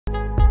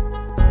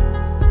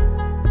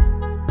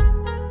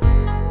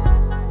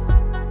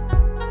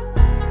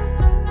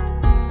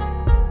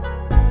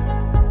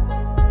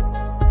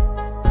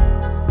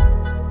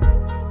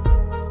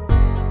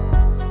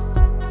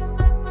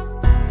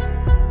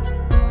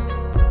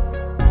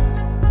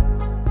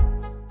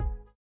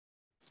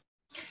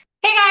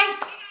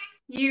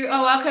You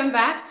are welcome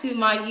back to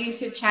my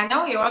YouTube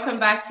channel. You're welcome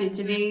back to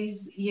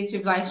today's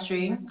YouTube live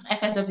stream,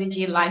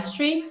 FSWG live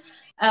stream.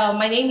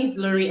 My name is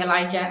Glory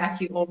Elijah,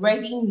 as you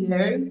already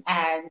know,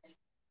 and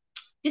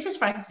this is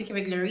Frank speaking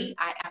with Glory.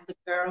 I am the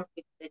girl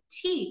with the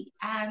T.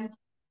 And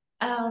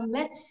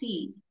let's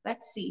see.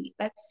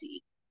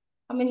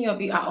 How many of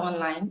you are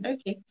online?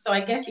 Okay, so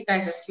I guess you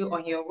guys are still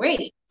on your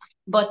way.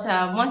 But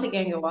once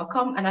again, you're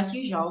welcome. And as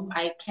usual,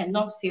 I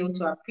cannot fail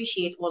to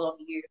appreciate all of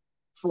you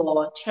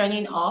for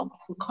turning up,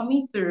 for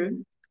coming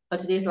through for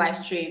today's live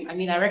stream. I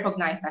mean, I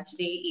recognize that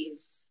today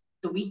is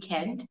the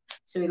weekend,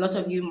 so a lot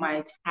of you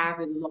might have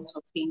a lot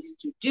of things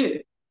to do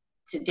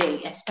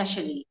today,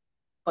 especially.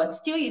 But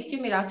still, you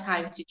still made out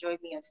time to join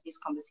me on today's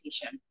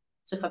conversation.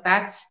 So for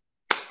that,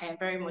 I am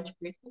very much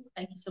grateful.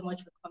 Thank you so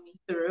much for coming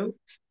through.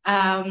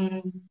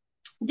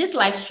 This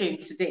live stream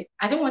today,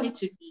 I don't want it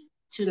to be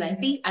too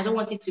lengthy. I don't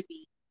want it to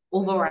be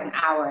over an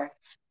hour,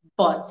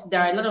 but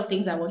there are a lot of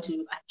things I want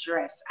to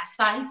address.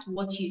 Aside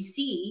what you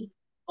see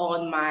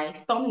on my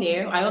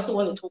thumbnail, I also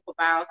want to talk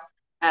about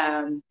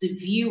the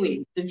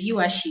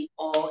viewership,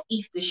 or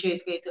if the show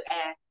is going to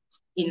air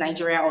in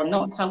Nigeria or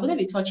not. So I'm going to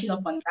be touching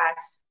up on that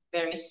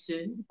very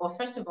soon. But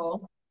first of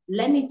all,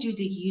 let me do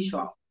the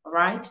usual, all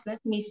right? Let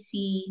me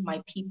see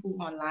my people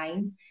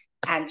online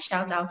and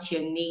shout out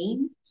your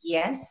name.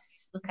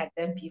 Yes, look at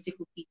them,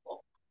 beautiful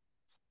people.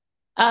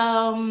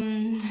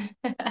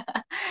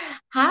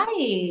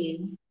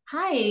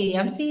 Hi.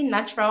 I'm seeing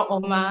Natural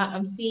Oma.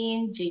 I'm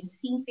seeing Jane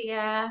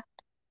Cynthia.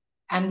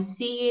 I'm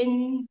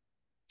seeing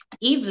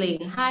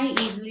Evelyn. Hi,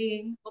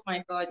 Evelyn. Oh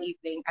my God,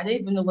 Evelyn. I don't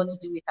even know what to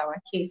do with our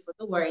case, but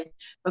don't worry.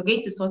 We're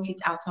going to sort it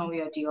out one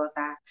way or the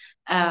other.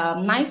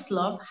 Nice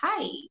love.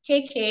 Hi,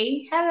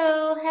 KK.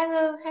 Hello,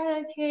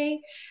 K.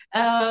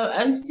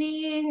 I'm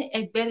seeing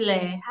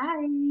Egbele.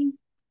 Hi.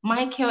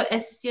 Michael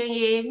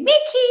Essionye.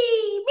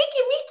 Mickey.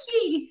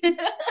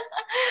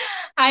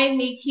 Hi,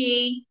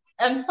 Mickey.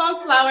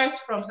 Sunflowers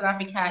from South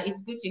Africa.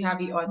 It's good to have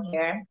you on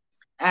here.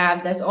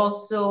 There's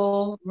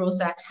also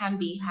Rosa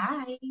Tambi.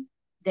 Hi.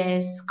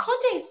 There's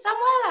Conte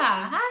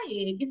Samuela. Hi,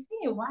 it's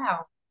been a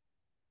while.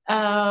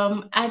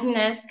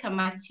 Agnes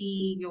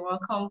Kamati, you're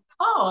welcome.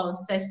 Paul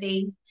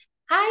Sese.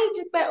 Hi,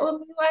 Dupe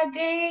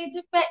Omiwade.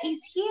 Dupe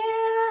is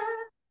here.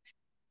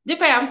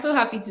 Dupe, I'm so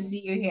happy to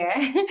see you here.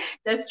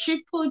 There's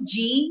Triple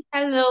G.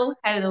 Hello.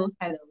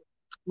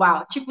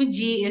 Wow, Triple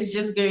G is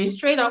just going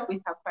straight up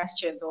with her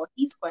questions, or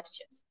his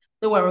questions.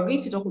 Don't worry, we're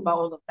going to talk about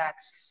all of that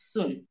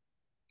soon.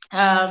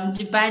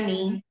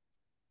 Jibani,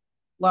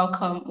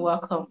 welcome,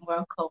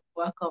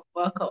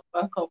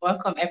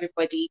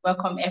 everybody.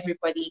 Welcome,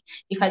 everybody.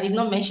 If I did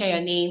not mention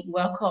your name,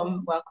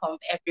 welcome,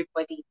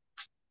 everybody.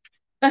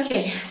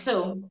 Okay,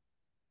 so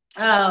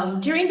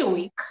during the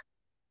week,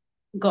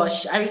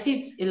 gosh, I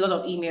received a lot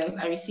of emails.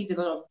 I received a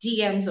lot of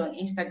DMs on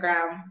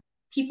Instagram,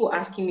 people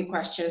asking me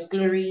questions.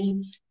 Glory,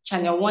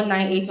 channel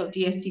 198 of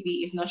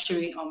DSTV is not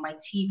showing on my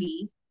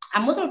TV.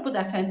 And most of the people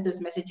that sent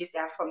those messages, they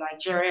are from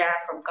Nigeria,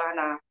 from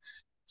Ghana.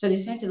 So they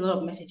sent a lot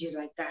of messages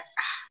like that.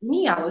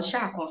 Me, I was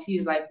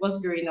confused, like what's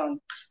going on?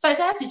 So I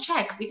decided to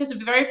check, because to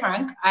be very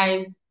frank,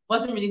 I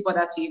wasn't really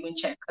bothered to even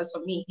check, because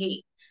for me,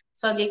 hey,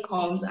 Sunday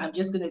comes, I'm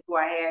just going to go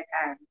ahead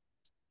and,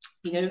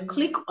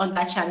 click on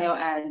that channel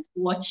and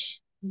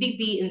watch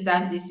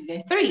Bbmzansi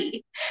season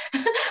 3.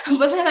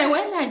 But then I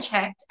went and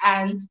checked,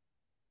 and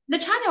the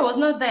channel was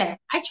not there.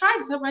 I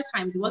tried several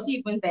times. It wasn't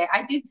even there.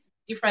 I did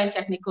different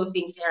technical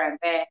things here and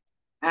there,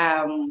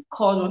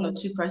 called one or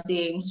two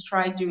persons,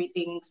 tried doing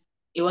things.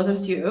 It wasn't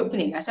still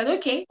opening. I said,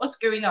 okay, what's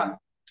going on?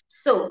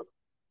 So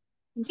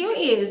the deal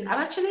is, I've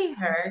actually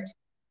heard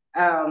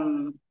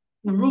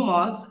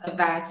rumors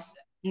that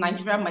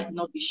Nigeria might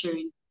not be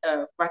showing,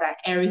 rather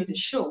airing the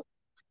show,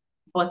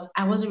 but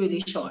I wasn't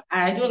really sure.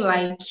 I don't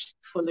like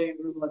following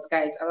rumors,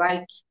 guys. I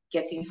like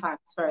getting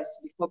facts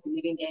first before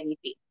believing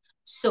anything.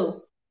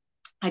 So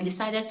I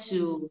decided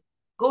to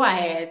go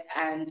ahead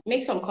and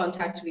make some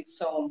contact with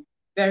some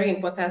very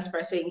important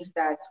persons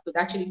that could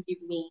actually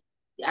give me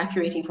the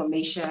accurate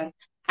information.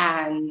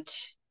 And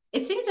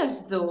it seems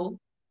as though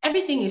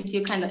everything is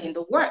still kind of in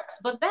the works.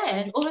 But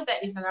then over there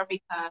in South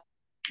Africa,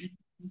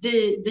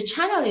 the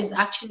channel is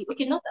actually,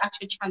 okay, not the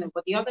actual channel,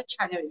 but the other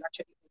channel is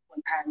actually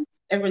open, and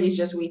everybody's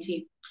just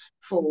waiting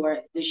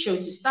for the show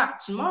to start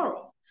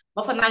tomorrow.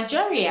 But for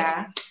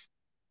Nigeria,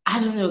 I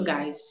don't know,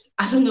 guys.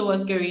 I don't know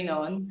what's going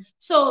on.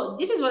 So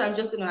this is what I'm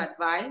just going to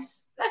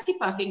advise. Let's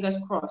keep our fingers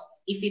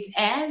crossed. If it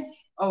airs,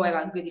 oh well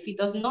and good. If it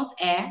does not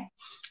air,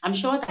 I'm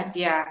sure that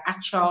there are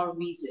actual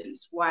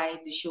reasons why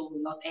the show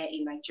will not air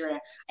in Nigeria.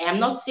 I am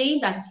not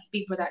saying that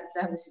Big Brother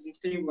Exam season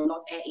 3 will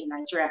not air in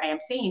Nigeria. I am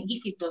saying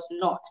if it does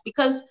not,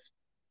 because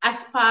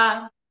as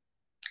per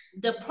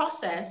the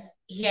process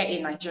here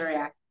in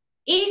Nigeria,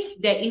 if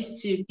there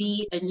is to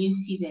be a new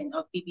season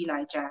of BB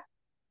Nigeria,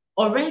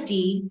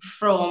 already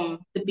from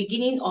the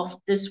beginning of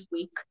this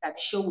week that the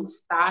show will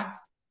start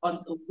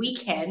on the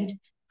weekend,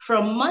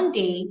 from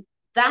Monday,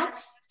 that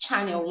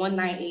channel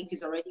 198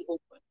 is already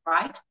open,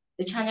 right?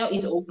 The channel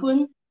is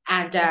open,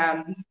 and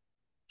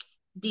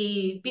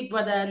the Big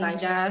Brother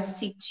Nigeria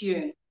sit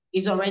tune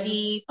is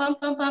already pum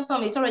pum pum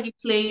pum. It's already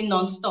playing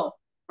nonstop,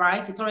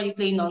 right? It's already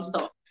playing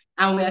nonstop,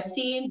 and we're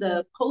seeing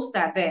the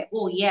poster there.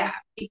 Oh yeah,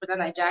 Big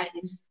Brother Naija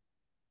is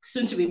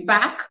soon to be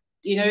back.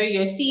 You know,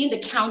 you're seeing the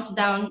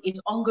countdown.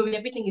 It's ongoing.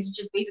 Everything is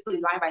just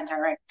basically live and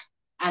direct.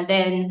 And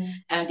then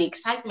the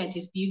excitement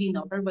is building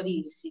up. Everybody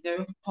is, you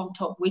know,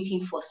 pumped up,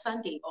 waiting for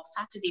Sunday or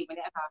Saturday,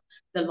 whenever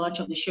the launch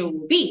of the show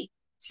will be.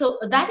 So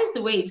that is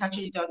the way it's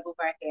actually done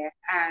over here.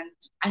 And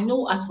I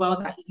know as well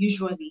that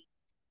usually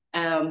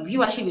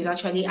viewership is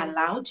actually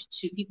allowed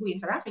to people in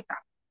South Africa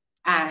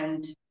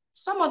and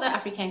some other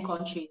African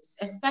countries,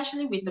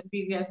 especially with the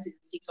previous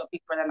season 6 of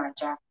Big Brother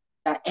Naija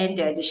that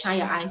ended, the Shine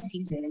Your Eye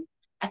season.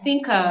 I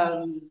think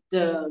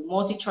the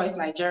multi-choice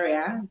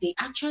Nigeria, they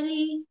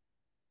actually,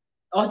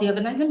 or the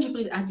organizers, let me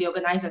put it as the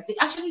organizers, they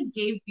actually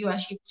gave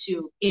viewership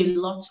to a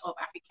lot of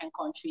African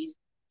countries,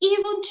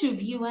 even to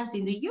viewers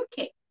in the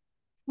UK,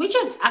 which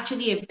is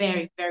actually a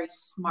very, very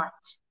smart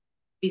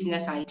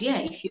business idea,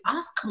 if you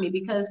ask me,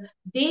 because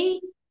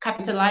they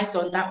capitalized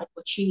on that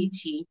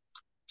opportunity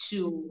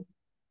to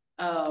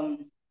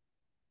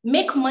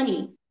make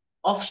money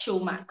off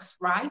Showmax,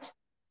 right?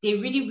 They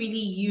really, really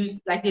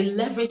use, like they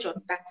leverage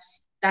on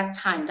that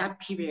time, that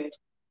period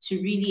to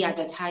really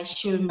advertise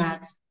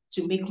Showmax,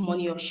 to make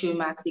money off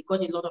Showmax. They got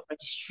a lot of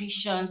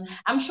registrations.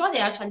 I'm sure they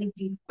actually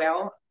did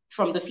well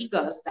from the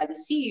figures that the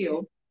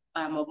CEO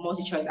of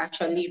MultiChoice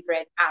actually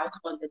read out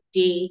on the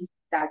day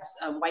that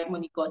White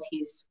Money got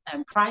his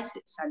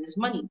prices and his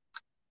money.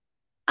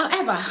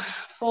 However,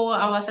 for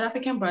our South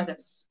African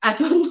brothers, I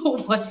don't know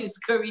what is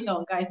going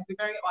on, guys, to be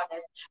very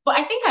honest. But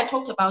I think I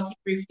talked about it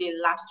briefly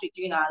last week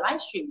during our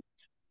live stream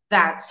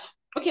that,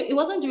 okay, it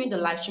wasn't during the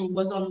live stream, it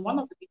was on one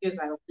of the videos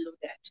I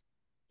uploaded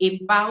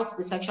about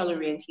the sexual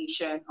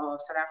orientation of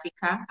South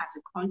Africa as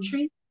a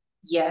country.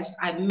 Yes,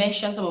 I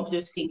mentioned some of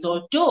those things,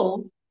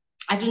 although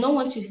I do not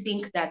want to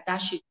think that that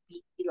should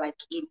be like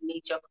a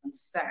major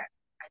concern.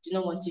 I do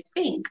not want to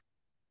think.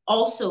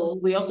 Also,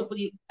 we also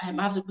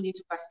have to put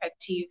into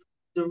perspective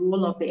the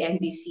role of the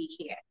NBC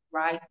here,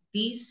 right?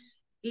 This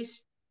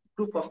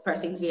group of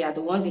persons, they are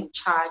the ones in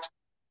charge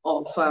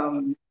of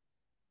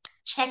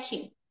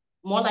checking,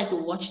 more like the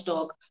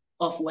watchdog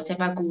of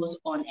whatever goes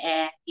on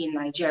air in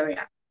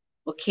Nigeria.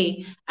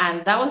 Okay,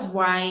 and that was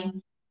why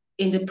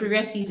in the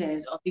previous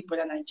seasons of Big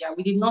Brother Nigeria,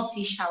 we did not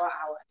see shower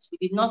hours. We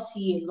did not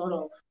see a lot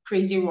of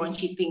crazy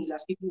raunchy things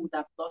as people would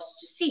have loved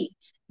to see.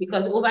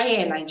 Because over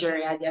here in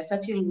Nigeria, there are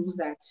certain rules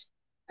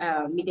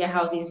that media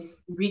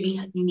houses really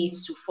need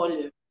to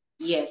follow.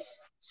 Yes,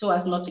 so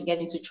as not to get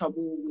into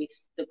trouble with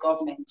the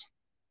government.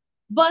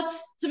 But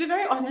to be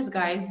very honest,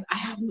 guys, I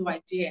have no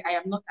idea. I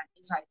am not an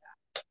insider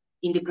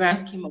in the grand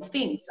scheme of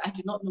things. I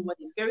do not know what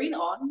is going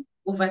on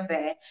over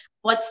there.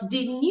 But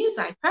the news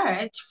I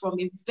heard from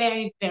a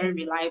very, very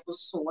reliable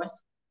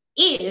source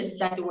is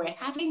that they were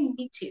having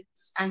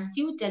meetings and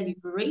still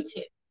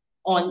deliberating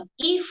on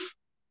if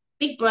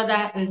Big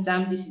Brother and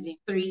Mzansi season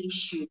 3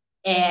 should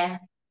air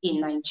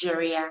in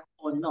Nigeria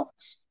or not.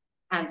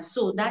 And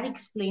so that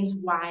explains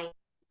why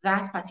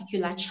that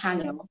particular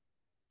channel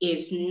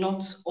is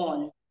not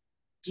on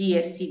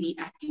DSTV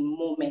at the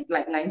moment,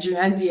 like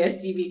Nigerian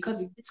DSTV,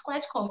 because it's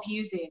quite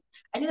confusing.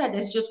 I know that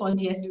there's just one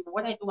DSTV, but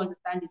what I don't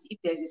understand is if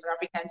there's a South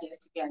African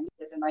DSTV and if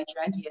there's a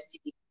Nigerian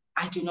DSTV,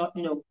 I do not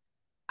know.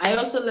 I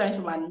also learned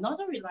from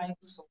another reliable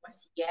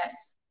source,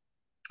 yes,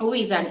 who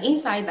is an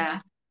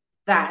insider,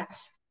 that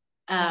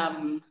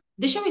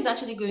the show is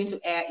actually going to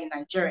air in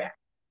Nigeria.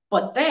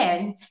 But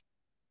then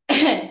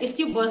it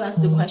still boils down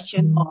to the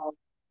question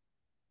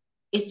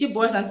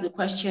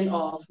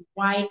of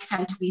why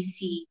can't we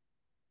see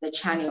the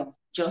channel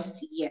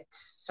just yet?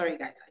 Sorry,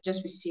 guys, I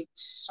just received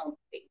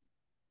something.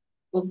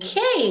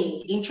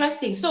 Okay,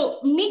 interesting. So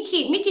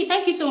Mickey,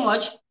 thank you so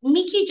much.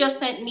 Mickey just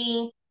sent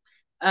me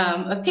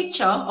a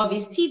picture of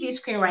his TV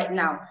screen right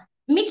now.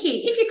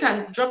 Mickey, if you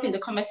can drop in the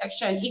comment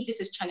section if this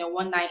is channel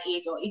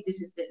 198 or if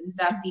this is the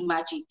Mzansi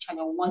Magic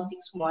channel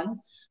 161,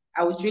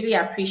 I would really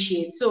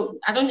appreciate. So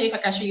I don't know if I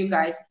can show you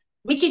guys.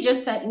 Mickey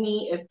just sent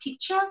me a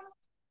picture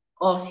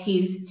of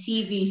his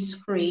TV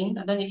screen.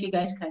 I don't know if you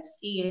guys can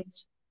see it.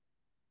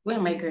 Where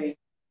am I going?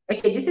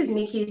 Okay, this is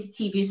Mickey's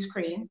TV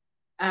screen.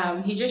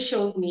 He just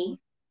showed me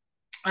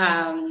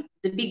the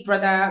Big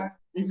Brother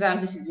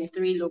Mzansi season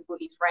 3 logo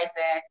is right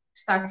there.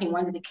 Starting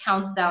when the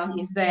countdown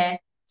is there.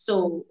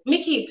 So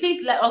Mickey,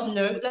 please let us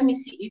know. Let me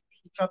see if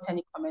he dropped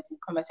any comments in the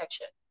comment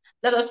section.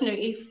 Let us know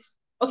if,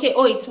 okay,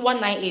 oh, it's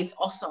 198,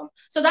 awesome.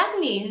 So that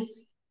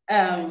means,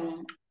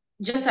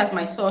 just as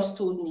my source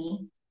told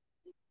me,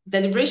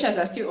 deliberations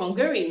are still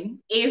ongoing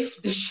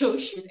if the show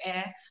should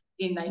air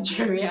in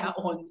Nigeria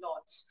or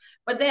not.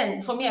 But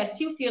then for me, I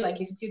still feel like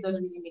it still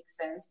doesn't really make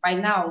sense. By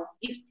now,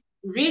 if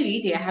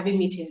really they are having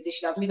meetings, they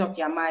should have made up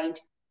their mind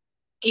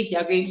if they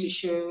are going to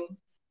show,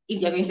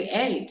 if they're going to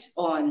air it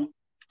on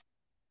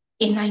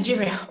in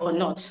Nigeria or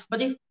not.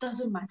 But it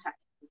doesn't matter.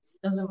 It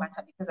doesn't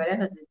matter because at the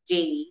end of the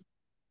day,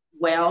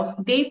 well,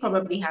 they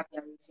probably have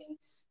their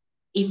reasons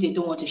if they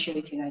don't want to show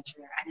it in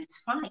Nigeria, and it's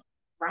fine,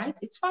 right?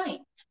 It's fine.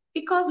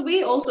 because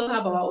we also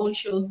have our own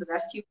shows that are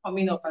still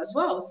coming up as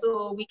well.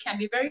 So we can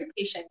be very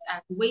patient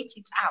and wait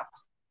it out.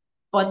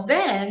 But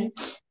then,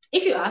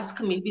 if you ask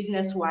me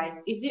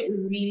business-wise, is it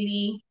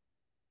really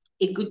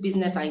a good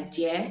business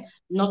idea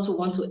not to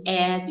want to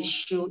air the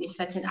show in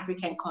certain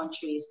African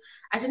countries?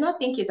 I do not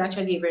think it's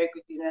actually a very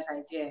good business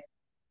idea,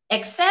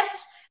 except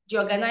the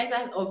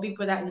organizers of Big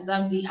Brother and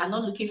Mzansi are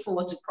not looking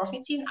forward to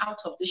profiting out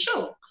of the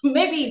show.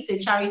 Maybe it's a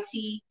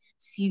charity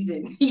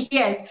season.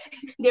 Yes,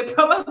 they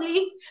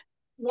probably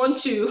want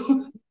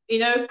to,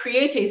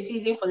 create a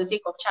season for the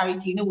sake of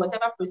charity,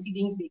 whatever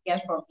proceedings they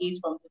get from it,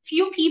 from the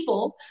few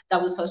people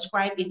that will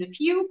subscribe in the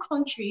few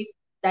countries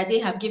that they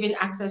have given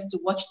access to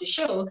watch the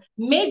show.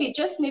 Maybe,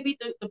 just maybe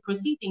the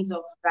proceedings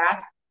of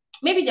that,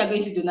 maybe they're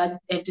going to donate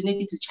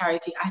it to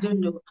charity. I don't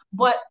know.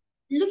 But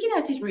looking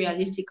at it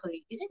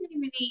realistically, is it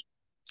really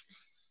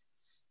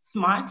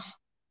smart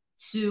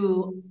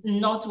to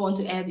not want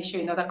to air the show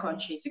in other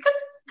countries? Because,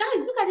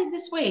 guys, look at it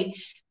this way.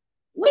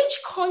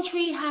 Which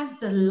country has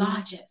the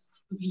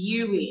largest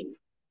viewing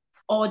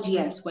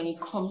audience when it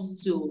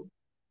comes to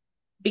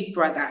Big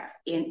Brother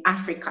in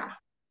Africa?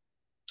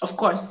 Of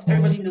course,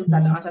 everybody knows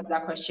that the answer to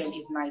that question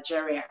is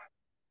Nigeria.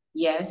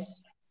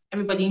 Yes,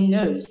 everybody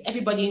knows.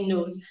 Everybody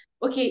knows.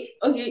 Okay.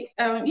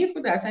 You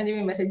people that are sending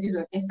me messages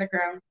on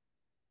Instagram,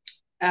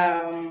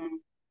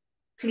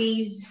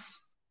 please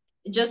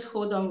just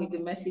hold on with the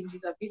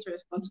messages. I'm going to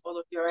respond to all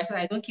of you. All right, so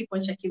I don't keep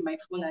on checking my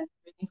phone and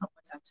reading from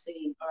what I'm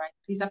saying. All right,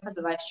 please, after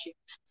the live stream,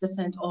 just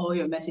send all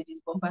your messages.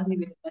 Bombard me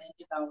with the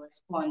messages. I will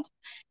respond.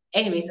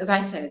 Anyways, as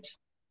I said,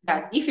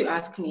 that if you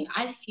ask me,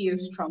 I feel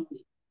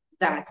strongly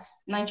that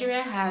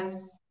Nigeria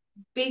has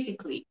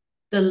basically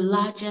the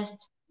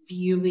largest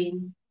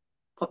viewing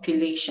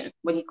population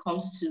when it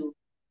comes to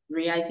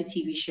reality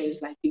TV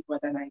shows like Big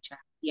Brother Nigeria.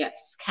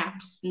 Yes,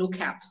 caps, no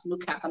caps, no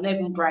caps. I'm not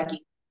even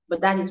bragging, but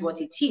that is what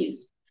it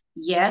is.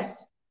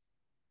 Yes.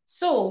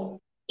 So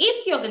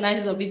if the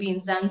organizers of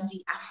Bbmzansi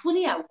are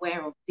fully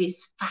aware of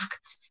this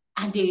fact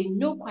and they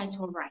know quite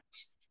all right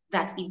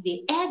that if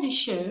they air the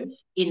show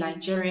in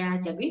Nigeria,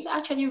 they're going to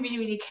actually really,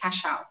 really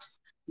cash out.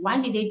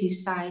 Why did they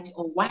decide,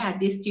 or why are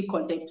they still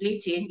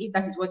contemplating, if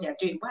that is what they're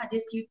doing, why are they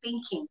still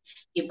thinking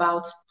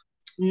about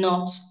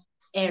not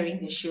airing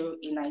the show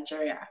in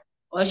Nigeria?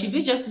 Or should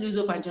we just lose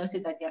hope and just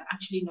say that they're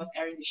actually not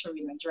airing the show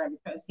in Nigeria?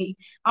 Because, hey,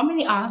 how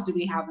many hours do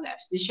we have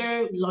left? The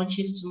show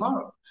launches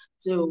tomorrow.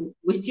 So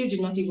we still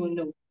do not even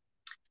know.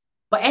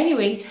 But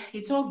anyways,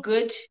 it's all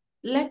good.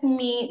 Let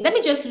me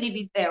just leave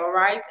it there, all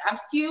right? I'm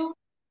still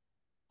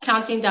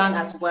counting down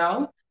as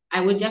well.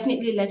 I will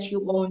definitely let you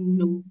all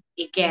know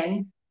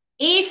again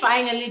if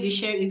finally the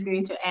show is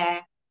going to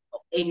air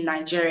in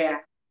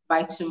Nigeria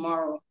by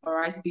tomorrow, all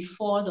right,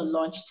 before the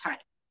launch time.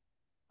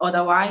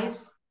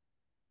 Otherwise,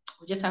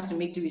 we just have to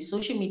make do with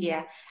social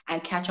media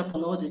and catch up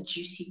on all the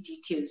juicy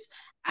details.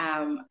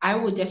 I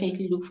will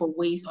definitely look for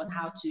ways on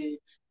how to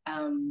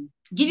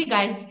give you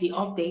guys the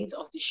updates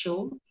of the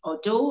show,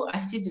 although I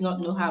still do not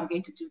know how I'm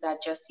going to do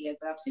that just yet,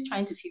 but I'm still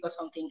trying to figure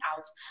something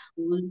out.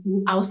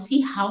 I'll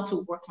see how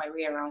to work my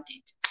way around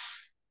it.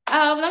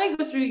 Let me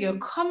go through your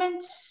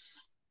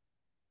comments.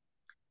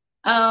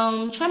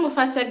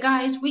 Tremofa said,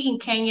 guys, we in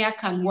Kenya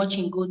can watch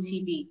in Go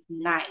TV.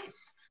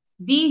 Nice.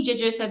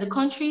 BJJ said the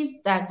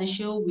countries that the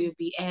show will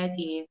be aired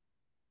in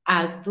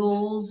are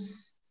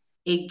those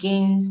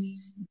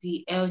against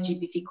the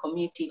LGBT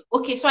community.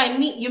 Okay, so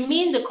you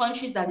mean the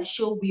countries that the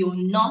show will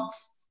not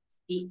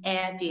be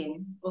aired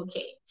in.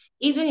 Okay.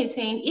 Even it's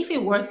saying if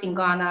it works in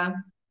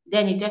Ghana,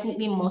 then it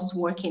definitely must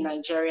work in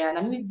Nigeria.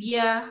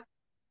 Namibia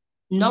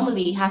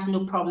normally has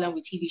no problem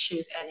with TV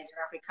shows aired in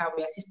South Africa.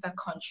 We are sister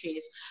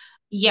countries.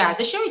 Yeah,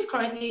 the show is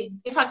currently,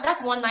 in fact,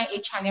 that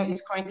 198 channel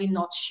is currently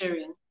not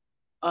showing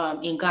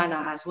in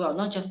Ghana as well,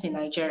 not just in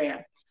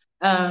Nigeria.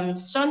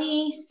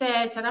 Sonny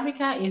said South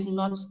Africa is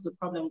not the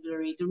problem,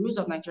 Glory. The rules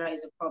of Nigeria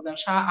is the problem.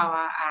 Shower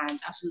hour and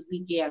absolutely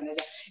gay and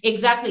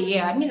exactly.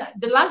 Yeah, I mean,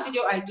 the last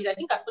video I did, I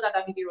think I put out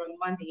that video on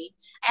Monday.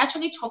 I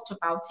actually talked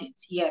about it.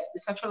 Yes, the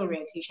sexual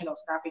orientation of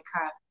South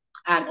Africa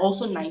and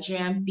also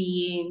Nigerian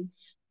being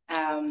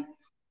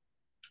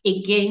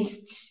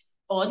against,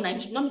 or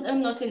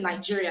I'm not saying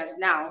Nigerians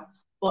now,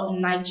 but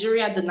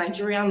Nigeria, the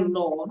Nigerian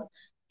law,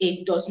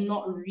 it does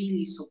not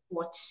really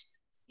support,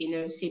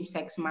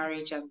 same-sex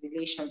marriage and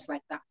relations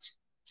like that.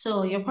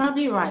 So you're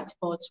probably right,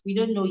 but we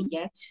don't know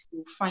yet.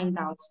 We'll find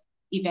out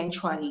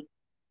eventually.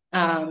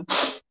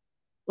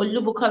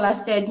 Olubukola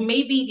said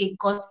maybe they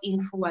got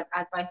info and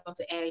advice not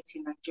to air it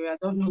in Nigeria. I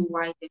don't know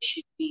why they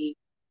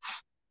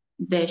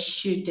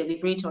should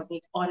deliberate on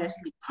it,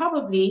 honestly.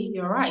 Probably,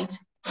 you're right.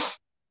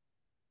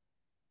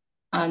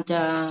 And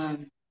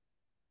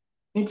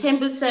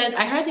Mthembu said,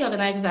 I heard the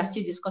organizers are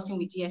still discussing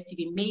with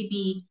DSTV.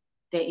 Maybe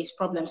there is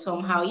problem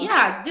somehow.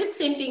 Yeah, this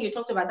same thing you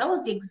talked about, that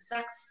was the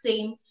exact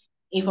same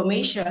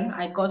information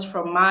I got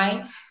from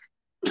my,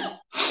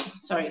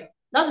 sorry,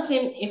 that's the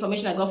same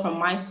information I got from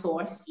my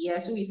source,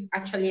 yes, who is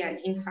actually an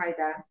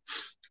insider,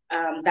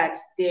 that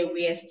they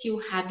were still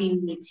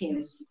having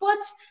meetings. But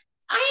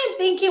I am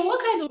thinking,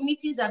 what kind of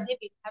meetings have they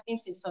been having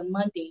since on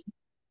Monday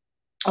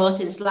or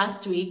since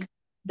last week?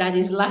 that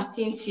is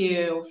lasting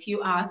till a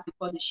few hours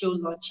before the show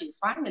launches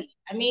finally.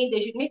 I mean,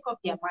 they should make up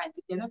their minds.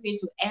 If they're not going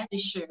to air the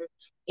show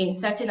in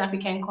certain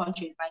African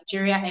countries,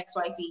 Nigeria,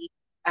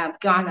 XYZ,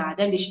 Ghana,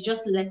 then they should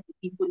just let the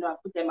people know and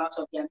put them out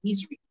of their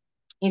misery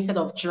instead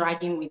of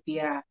dragging with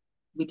their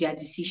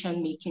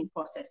decision-making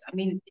process. I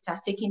mean, it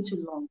has taken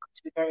too long,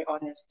 to be very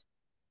honest.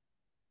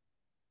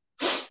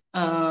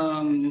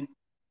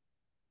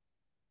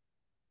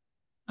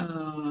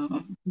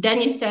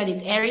 Dennis said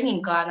it's airing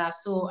in Ghana,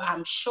 so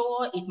I'm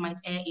sure it might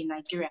air in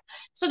Nigeria.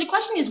 So the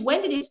question is,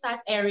 when did it start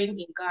airing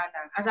in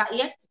Ghana? As at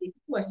yesterday,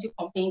 people were still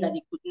complaining that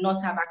they could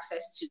not have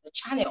access to the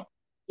channel,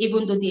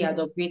 even though they had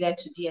upgraded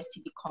to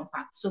DSTV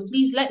Compact. So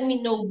please let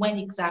me know when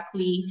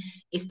exactly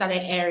it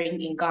started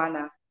airing in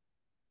Ghana.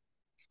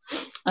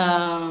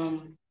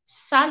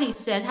 Sally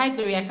said, hi,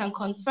 Gloria, I can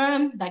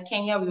confirm that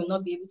Kenya will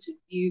not be able to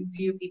view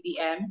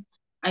BBM.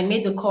 I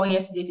made the call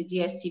yesterday to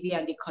DSTV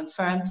and they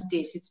confirmed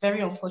this. It's very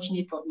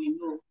unfortunate, but we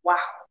know. Wow,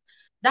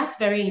 that's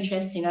very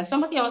interesting. And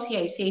somebody else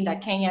here is saying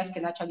that Kenyans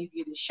can actually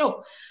view the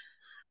show.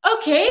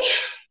 Okay.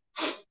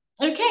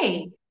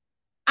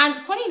 And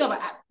funny enough,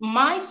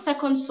 my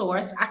second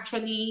source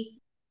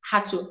actually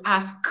had to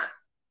ask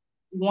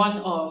one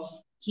of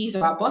his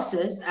or our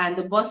bosses, and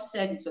the boss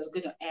said it was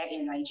going to air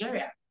in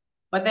Nigeria.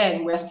 But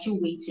then we're still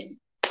waiting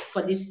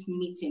for this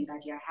meeting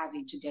that you're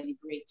having to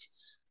deliberate.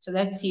 So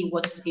let's see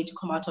what's going to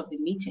come out of the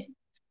meeting.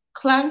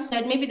 Clan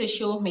said maybe the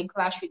show may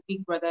clash with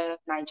Big Brother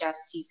Niger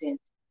season.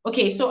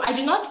 Okay, so I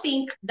do not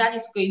think that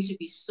is going to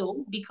be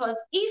so, because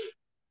if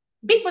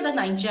Big Brother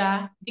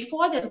Niger, if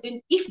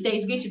there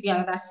is going to be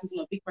another season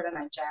of Big Brother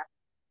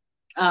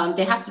Niger,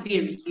 there has to be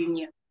a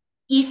reunion,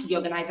 if the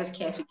organizers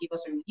care to give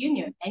us a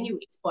reunion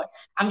anyways. But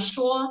I'm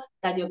sure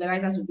that the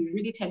organizers will be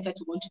really tempted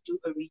to want to do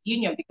a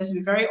reunion, because to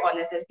be very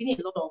honest, there's been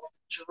a lot of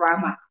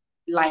drama,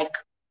 like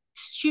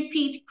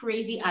stupid,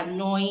 crazy,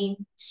 annoying,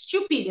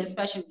 stupid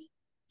especially,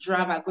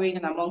 drama going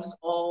on amongst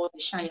all the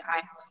Shine Your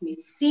Eye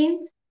housemates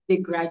since they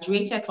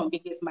graduated from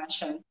Biggest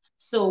Mansion.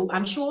 So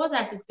I'm sure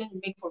that it's going to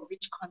make for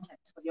rich content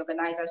for the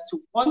organizers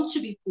to want to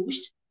be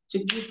pushed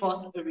to give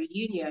us a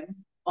reunion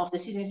of the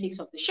season 6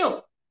 of the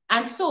show.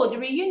 And so the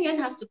reunion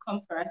has to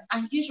come first.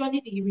 And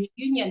usually the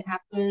reunion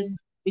happens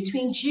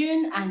between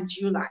June and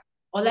July,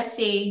 or let's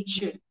say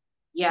June.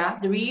 Yeah,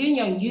 the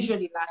reunion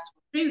usually lasts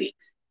for 3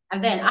 weeks.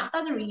 And then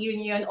after the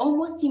reunion,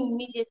 almost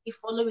immediately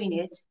following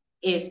it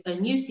is a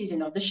new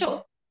season of the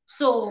show.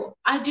 So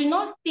I do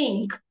not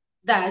think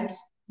that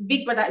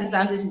Big Brother and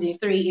Mzansi season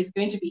 3 is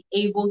going to be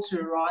able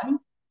to run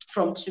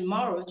from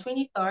tomorrow,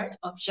 23rd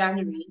of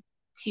January,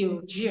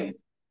 till June.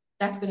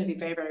 That's going to be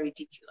very, very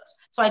ridiculous.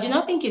 So I do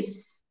not think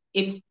it's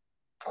a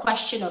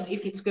question of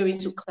if it's going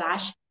to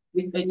clash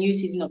with a new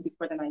season of Big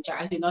Brother Niger.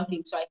 I do not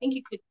think so. I think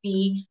it could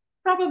be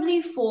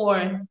probably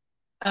for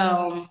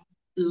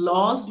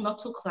laws not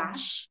to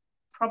clash.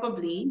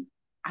 Probably.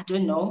 I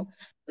don't know.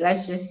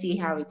 Let's just see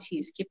how it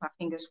is. Keep our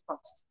fingers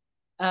crossed.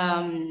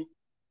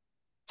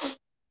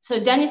 So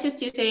Dennis is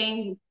still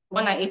saying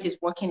 198 is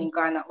working in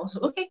Ghana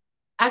also. Okay.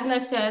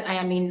 Agnes said, I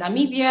am in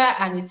Namibia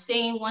and it's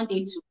saying 1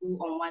 day to go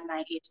on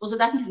 198. Also,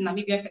 that means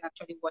Namibia can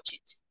actually watch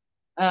it.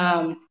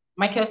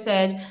 Michael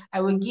said, I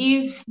will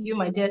give you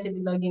my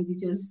DSTV login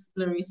details,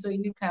 Glory, so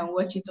you can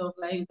watch it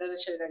offline.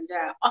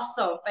 Yeah,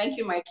 awesome. Thank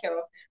you,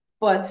 Michael.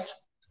 But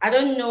I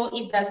don't know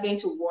if that's going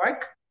to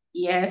work.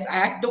 Yes,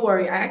 don't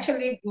worry. I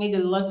actually did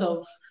a lot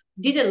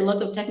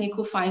of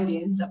technical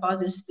findings about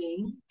this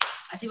thing,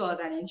 as if I was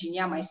an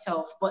engineer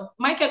myself. But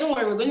Michael, don't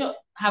worry, we're going to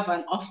have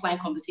an offline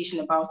conversation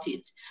about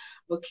it.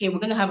 Okay, we're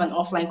going to have an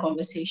offline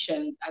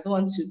conversation. I don't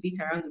want to beat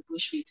around the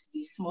bush with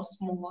the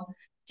small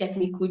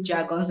technical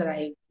jargons that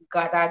I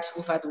gathered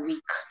over the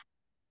week.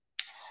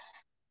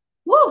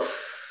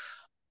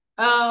 Woof.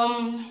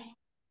 And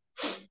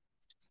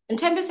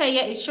Temple said,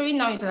 yeah, it's showing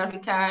now in South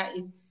Africa.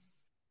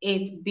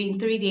 It's been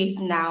 3 days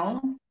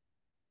now.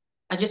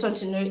 I just want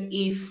to know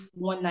if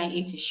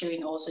 198 is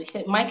showing also. He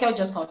said, Michael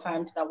just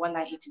confirmed that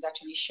 198 is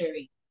actually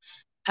showing.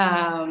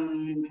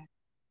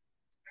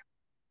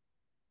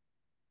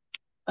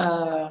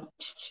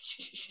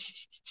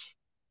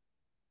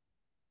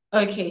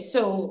 Okay,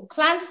 so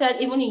Clan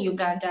said even in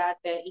Uganda,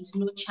 there is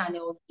no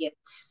channel yet.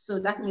 So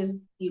that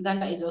means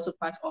Uganda is also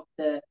part of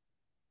the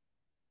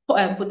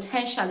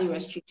potentially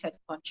restricted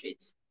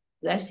countries.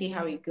 Let's see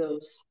how it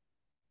goes.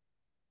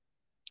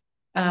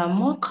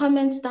 More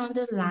comments down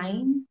the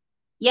line.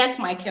 Yes,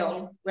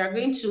 Michael, we're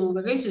going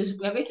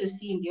to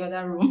see in the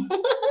other room.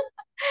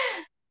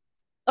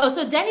 Oh,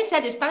 so Denny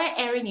said it started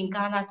airing in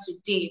Ghana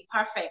today.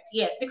 Perfect.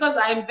 Yes, because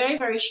I'm very,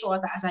 very sure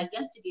that as I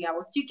yesterday, I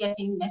was still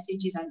getting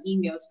messages and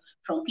emails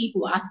from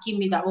people asking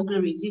me that, oh,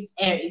 Glory, is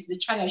the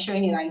channel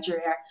showing in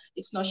Nigeria?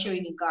 It's not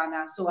showing in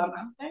Ghana. So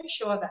I'm very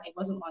sure that it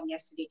wasn't on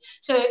yesterday.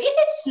 So if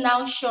it's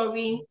now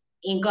showing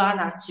in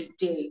Ghana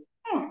today,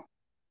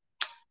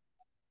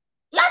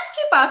 let's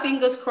keep our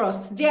fingers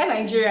crossed, dear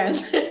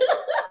Nigerians.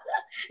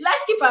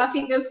 Let's keep our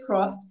fingers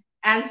crossed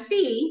and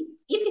see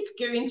if it's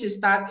going to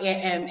start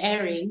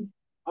airing.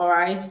 All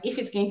right, if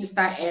it's going to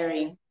start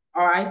airing,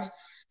 all right.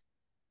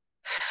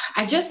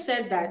 I just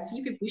said that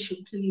you people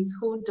should please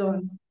hold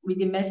on with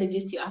the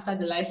messages till after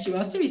the live stream.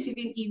 I'm still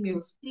receiving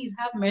emails. Please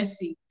have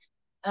mercy.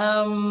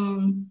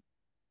 Um,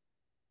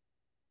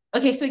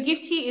 okay, so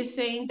Gifty is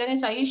saying,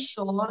 Dennis, are you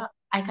sure?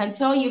 I can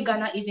tell you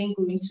Ghana isn't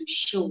going to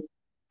show.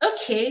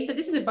 Okay, so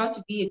this is about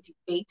to be a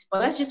debate,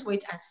 but let's just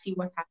wait and see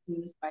what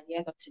happens by the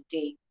end of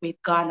today with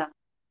Ghana.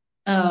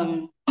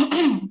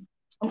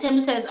 Tim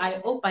says,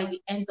 I hope by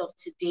the end of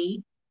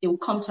today they will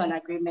come to an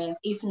agreement.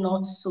 If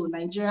not, so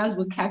Nigerians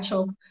will catch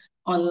up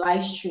on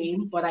live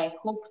stream. But I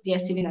hope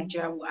DSTV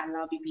Nigeria will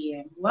allow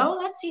BBM. Well,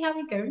 let's see how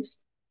it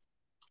goes.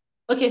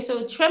 Okay,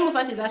 so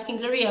Tremovat is asking,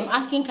 Gloria, I'm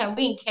asking, can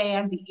we in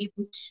KM be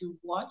able to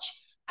watch?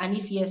 And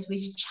if yes,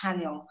 which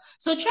channel?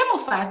 So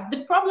Tremovat,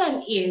 the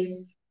problem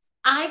is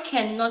I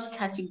cannot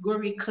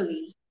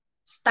categorically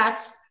start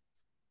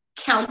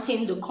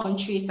counting the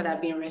countries that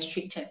have been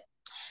restricted.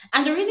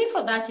 And the reason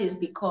for that is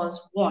because,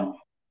 one,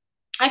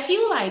 I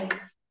feel like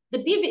the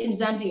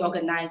Bbmzansi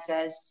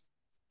organizers,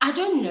 I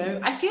don't know,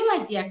 I feel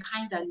like they are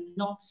kind of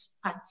not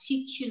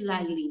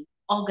particularly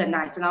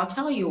organized. And I'll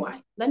tell you why.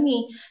 Let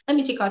me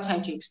take our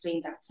time to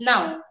explain that.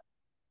 Now,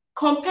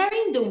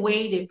 comparing the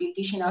way they've been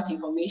dishing out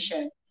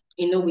information,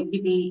 with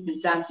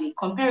Bbmzansi,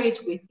 compare it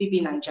with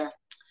BB Niger.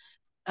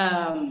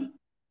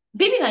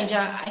 BB Niger,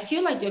 I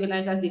feel like the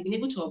organizers, they've been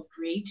able to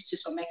upgrade to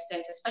some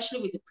extent,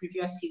 especially with the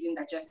previous season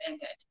that just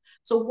ended.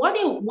 So what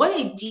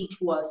they did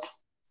was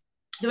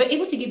they were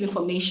able to give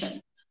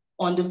information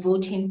on the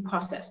voting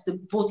process, the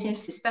voting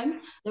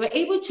system. They were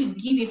able to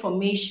give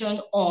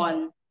information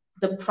on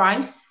the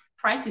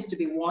prices to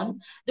be won.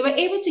 They were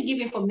able to give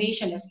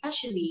information,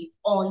 especially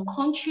on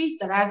countries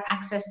that had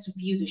access to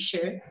view the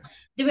show.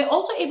 They were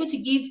also able to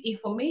give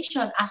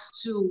information as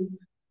to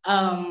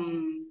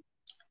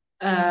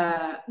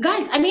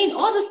guys, I mean,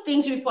 all these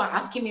things people are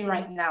asking me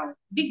right now,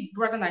 Big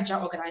Brother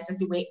Nigeria organizers,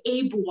 they were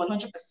able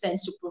 100%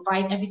 to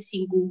provide every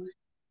single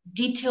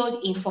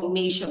detailed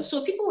information.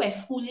 So people were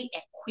fully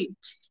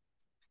equipped,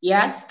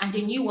 yes, and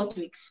they knew what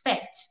to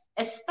expect,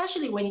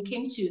 especially when it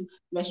came to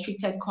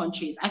restricted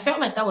countries. I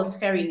felt like that was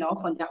fair enough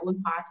on their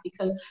own part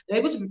because they were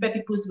able to prepare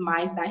people's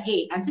minds that,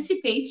 hey,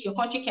 anticipate your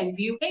country can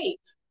view, hey,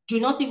 do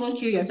not even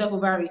kill yourself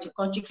over it, your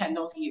country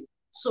cannot view.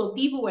 So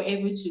people were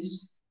able to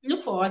just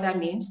look for other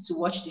means to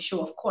watch the show,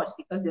 of course,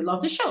 because they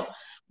love the show.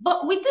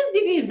 But with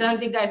this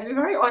Bbmzansi, guys, to be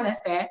very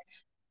honest there,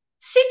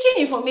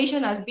 seeking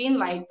information has been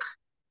like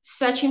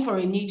searching for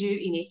a needle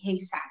in a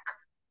haystack.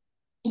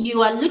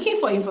 You are looking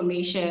for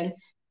information.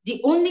 The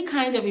only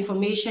kinds of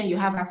information you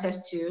have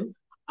access to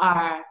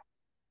are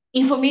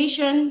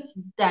information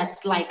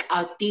that's like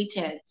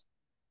outdated,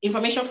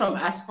 information from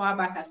as far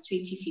back as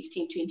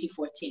 2015,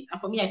 2014.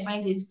 And for me, I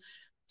find it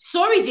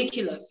so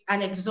ridiculous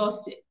and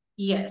exhausting.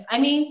 Yes, I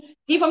mean,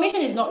 the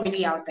information is not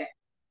really out there.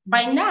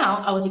 By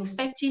now, I was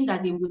expecting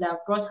that they would have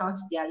brought out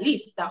their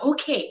list that,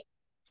 okay,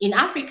 in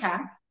Africa,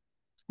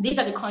 these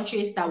are the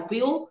countries that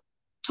will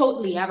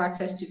totally have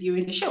access to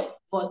viewing the show.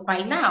 But by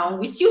now,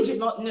 we still do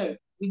not know.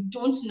 We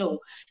don't know.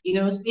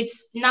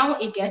 It's now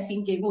a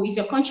guessing game. Oh, is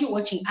your country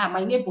watching?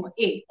 My neighbor,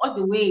 all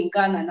the way in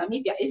Ghana,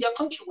 Namibia, is your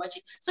country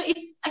watching? So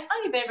I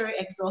find it very, very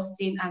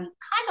exhausting and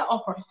kind of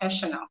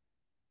unprofessional.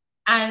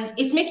 And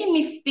it's making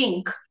me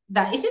think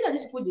that is it that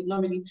these people did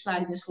not really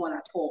plan this one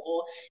at all,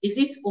 or is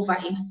it over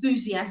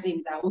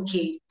enthusiasm that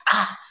okay,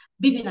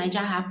 BB Niger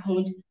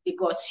happened, they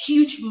got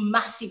huge,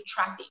 massive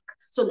traffic.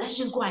 So let's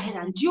just go ahead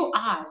and do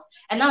ours.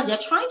 And now they're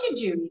trying to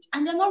do it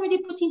and they're not really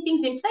putting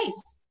things in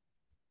place.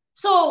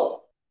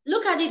 So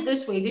look at it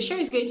this way: the show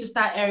is going to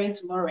start airing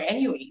tomorrow,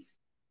 anyways.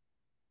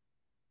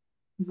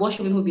 What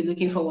should people be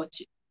looking forward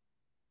to?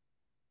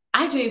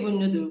 I don't even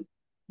know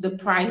the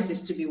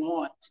prizes to be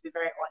won, to be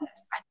very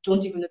honest. I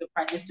don't even know the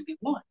prizes to be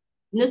won.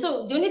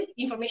 So the only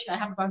information I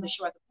have about the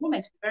show at the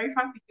moment, to be very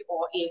frank with you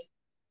all, is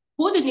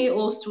who the new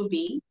host will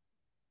be,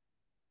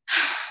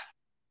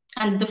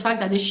 and the fact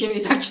that the show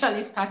is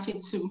actually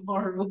starting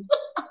tomorrow.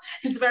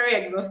 It's very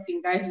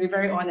exhausting, guys, to be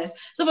very honest.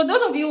 So for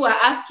those of you who are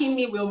asking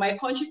me, will my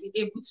country be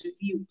able to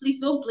view? Please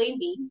don't blame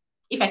me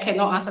if I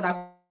cannot answer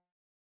that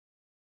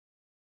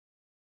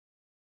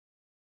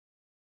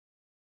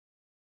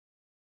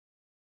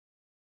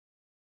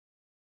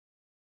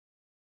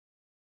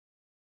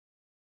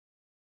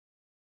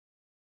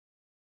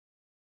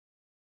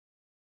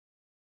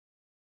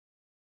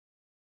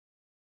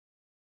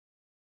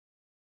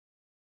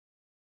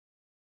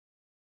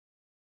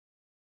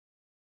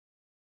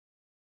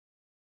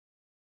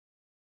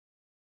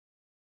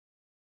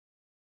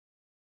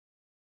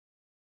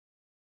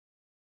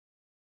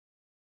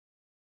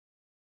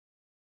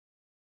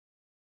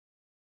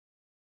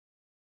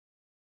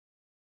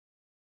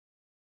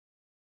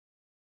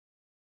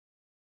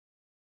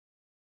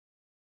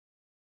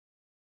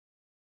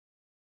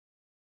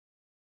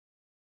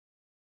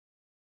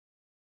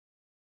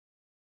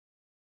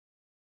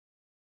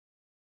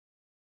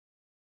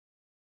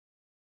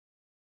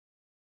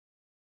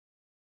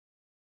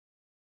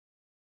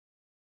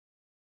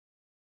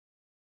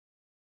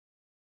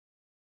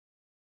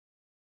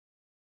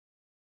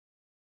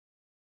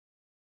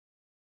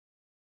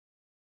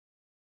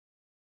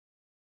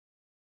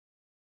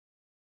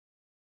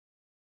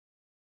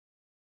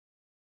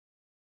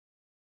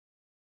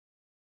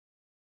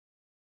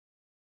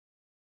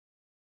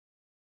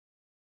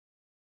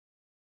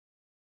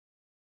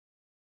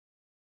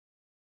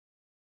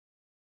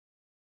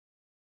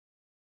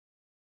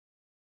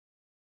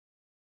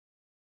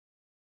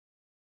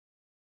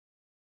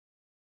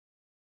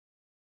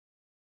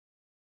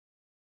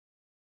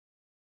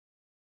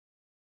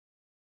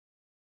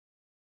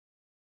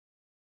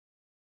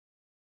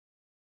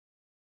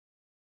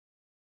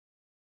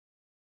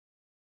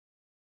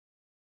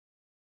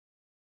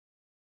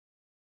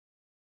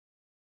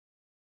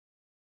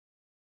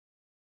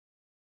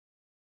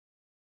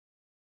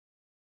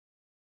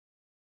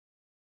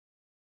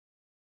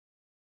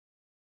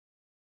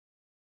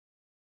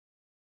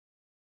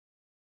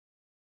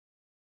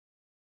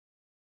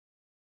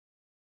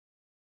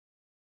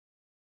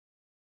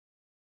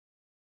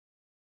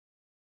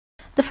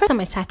The first time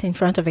I sat in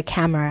front of a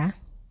camera,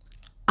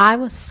 I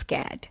was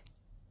scared.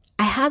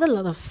 I had a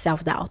lot of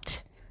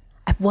self-doubt.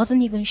 I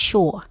wasn't even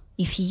sure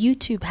if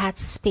YouTube had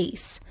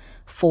space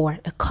for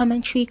a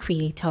commentary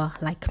creator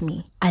like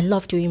me. I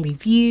love doing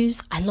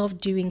reviews, I love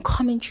doing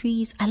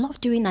commentaries, I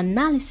love doing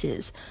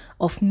analysis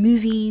of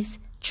movies,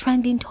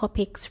 trending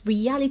topics,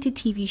 reality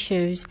TV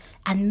shows,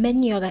 and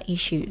many other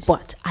issues.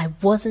 But I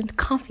wasn't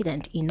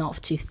confident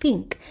enough to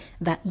think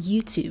that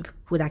YouTube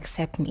would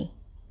accept me.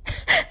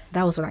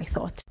 That was what I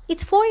thought.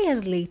 It's 4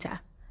 years later,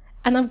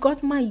 and I've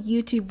got my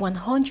YouTube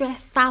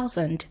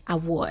 100,000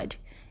 award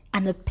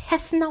and a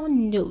personal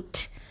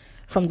note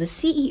from the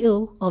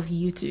CEO of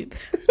YouTube.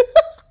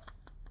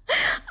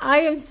 I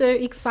am so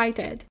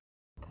excited.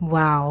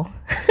 Wow.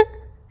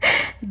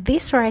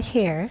 This right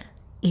here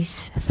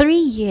is 3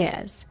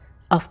 years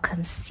of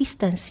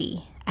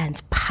consistency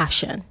and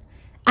passion.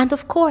 And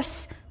of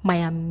course, my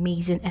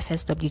amazing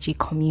FSWG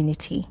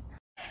community.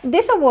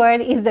 This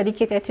award is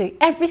dedicated to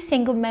every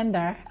single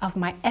member of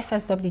my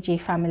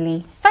FSWG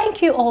family.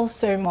 Thank you all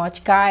so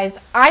much, guys.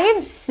 I am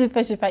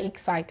super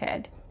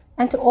excited.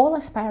 And to all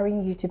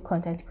aspiring YouTube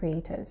content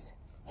creators,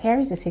 here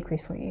is a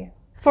secret for you.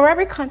 For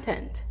every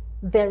content,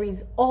 there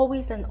is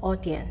always an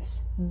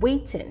audience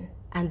waiting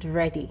and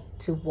ready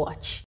to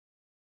watch.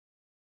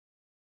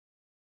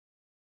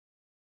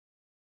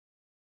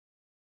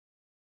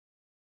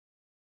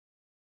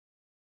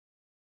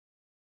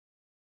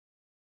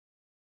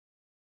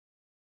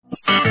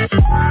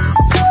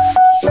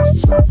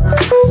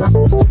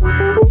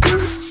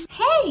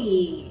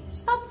 Hey,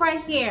 stop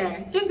right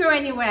here. Don't go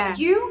anywhere.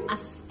 You are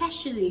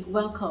especially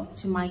welcome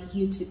to my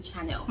YouTube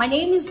channel. My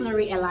name is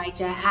Lori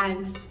Elijah,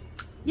 and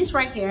this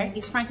right here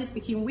is Frankly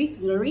Speaking with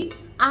Lori.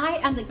 I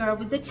am the girl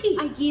with the tea.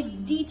 I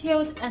give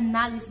detailed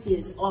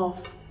analysis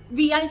of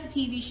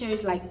reality TV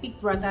shows like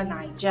Big Brother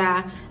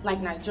Naija,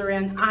 like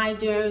Nigerian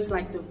Idols,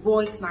 like The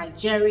Voice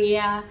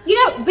Nigeria. You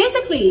know,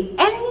 basically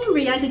any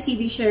reality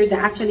TV show that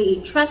actually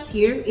interests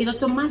you, it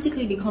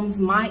automatically becomes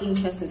my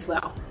interest as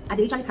well. I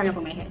literally carry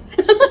over my head.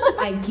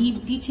 I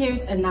give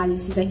detailed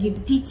analysis, I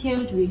give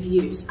detailed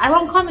reviews. I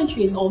run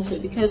commentaries also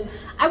because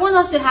I want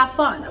us to have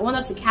fun. I want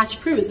us to catch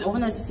cruise. I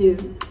want us to,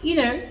 you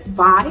know,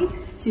 vibe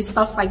to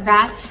stuff like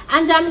that.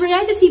 And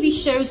reality TV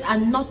shows are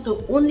not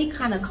the only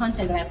kind of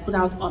content that I put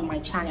out on my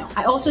channel.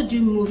 I also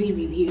do movie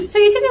reviews. So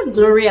you see this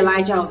Glory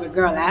Elijah of a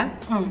girl,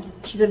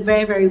 she's a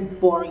very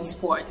boring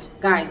sport.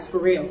 Guys, for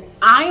real.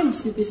 I am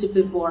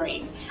super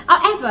boring.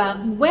 However,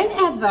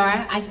 whenever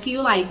I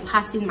feel like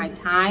passing my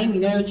time,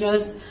 you know,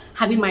 just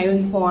having my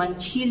own fun,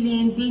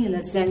 chilling, being in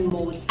a zen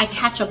mode, I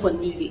catch up on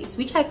movies,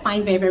 which I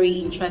find very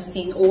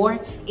interesting or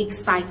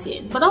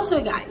exciting. But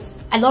also, guys,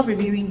 I love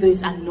reviewing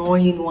those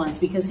annoying ones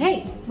because,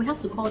 hey, we have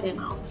to call them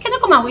out. You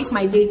cannot come and waste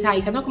my data,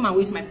 you cannot come and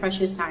waste my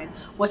precious time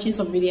watching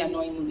some really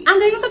annoying movies.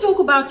 And I also talk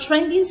about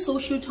trending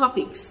social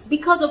topics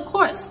because, of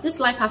course, this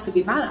life has to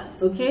be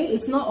balanced, okay?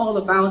 It's not all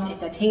about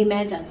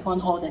entertainment and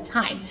fun all the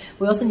time.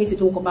 We also need to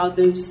talk about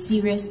those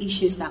serious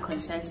issues that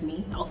concerns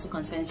me, also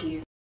concerns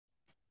you.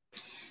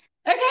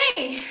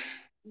 Okay,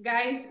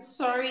 guys,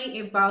 sorry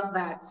about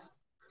that.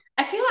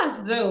 I feel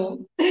as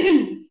though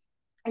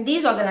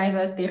these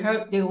organizers, they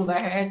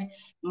overheard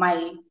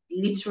my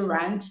little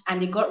rant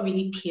and they got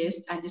really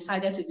pissed and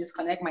decided to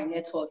disconnect my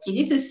network. You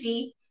need to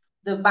see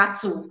the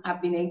battle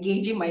I've been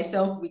engaging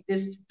myself with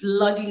this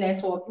bloody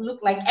network.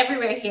 Look, like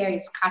everywhere here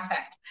is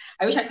scattered.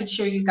 I wish I could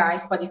show you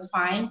guys, but it's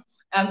fine.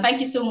 Thank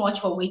you so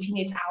much for waiting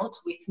it out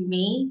with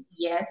me.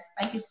 Yes,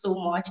 thank you so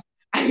much.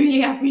 I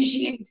really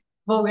appreciate it.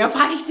 But we are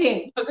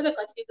fighting. We're going to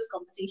continue this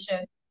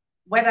conversation,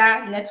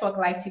 whether network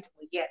likes it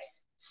or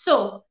yes.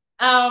 So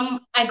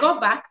I got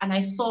back and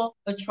I saw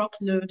a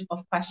truckload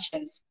of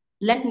questions.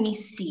 Let me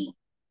see.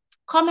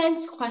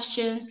 Comments,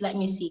 questions, let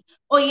me see.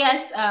 Oh,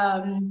 yes,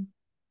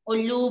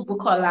 Olu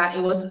Bukola,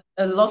 it was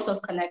a loss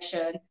of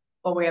connection,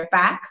 but we're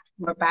back.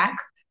 We're back.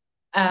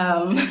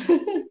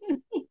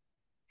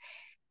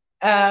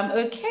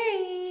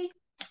 Okay.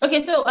 Okay,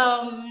 so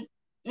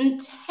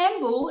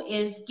Mthembu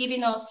is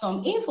giving us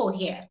some info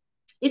here.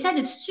 He said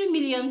it's 2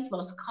 million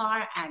plus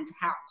car and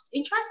house.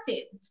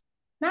 Interesting.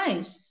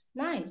 Nice.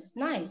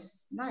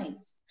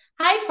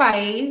 Hi,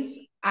 Faiz.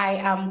 I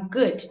am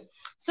good.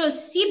 So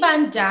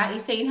Sibanda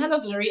is saying, hello,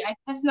 Glory. I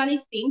personally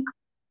think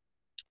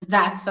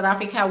that South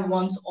Africa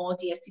wants all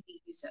DSTV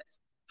users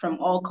from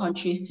all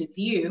countries to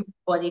view,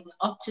 but it's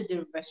up to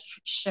the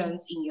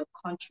restrictions in your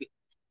country,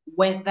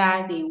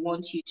 whether they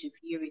want you to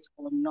view it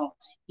or not.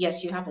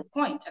 Yes, you have a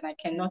point, and I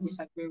cannot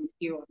disagree with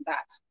you on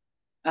that.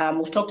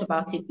 We've talked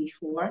about it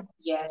before.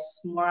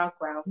 Yes, moral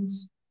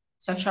grounds,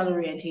 sexual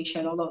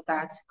orientation, all of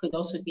that could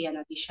also be an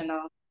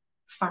additional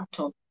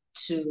factor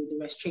to the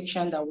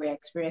restriction that we're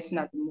experiencing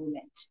at the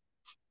moment.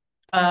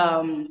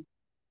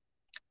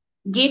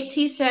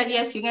 Gifty said,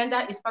 yes,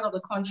 Uganda is part of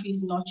the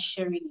countries not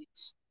sharing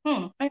it.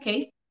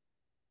 Okay.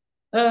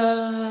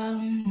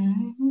 Tochi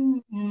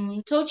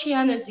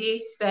Anazi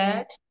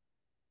said,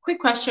 Quick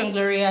question,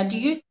 Gloria. Do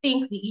you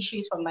think the issue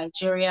is from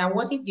Nigeria?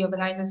 What if the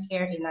organizers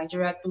here in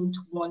Nigeria don't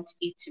want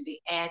it to be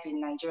aired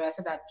in Nigeria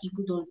so that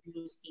people don't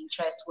lose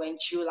interest when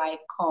July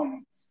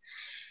comes?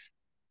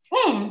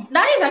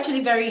 That is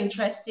actually very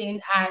interesting.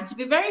 And to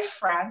be very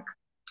frank,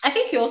 I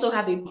think you also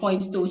have a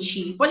point,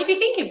 Tochi. But if you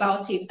think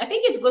about it, I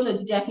think it's going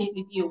to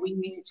definitely be a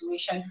win-win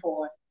situation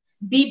for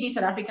BB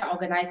South Africa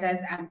organizers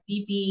and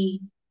BB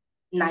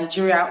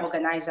Nigeria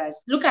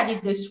organizers. Look at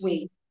it this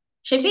way.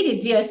 Should be the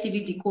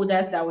DSTV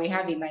decoders that we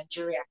have in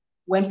Nigeria.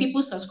 When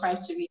people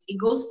subscribe to it, it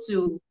goes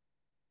to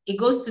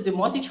the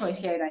multi-choice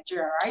here in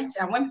Nigeria, right?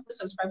 And when people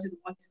subscribe to the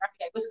one in South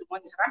Africa, it goes to the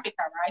one in South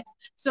Africa, right?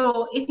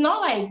 So it's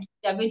not like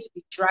they're going to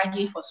be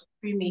dragging for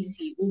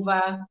supremacy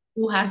over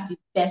who has the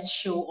best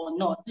show or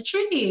not. The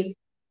truth is,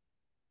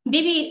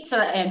 maybe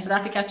South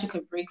Africa took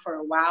a break for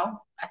a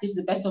while. At least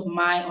to the best of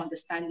my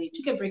understanding, they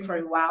took a break for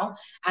a while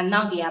and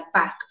now they are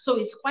back. So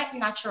it's quite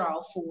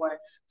natural for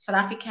South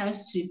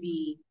Africans to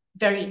be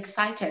very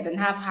excited and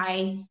have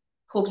high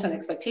hopes and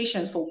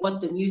expectations for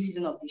what the new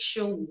season of the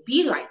show will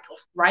be like,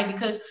 right?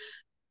 Because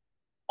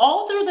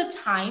all through the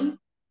time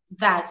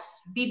that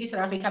BB South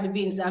Africa,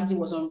 Bbmzansi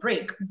was on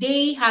break,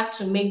 they had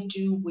to make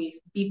do with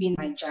BB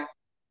Niger,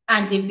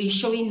 and they've been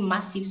showing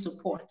massive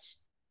support.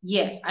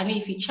 Yes, I mean,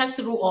 if you check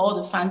through all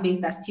the fan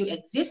base that still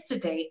exists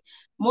today,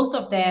 most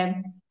of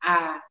them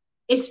are,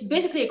 it's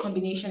basically a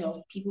combination of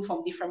people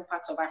from different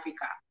parts of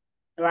Africa,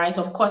 right?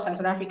 Of course, and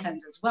South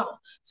Africans as well.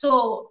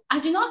 So I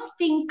do not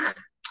think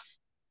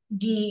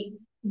the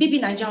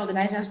BB Niger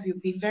organizers will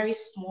be very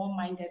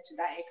small-minded to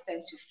that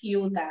extent to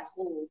feel that,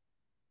 oh,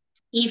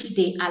 if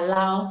they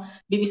allow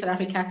BB South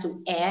Africa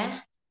to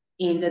air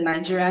in the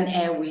Nigerian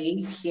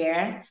airwaves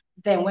here,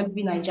 then when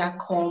BB Niger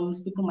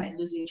comes, people might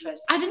lose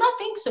interest. I do not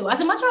think so.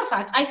 As a matter of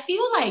fact, I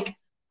feel like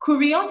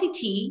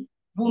curiosity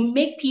will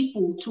make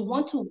people to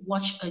want to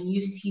watch a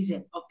new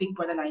season of Big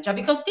Brother Niger.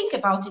 Because think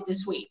about it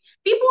this way.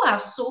 People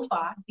have so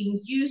far been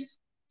used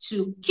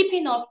to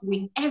keeping up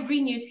with every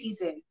new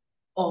season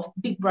of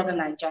Big Brother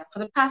Niger for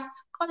the past,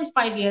 call it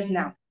 5 years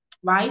now,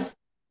 right?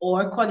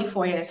 Or call it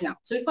 4 years now.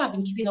 So people have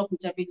been keeping up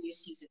with every new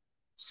season.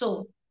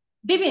 So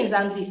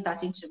Bbmzansi is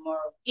starting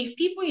tomorrow. If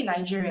people in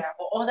Nigeria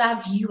or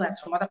other viewers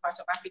from other parts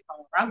of Africa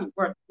or around the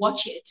world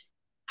watch it,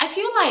 I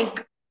feel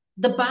like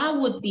the bar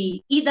would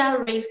be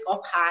either raised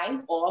up high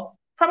or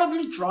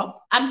probably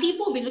drop, and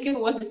people will be looking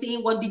forward to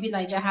seeing what BB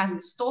Niger has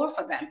in store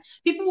for them.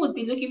 People would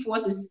be looking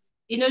forward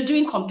to,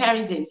 doing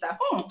comparisons that,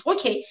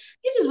 okay,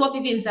 this is what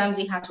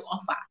Bbmzansi had to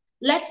offer.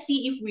 Let's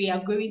see if we are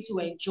going to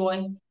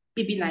enjoy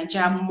BB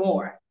Niger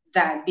more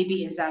than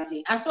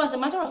Bbmzansi. And so as a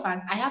matter of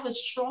fact, I have a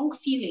strong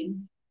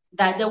feeling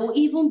that there will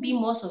even be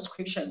more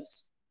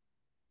subscriptions.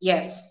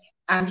 Yes,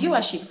 and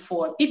viewership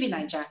for BB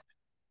Niger.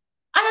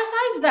 And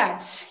aside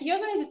that, you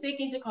also need to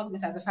take into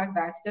cognizance the fact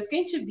that there's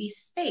going to be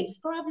space,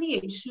 probably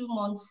a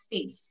 2-month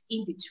space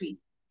in between.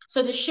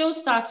 So the show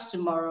starts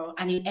tomorrow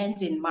and it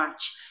ends in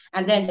March.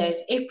 And then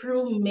there's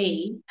April,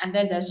 May, and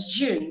then there's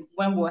June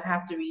when we'll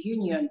have the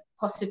reunion,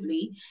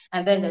 possibly.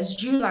 And then there's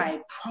July,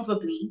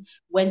 probably,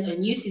 when a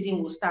new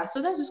season will start. So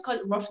let's just call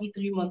it roughly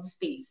 3-month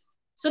space.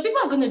 So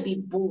people are going to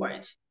be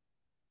bored.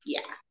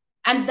 Yeah.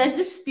 And there's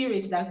this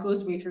spirit that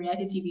goes with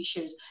reality TV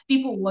shows.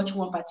 People watch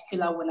one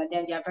particular one and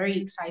then they are very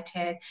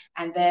excited,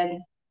 and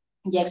then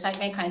the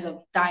excitement kind of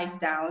dies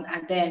down,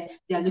 and then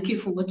they're looking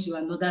forward to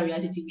another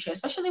reality TV show,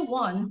 especially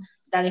one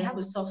that they have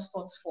a soft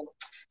spot for.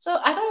 So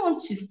I don't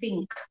want to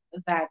think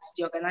that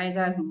the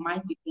organizers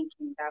might be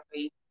thinking that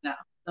way. No, I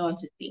don't want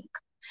to think.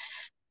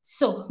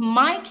 So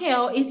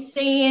Michael is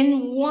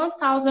saying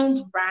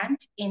 1,000 rand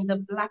in the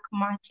black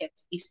market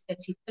is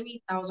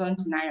 33,000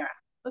 naira.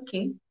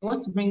 Okay,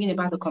 what's bringing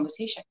about the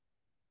conversation?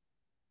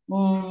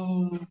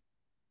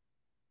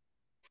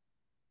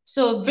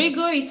 So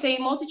Vigo is saying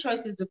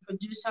MultiChoice is the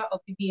producer of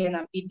BBN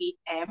and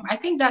BBM. I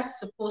think that's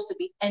supposed to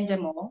be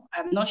Endemol.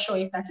 I'm not sure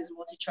if that is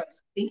MultiChoice.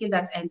 I'm thinking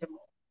that's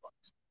Endemol.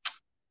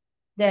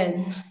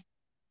 Then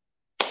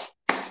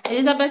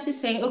Elizabeth is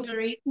saying, oh,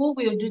 Glory, who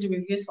will do the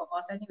reviews for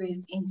us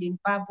anyways in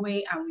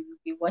Zimbabwe, and we will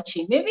be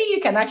watching. Maybe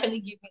you can actually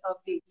give me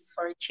updates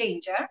for a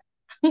change, huh?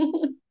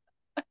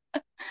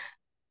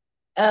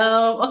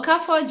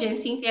 Okafor Jen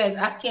Cynthia is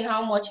asking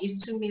how much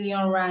is 2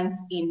 million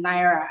rands in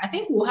Naira. I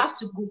think we'll have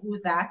to Google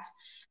that.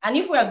 And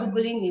if we are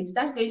Googling it,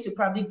 that's going to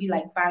probably be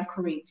like bank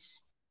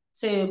rates.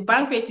 So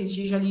bank rate is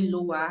usually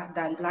lower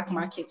than black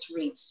market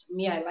rates.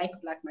 Me, I like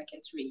black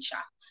market rates.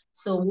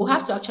 So we'll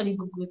have to actually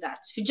Google that.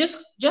 If you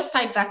just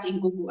type that in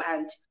Google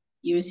and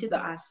you'll see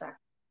the answer.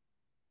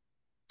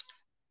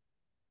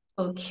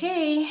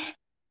 Okay.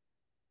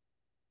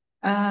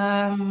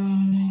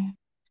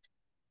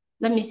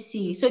 Let me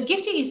see. So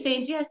Gifty is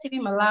saying DSTV,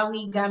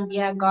 Malawi,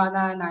 Gambia,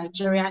 Ghana,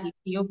 Nigeria,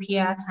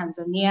 Ethiopia,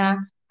 Tanzania,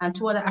 and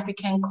 2 other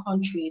African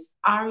countries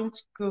aren't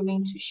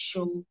going to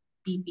show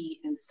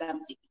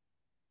Bbmzansi.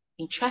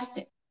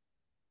 Interesting.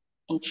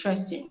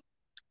 Interesting.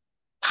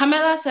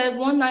 Pamela said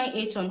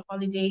 198 on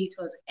holiday. It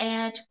was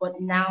aired, but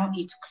now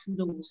it's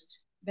closed.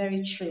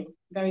 Very true.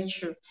 Very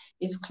true.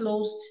 It's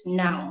closed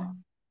now.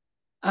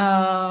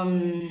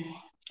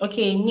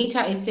 Okay,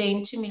 Nita is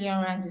saying 2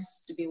 million rand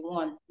is to be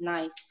won.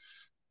 Nice.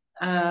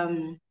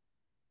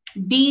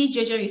 B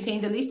Jojo is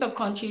saying the list of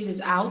countries is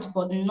out,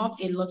 but not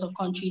a lot of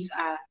countries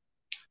are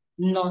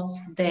not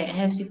there.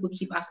 Hence, people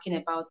keep asking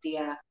about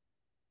their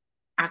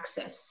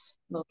access.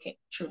 Okay,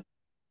 true.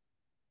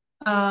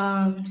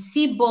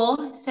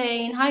 Sibo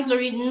saying, hi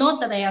Glory, not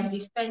that I am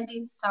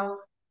defending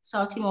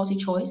Southie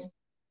multi-choice.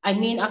 I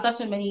mean, after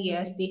so many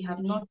years, they have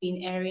not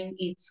been airing.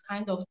 It's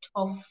kind of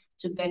tough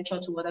to venture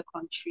to other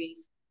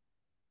countries.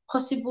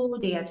 Possible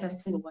they are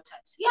testing the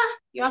waters. Yeah,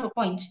 you have a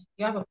point.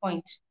 You have a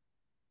point.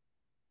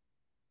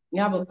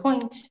 You have a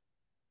point.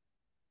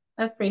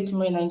 Let's pray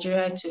tomorrow in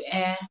Nigeria to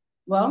air.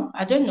 Well,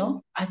 I don't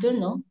know. I don't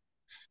know.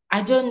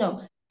 I don't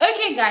know.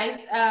 Okay,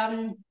 guys.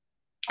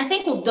 I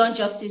think we've done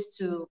justice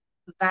to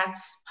that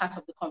part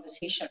of the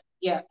conversation.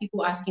 Yeah,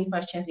 people asking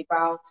questions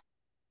about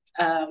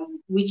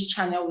which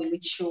channel will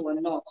it show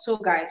or not. So,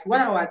 guys, what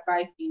our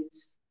advice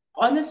is,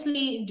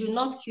 honestly, do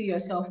not kill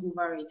yourself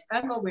over it.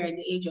 Thank God we're in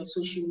the age of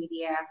social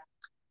media.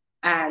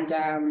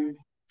 And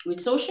with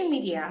social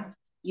media,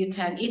 you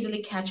can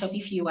easily catch up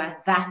if you are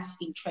that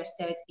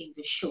interested in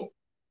the show.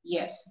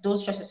 Yes, don't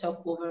stress yourself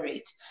over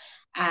it.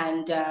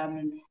 And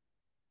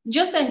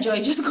just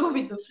enjoy, just go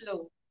with the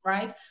flow,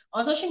 right?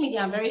 On social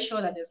media, I'm very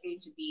sure that there's going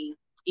to be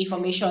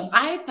information.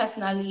 I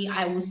personally,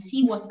 I will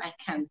see what I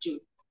can do.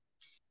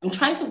 I'm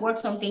trying to work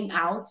something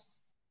out,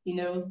 you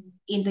know,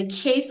 in the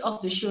case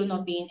of the show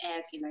not being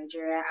aired in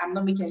Nigeria. I'm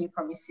not making any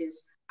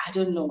promises. I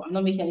don't know. I'm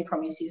not making any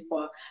promises,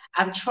 but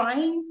I'm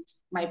trying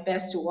my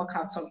best to work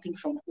out something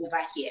from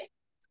over here.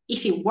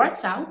 If it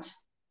works out,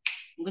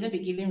 I'm going to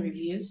be giving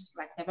reviews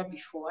like never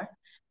before.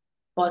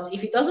 But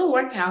if it doesn't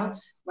work out,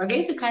 we're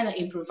going to kind of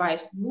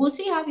improvise. We'll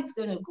see how it's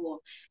going to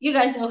go. You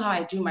guys know how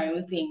I do my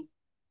own thing.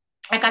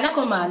 I cannot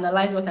come and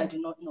analyze what I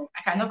do not know.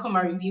 I cannot come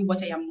and review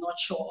what I am not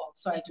sure of.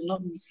 So I do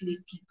not mislead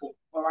people.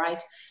 All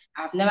right.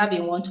 I've never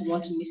been one to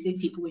want to mislead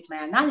people with my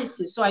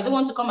analysis. So I don't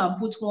want to come and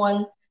put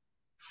one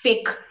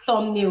fake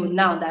thumbnail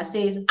now that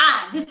says,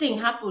 this thing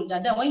happened.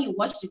 And then when you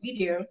watch the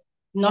video,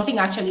 nothing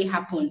actually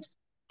happened.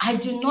 I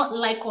do not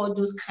like all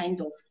those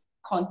kind of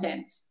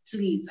contents,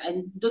 please.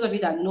 And those of you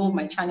that know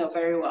my channel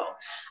very well,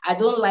 I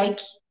don't like,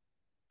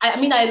 I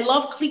mean, I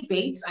love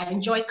clickbait. I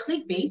enjoy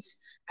clickbait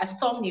as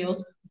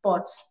thumbnails,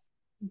 but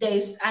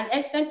there's an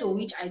extent to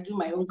which I do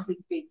my own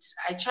clickbait.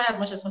 I try as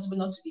much as possible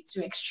not to be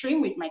too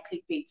extreme with my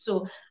clickbait.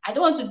 So I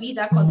don't want to be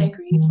that content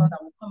creator that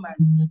will come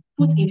and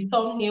put a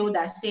thumbnail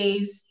that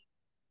says,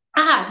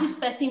 this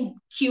person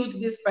killed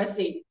this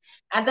person.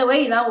 And the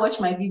way you now watch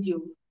my video,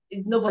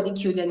 nobody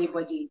killed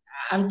anybody.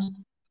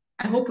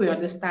 I hope we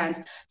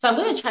understand. So I'm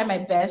going to try my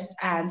best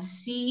and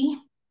see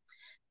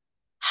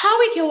how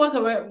we can work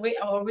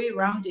our way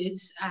around it.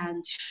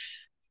 And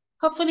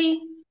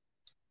hopefully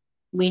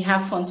we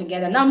have fun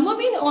together. Now,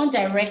 moving on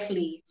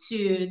directly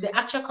to the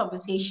actual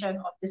conversation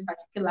of this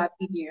particular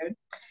video.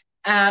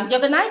 The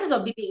organizers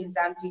of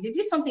Bbmzansi, they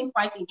did something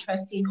quite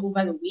interesting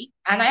over the week.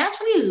 And I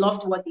actually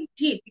loved what they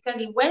did because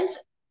it went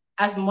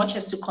as much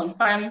as to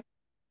confirm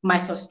my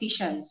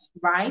suspicions,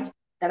 right,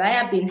 that I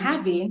have been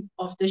having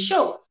of the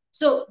show.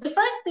 So the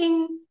first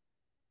thing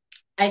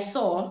I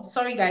saw,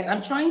 sorry guys,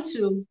 I'm trying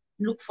to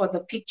look for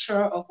the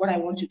picture of what I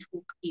want to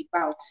talk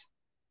about.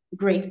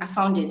 Great, I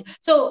found it.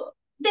 So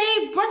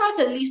they brought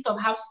out a list of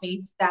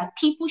housemates that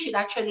people should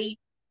actually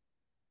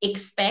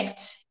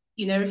expect,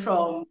 you know,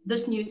 from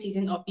this new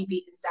season of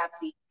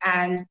Bbmzansi.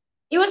 And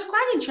it was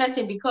quite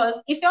interesting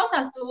because it felt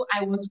as though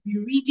I was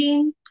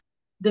rereading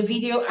the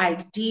video I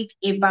did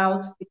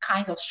about the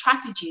kinds of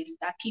strategies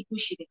that people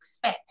should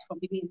expect from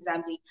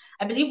Bbmzansi.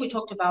 I believe we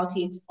talked about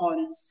it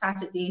on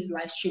Saturday's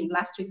live stream,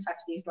 last week's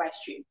Saturday's live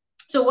stream.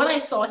 So what I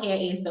saw here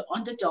is the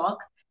underdog,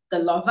 the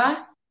lover,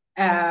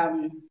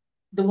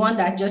 the one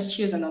that just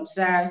chills and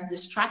observes, the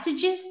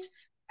strategist,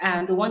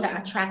 and the one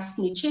that attracts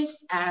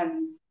snitches,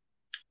 and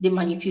the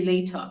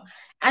manipulator.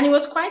 And it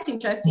was quite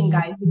interesting,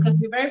 guys, because to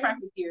be very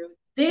frank with you,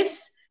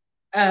 this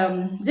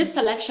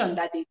selection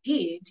that they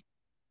did,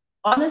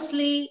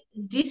 honestly,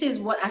 this is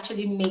what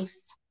actually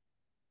makes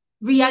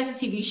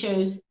reality TV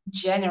shows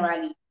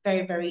generally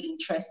very, very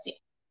interesting,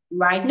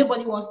 right?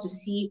 Nobody wants to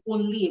see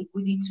only a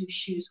goody two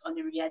shoes on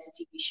a reality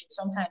TV show.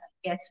 Sometimes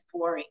it gets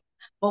boring.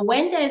 But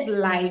when there's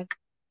like,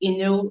 you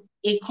know,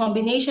 a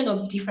combination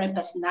of different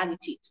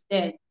personalities,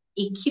 then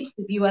it keeps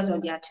the viewers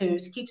on their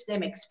toes, keeps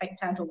them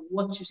expectant of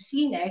what to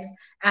see next,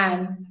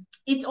 and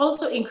it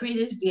also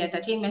increases the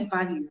entertainment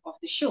value of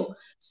the show.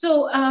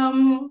 So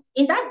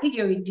in that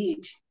video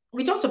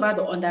we talked about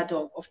the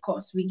underdog, of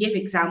course. We gave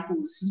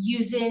examples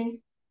using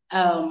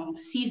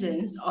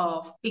seasons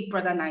of Big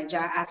Brother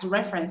Niger as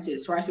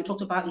references, right? We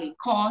talked about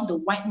Lekon, the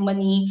white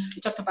money,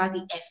 we talked about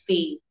the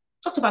FA,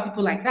 talked about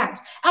people like that.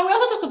 And we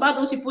also talked about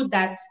those people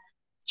that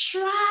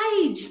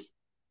tried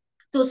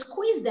to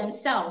squeeze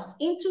themselves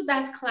into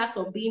that class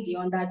of being the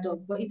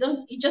underdog, but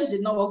it just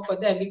did not work for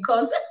them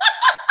because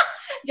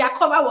their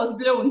cover was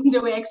blown. They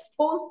were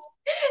exposed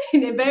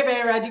in a very,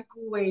 very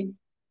radical way.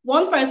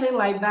 One person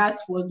like that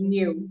was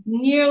Neil.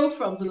 Neil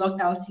from the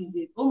lockdown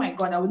season. Oh my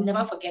God, I would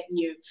never forget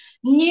Neil.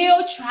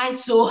 Neil tried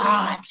so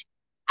hard.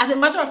 As a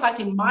matter of fact,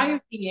 in my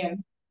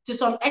opinion, to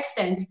some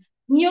extent,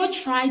 Neil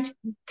tried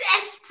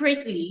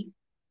desperately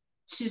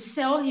to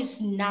sell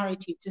his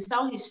narrative, to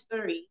sell his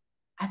story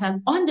as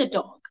an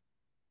underdog.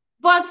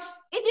 But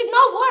it did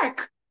not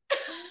work.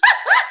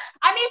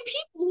 I mean,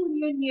 people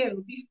who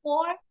knew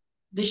before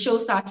the show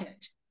started.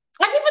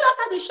 And even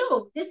after the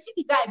show, they see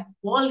the guy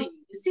balling.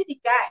 They see the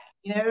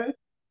guy,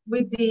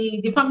 with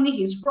the family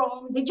he's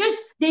from. They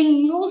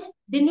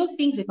know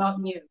things about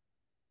New.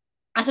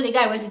 And so the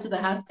guy went into the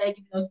house, started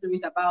giving us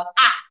stories about,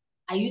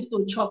 I used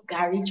to chop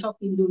Gary, chop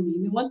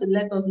Indomie. You want to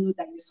let us know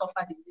that you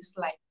suffered in this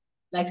life.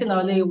 Like saying,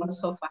 I'll let you want to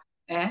suffer.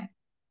 Eh?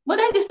 But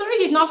then the story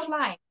did not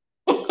fly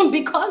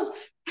because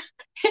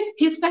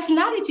his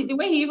personality, the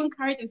way he even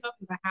carried himself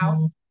in the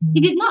house, he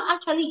did not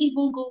actually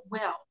even go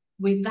well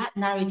with that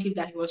narrative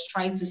that he was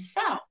trying to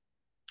sell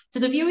to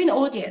the viewing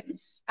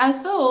audience. And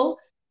so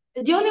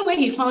the only way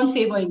he found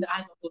favor in the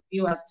eyes of the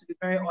viewers, to be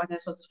very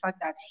honest, was the fact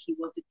that he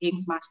was the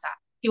games master.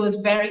 He was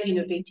very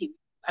innovative.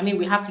 I mean,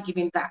 we have to give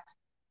him that.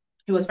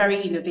 He was very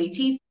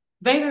innovative,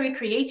 very, very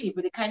creative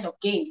with the kind of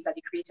games that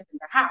he created in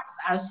the house.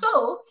 And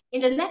so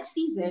in the next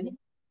season,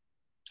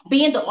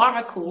 being the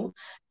oracle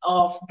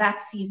of that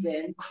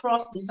season,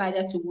 Cross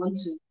decided to want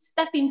to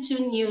step into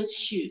Neil's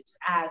shoes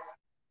as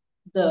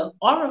the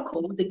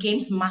oracle, the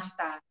games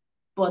master,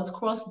 but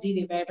Cross did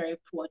a very, very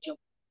poor job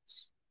of it.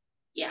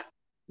 Yeah,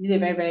 did a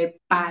very,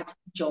 very bad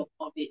job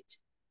of it.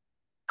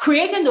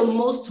 Creating the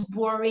most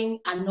boring,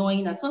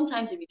 annoying, and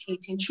sometimes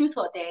irritating truth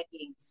or dare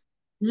games.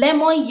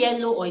 Lemon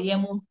yellow or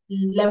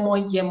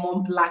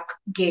lemon black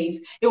games.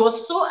 It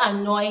was so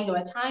annoying. There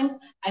were times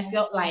I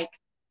felt like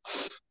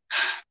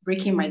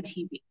breaking my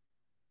TV.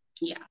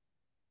 Yeah.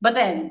 But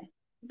then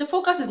the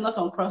focus is not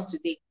on Cross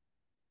today.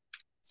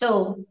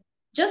 So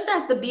just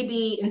as the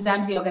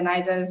Bbmzansi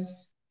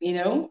organizers,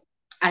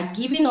 are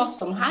giving us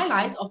some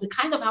highlights of the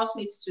kind of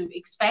housemates to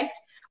expect.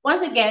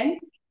 Once again,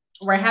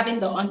 we're having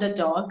the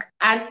underdog.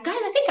 And guys,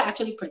 I think I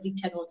actually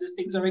predicted all these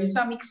things already.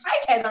 So I'm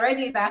excited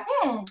already that,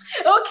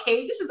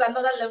 okay, this is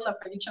another level of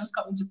predictions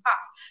coming to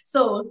pass.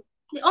 So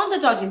the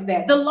underdog is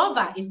there. The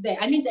lover is there.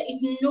 I mean, there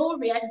is no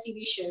reality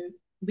TV show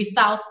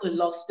without a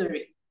love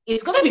story.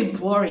 It's going to be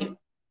boring.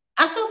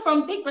 And so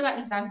from Big Brother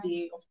and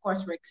Mzansi, of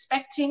course, we're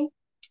expecting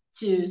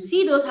to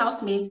see those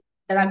housemates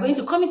that are going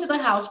to come into the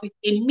house with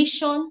a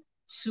mission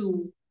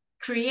to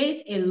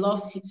create a love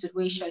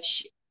situation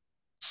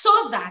so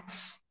that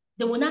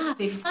they will now have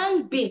a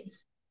fan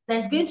base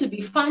that's going to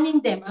be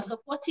fanning them and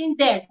supporting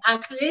them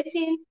and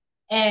creating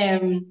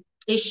a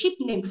ship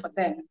name for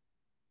them,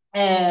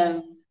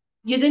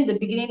 using the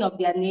beginning of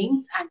their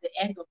names and the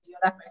end of the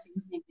other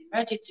person's name. They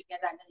merge it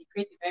together and then they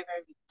create a very,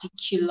 very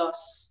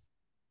ridiculous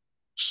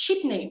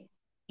ship name.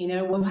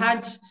 We've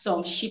had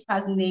some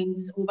shippers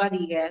names over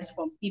the years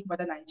from Big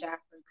Brother Nigeria,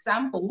 for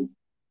example.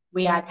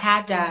 We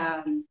had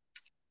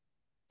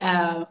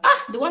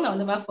the one I'll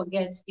never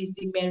forget is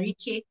the Mary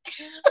Kay.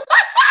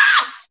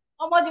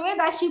 Oh, but the way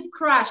that ship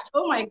crashed,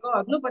 oh my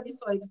God, nobody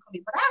saw it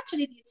coming. But I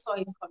actually did saw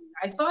it coming.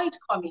 I saw it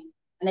coming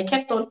and I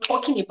kept on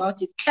talking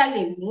about it,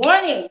 telling,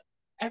 warning.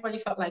 Everybody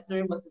felt like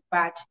Lori was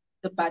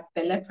the bad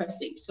Bella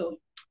person. So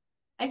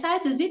I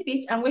decided to zip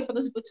it and wait for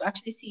those people to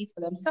actually see it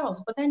for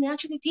themselves. But then it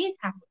actually did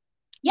happen.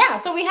 Yeah,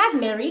 so we had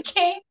Mary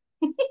Kay.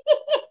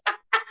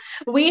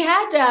 We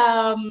had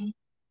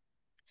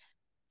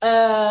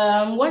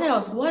what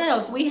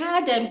else? We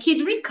had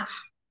Kid Rika.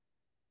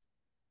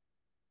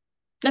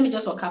 Let me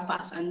just walk her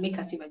past and make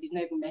us see if I did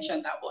not even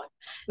mention that one.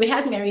 We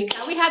had America,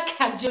 we had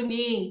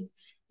Kaduni.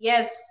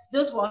 Yes,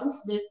 those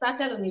ones, they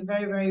started on a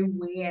very, very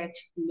weird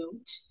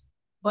note.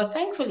 But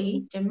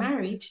thankfully, they're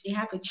married, they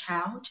have a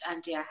child,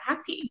 and they are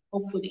happy,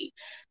 hopefully.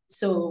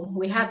 So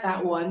we had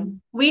that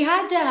one. We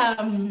had,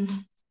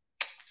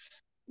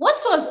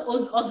 what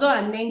was Ozo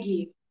and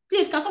Nengi?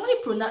 Please, can somebody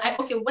pronounce,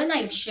 okay, when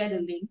I share the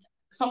link,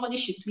 somebody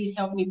should please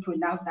help me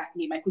pronounce that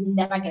name. I could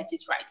never get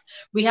it right.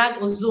 We had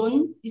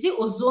Ozone, is it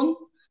Ozone?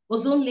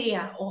 Ozone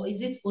layer, or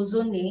is it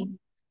ozone?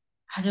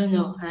 I don't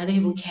know. I don't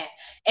even care.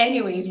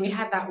 Anyways, we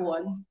had that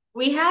one.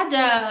 We had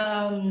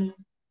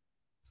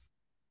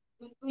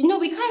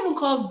we can't even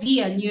call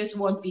V and News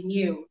one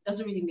Venue.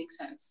 Doesn't really make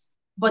sense.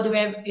 But they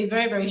were a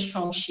very, very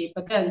strong ship.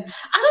 But then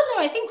I don't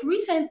know. I think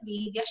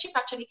recently their ship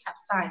actually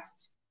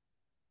capsized.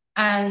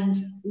 And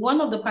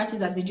one of the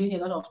parties has been doing a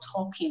lot of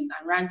talking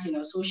and ranting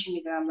on social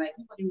media. I'm like,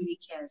 nobody really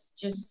cares.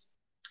 Just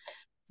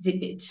zip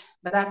it.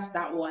 But that's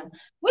that one.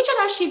 Which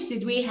other ships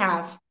did we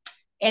have?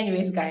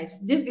 Anyways,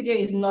 guys, this video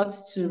is not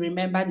to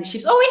remember the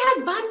ships. Oh, we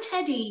had Ban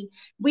Teddy.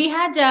 We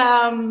had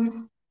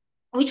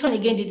which one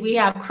again did we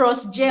have?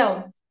 Cross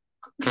Gel.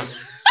 This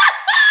is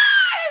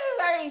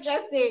very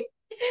interesting.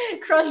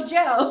 Cross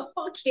Gel.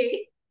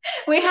 Okay.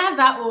 We had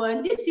that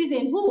one. This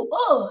season, who?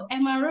 Oh,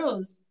 Emma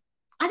Rose.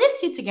 Are they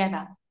still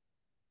together?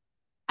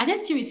 Are they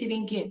still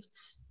receiving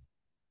gifts?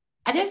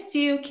 Are they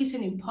still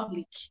kissing in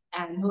public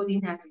and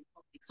holding hands in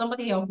public?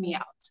 Somebody help me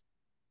out.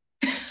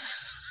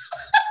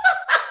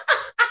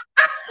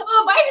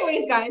 Oh, by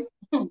anyways, guys,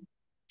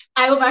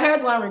 I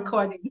overheard one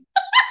recording.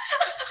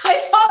 I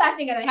saw that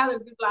thing and I had a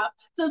good laugh.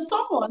 So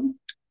someone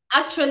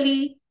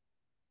actually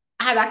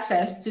had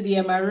access to the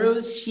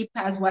MRO's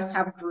Shippers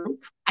WhatsApp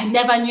group. I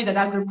never knew that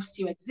that group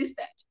still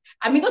existed.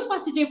 I mean, those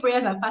fasting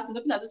prayers and fasting,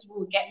 hoping that those people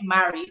will get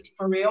married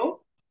for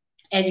real.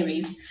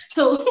 Anyways,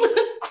 so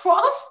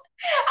Cross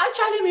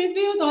actually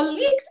revealed or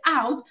leaked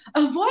out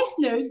a voice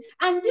note,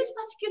 and this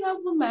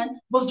particular woman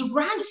was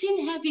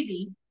ranting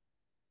heavily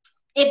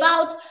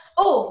about,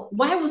 oh,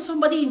 why would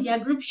somebody in their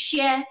group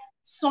share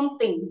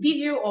something,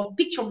 video or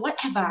picture,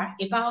 whatever,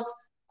 about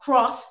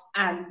Cross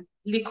and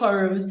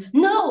Licorice?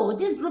 No,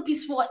 this group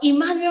is for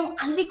Emmanuel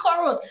and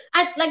Licorice.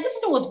 And like this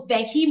person was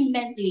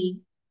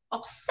vehemently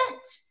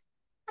upset.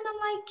 And I'm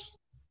like,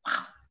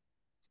 wow.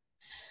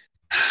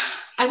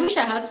 I wish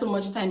I had so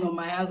much time on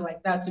my hands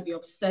like that to be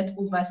upset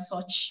over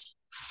such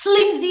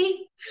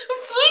flimsy,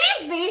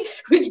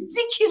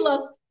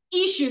 ridiculous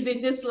issues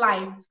in this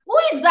life. Who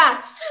is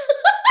that?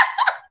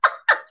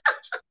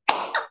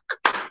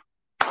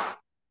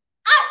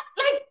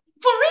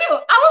 For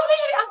real, I was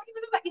literally asking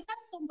them, like, is that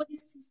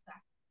somebody's sister?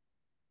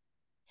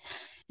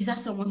 Is that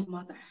someone's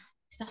mother?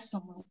 Is that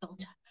someone's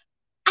daughter?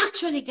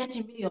 Actually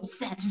getting really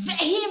upset,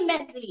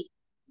 vehemently,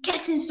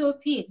 getting so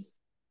pissed.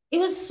 It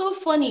was so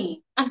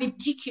funny and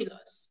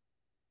ridiculous.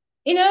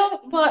 You know,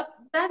 but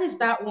that is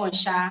that one,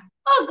 Sha.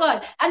 Oh,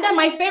 God. And then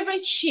my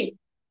favorite ship,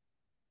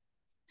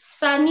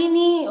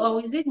 Sanini,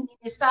 or is it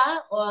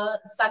Ninisa or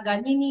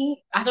Saganini?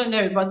 I don't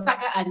know, but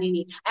Saga and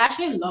Nini. I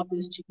actually love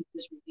those two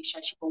people's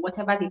relationship or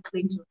whatever they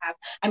claim to have.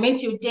 I mean,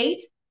 to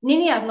date,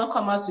 Nini has not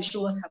come out to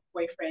show us her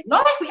boyfriend.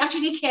 Not like we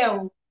actually care.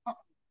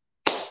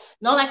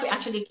 Not like we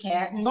actually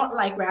care. Not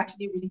like we're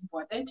actually really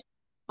bothered.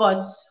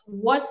 But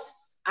what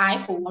I,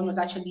 for one, was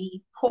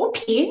actually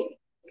hoping,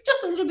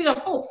 just a little bit of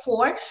hope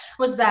for,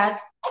 was that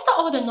after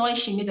all the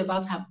noise she made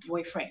about her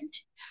boyfriend,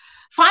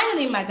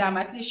 finally, madam,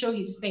 at least show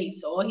his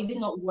face. Or is it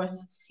not worth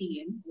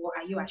seeing? Or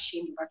are you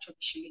ashamed of actually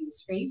showing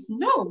his face?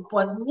 No,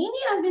 but Nini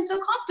has been so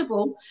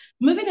comfortable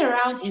moving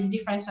around in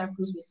different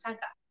circles with Saga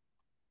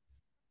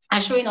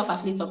and showing off her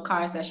fleet of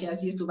cars that she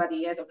has used over the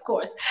years, of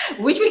course,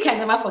 which we can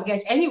never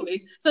forget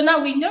anyways. So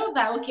now we know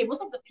that, okay,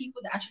 most of the people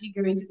that actually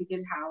go into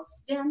Biggie's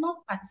house, they are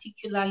not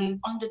particularly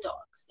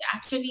underdogs. They're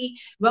actually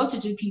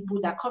well-to-do people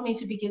that come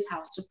into Biggie's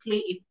house to play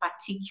a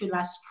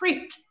particular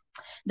script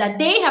that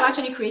they have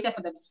actually created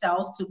for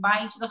themselves to buy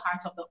into the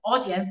hearts of the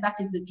audience, that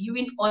is the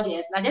viewing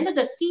audience. And at the end of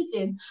the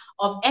season,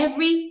 of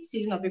every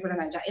season of Big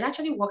Brother Naija, it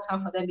actually works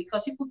out for them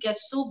because people get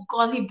so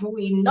gullible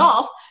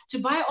enough to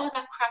buy all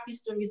that crappy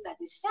stories that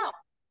they sell.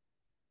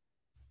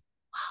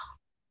 Wow.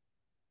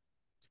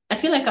 I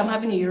feel like I'm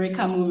having a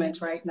eureka moment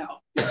right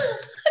now.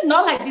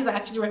 Not like these are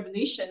actually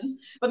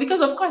revelations, but because,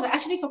 of course, I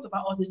actually talked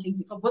about all these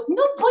things before, but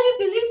nobody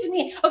believed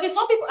me. Okay,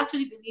 some people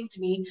actually believed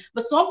me,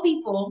 but some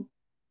people,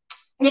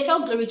 they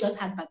felt Glory just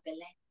had bad belly.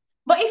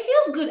 But it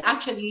feels good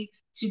actually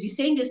to be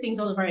saying these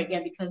things all over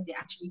again because they're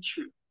actually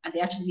true and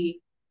they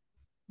actually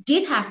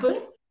did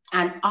happen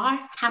and are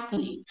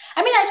happening.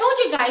 I mean, I told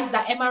you guys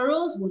that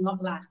MROs will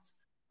not last.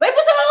 But it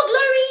was all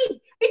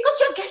Glory because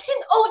you're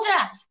getting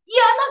older.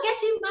 You're not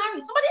getting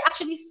married. Somebody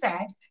actually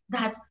said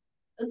that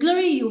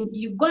Glory,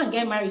 you go and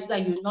get married so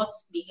that you'll not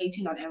be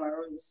hating on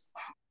MROs.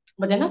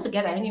 But they're not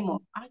together anymore,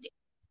 are they?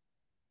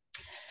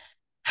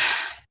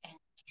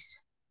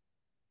 Anyways,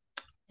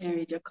 let me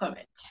read your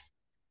comment.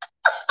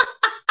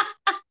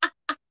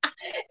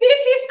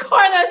 Tiffy's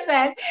Corner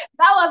said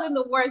that wasn't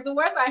the worst. The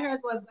worst I heard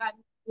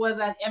was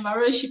an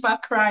MRO shipper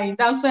crying.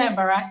 That was so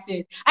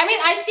embarrassing. I mean,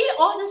 I see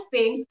all these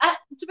things.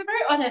 To be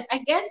very honest, I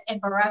get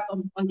embarrassed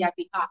on their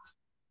behalf.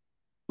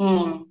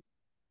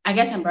 I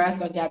get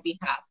embarrassed on their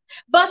behalf.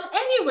 But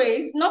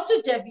anyways, not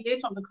to deviate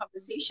from the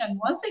conversation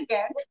once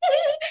again,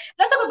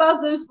 let's talk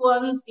about those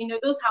ones,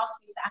 those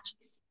housemates that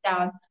actually sit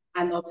down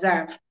and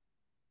observe.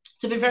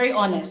 To be very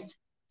honest,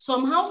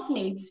 some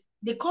housemates,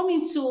 they come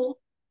into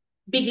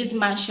Biggie's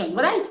mansion,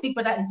 whether it's Big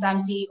Brother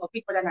Mzansi or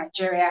Big Brother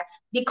Nigeria,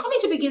 they come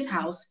into Biggie's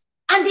house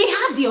and they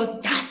have the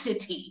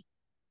audacity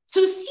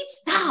to sit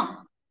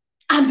down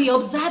and be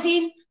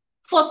observing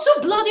for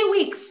 2 bloody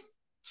weeks.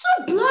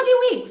 2 bloody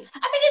weeks.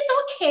 I mean, it's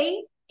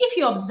okay if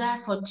you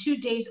observe for 2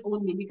 days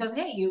only because,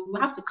 hey, you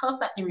have to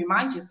constantly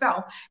remind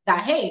yourself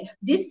that, hey,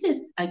 this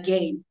is a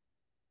game.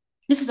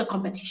 This is a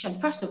competition,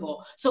 first of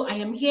all. So I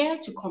am here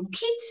to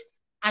compete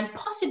and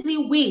possibly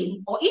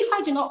win, or if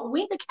I do not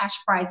win the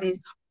cash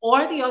prizes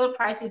or the other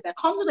prizes that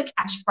comes with the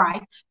cash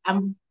prize,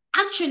 I'm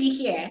actually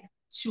here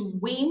to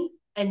win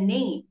a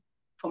name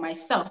for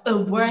myself, a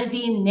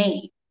worthy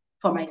name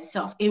for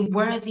myself, a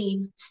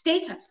worthy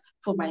status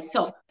for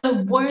myself,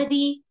 a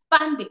worthy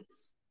fan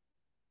base.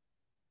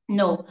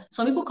 No,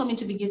 some people come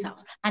into Biggie's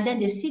house and then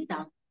they sit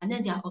down and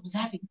then they are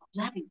observing.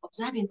 No,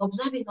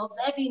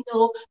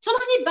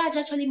 Tomani Badge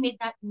actually made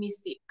that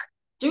mistake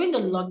during the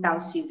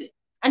lockdown season.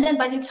 And then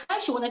by the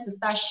time she wanted to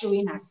start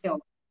showing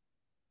herself,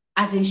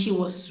 as in she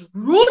was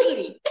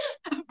rudely,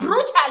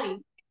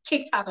 brutally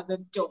kicked out of the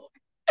door.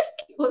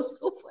 It was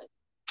so funny.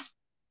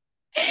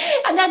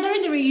 And then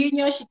during the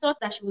reunion, she thought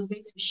that she was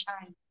going to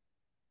shine.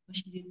 but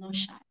she did not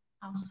shine.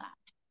 How sad.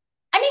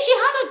 I mean, she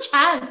had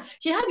a chance.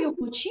 She had the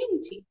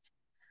opportunity.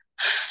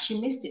 She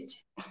missed it.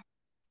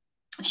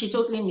 She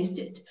totally missed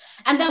it.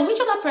 And then which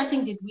other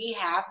person did we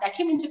have that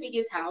came into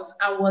Biggie's house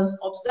and was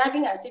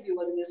observing as if he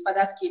was in his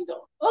father's kingdom?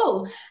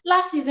 Oh,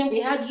 last season we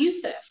had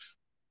Yusuf.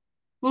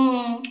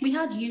 We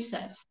had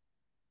Yusuf.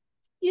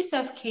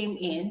 Yusuf came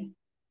in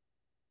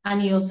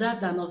and he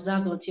observed and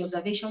observed until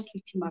observation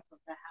kicked him out of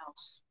the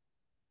house.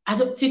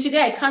 Till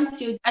today,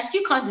 I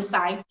still can't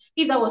decide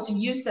if that was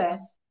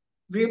Yusuf's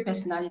real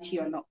personality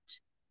or not.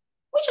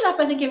 Which other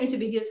person came into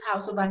Biggie's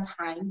house over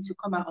time to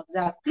come and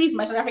observe? Please,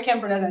 my South African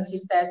brothers and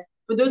sisters,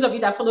 for those of you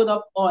that followed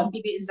up on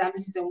Bbmzansi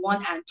season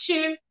 1 and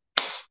 2,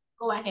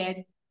 go ahead,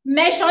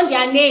 mention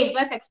their names.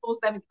 Let's expose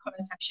them in the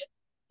comment section.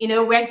 You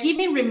know, we're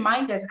giving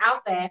reminders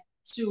out there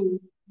to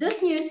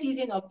this new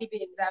season of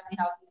Bbmzansi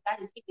house.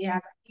 That is, if they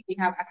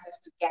have access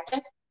to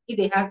gadgets, if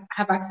they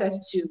have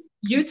access to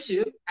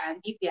YouTube, and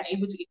if they are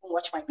able to even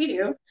watch my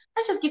video,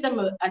 let's just give them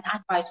an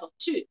advice or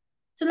two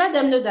to let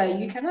them know that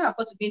you cannot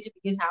afford to be into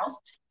Biggie's house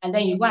and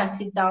then you go and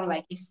sit down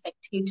like a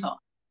spectator.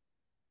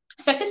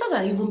 Spectators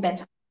are even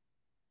better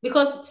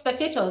because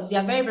spectators, they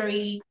are very,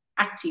 very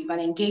active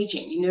and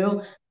engaging, you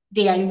know.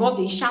 They are involved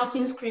in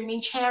shouting, screaming,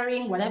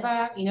 cheering,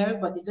 whatever, you know,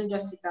 but they don't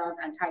just sit down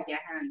and tie their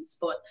hands.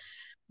 But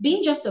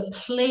being just a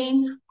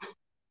plain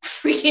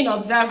freaking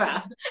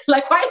observer,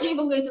 like, why did you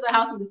even go into the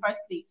house in the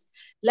first place?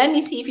 Let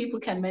me see if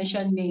people can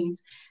mention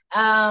names.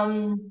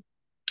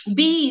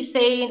 B is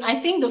saying, I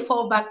think the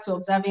fallback to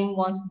observing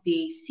once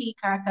they see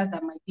characters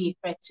that might be a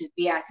threat to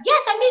theirs.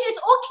 Yes, I mean,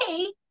 it's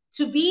okay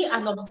to be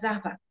an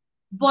observer,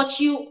 but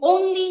you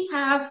only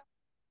have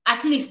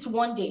at least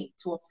one day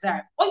to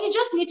observe, or you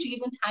just need to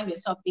even time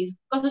yourself, basically.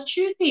 Because the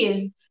truth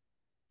is,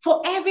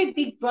 for every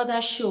Big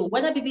Brother show,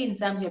 whether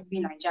Bbmzansi or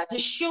Nigeria, the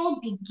show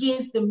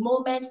begins the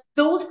moment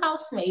those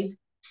housemates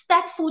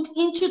step foot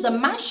into the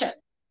mansion.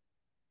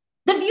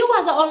 The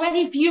viewers are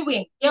already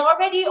viewing. They're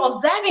already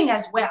observing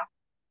as well.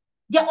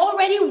 They're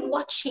already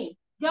watching.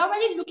 They're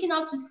already looking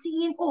out to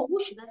seeing, oh, who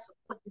should I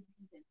support this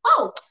season?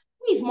 Oh,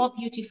 who is more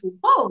beautiful?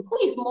 Oh, who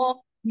is more,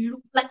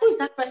 like, who is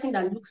that person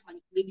that looks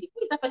manipulative?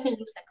 Who is that person that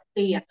looks like a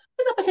player?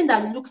 Who is that person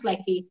that looks like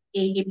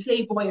a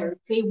playboy or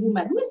a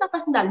playwoman? Who is that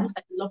person that looks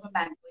like a lover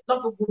man or a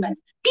lover woman?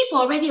 People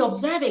are already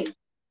observing.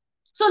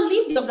 So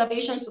leave the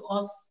observation to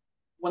us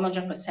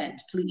 100%,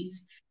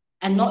 please.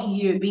 And not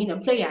you being a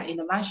player in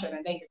a mansion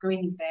and then you're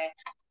going in there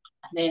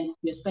and then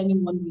you're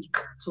spending 1 week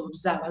to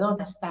observe. I don't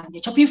understand.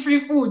 You're chopping free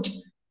food.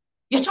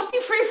 You're chopping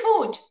free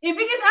food in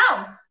Biggie's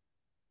house.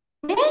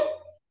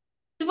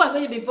 People are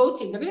going to be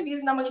voting. They're going to be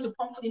using that money to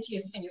pump food into your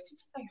system. You're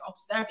sitting there, you're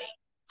observing.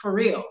 For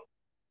real.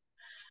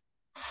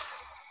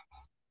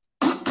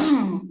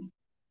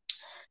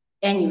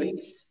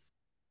 Anyways,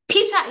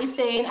 Peter is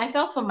saying, I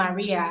felt for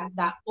Maria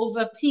that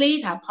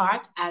overplayed her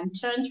part and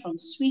turned from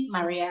sweet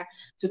Maria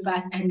to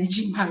bad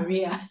energy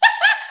Maria.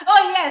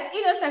 Oh, yes.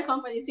 Innocent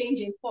Company saying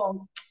J.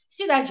 Paul.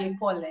 See that J.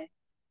 Paul?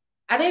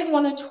 I don't even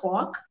want to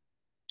talk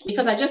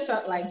because I just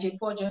felt like J.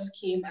 Paul just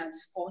came and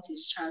spoiled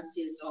his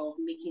chances of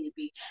making it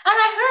big. And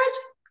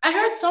I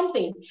heard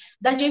something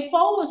that J.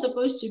 Paul was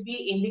supposed to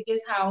be in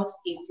Biggie's house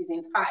in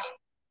season 5.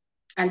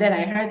 And then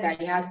I heard that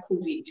he had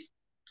COVID.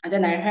 And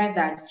then I heard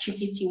that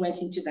Tricky T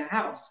went into the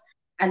house.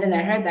 And then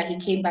I heard that he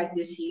came back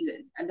this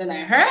season. And then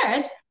I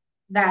heard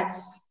that,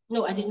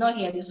 no, I did not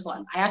hear this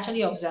one. I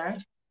actually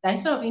observed that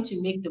instead of him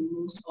to make the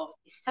most of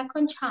a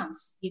second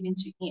chance given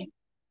to him,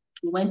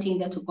 he went in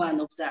there to go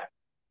and observe.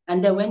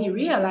 And then when he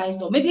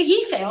realized, or maybe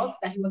he felt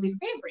that he was a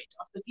favorite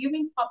of the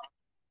viewing public,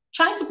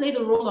 trying to play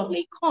the role of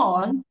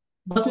Lakon,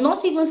 but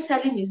not even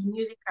selling his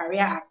music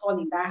career at all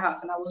in that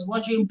house. And I was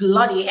wondering,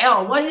 bloody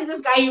hell, what is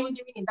this guy even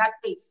doing in that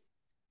place?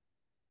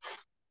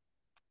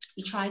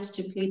 He tried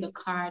to play the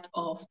card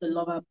of the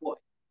lover boy.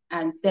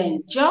 And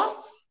then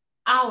just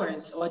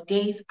hours or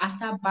days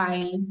after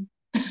buying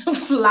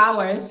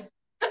flowers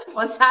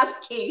for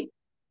Sasuke,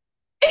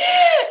 he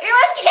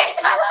was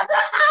kicked out of the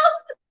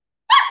house.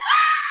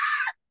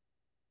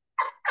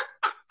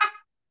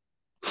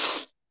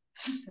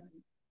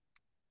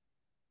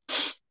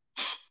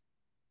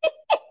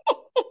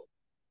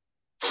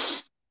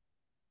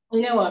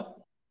 You know what?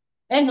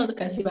 I know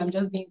look as if I'm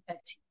just being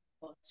petty,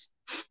 but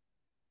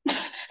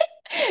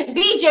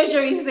B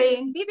Jojo is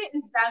saying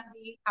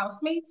Bbmzansi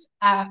housemates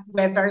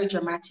were very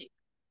dramatic.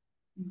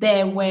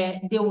 There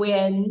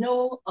were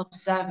no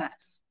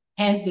observers,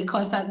 hence they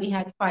constantly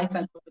had fights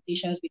and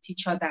competitions with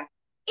each other.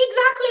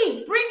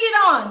 Exactly, bring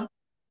it on.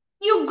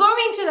 You go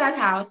into that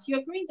house,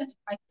 you're going there to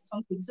fight for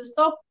something. So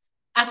stop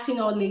acting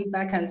all laid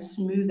back and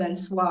smooth and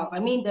suave. I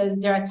mean,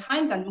 there are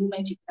times and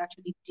moments you can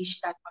actually dish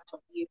that part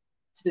of you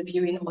to the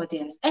viewing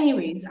audience.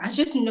 Anyways, I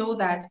just know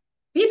that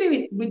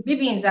with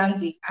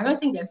Bbmzansi, I don't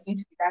think there's going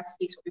to be that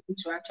space for people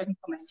to actually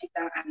come and sit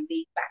down and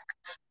lay back.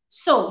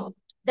 So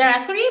there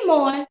are 3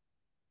 more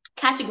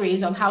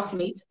categories of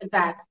housemates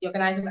that the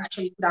organizers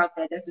actually put out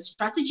there. There's the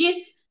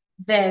strategist,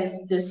 there's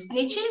the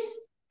snitches,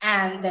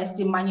 and there's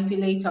the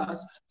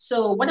manipulators.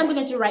 So what I'm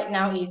going to do right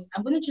now is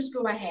I'm going to just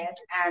go ahead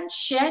and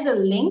share the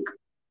link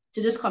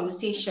to this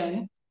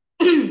conversation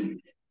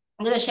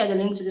I'm going to share the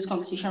link to this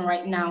conversation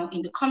right now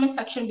in the comment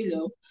section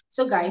below.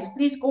 So guys,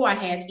 please go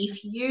ahead.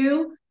 If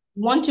you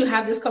want to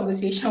have this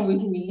conversation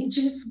with me,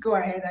 just go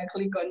ahead and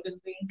click on the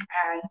link,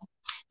 and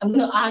I'm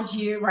going to add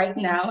you right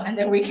now, and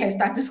then we can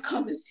start this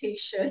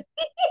conversation.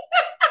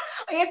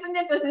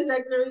 Orientated person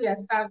said, "Glory, you're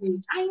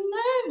savage."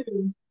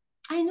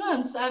 I know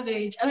I'm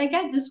savage. And I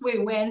get this way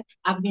when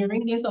I've been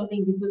ringing something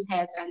in people's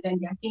heads, and then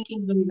they're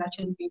thinking Glory is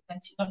actually being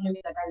petty, not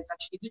knowing that that is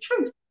actually the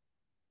truth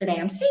that I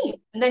am seeing.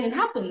 And then it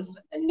happens.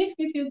 It makes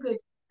me feel good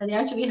that it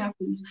actually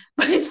happens.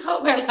 But it's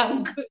all well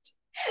and good.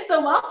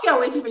 So whilst we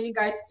are waiting for you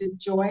guys to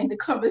join the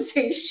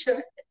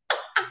conversation,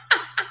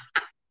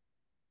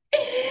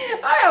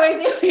 while we're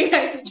waiting for you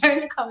guys to join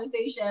the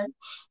conversation,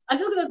 I'm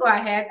just going to go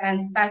ahead and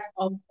start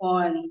off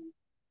on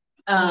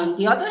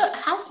the other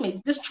housemates,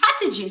 the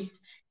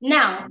strategist.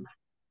 Now,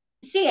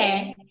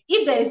 see,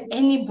 if there's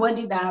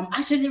anybody that I'm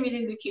actually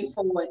really looking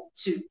forward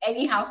to,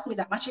 any housemate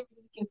that I'm actually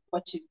really looking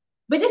forward to,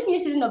 but this new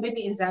season of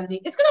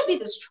Bbmzansi, it's going to be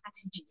the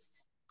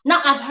strategist. Now,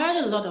 I've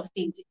heard a lot of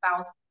things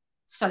about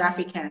South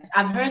Africans.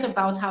 I've heard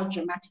about how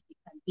dramatic it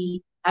can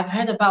be. I've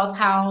heard about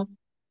how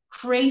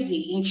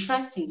crazy,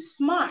 interesting,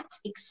 smart,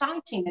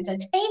 exciting,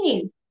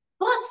 entertaining,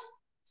 but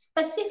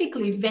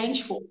specifically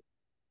vengeful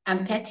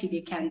and petty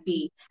they can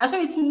be. And so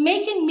it's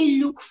making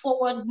me look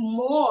forward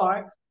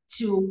more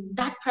to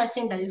that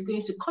person that is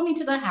going to come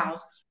into the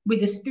house with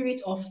the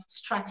spirit of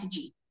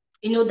strategy.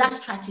 You know, that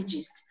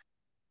strategist.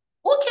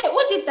 Okay,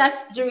 what did that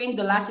during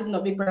the last season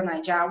of Big Brother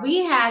Nigeria?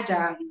 We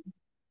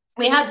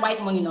had White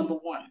Money number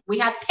one. We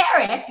had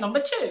Parrot number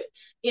two.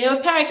 You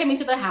know, Parrot came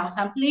into the house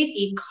and played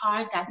a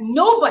card that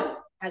nobody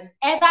has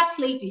ever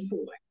played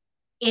before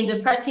in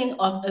the person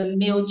of a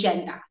male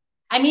gender.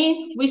 I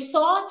mean, we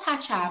saw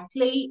Tacha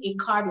play a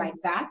card like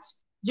that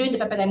during the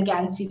Pepper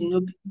Gang season, you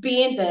know,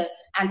 being the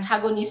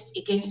antagonist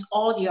against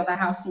all the other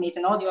housemates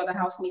and all the other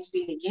housemates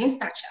being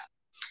against Tacha.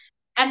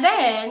 And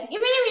then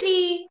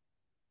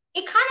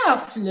it kind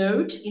of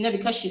flowed, you know,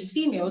 because she's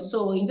female.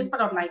 So in this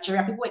part of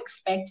Nigeria, people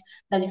expect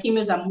that the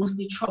females are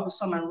mostly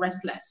troublesome and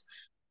restless.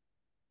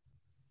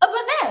 But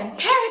then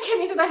Perry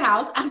came into the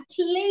house and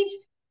played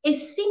a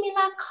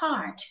similar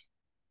card.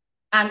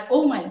 And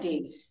oh my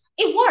days,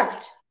 it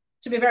worked,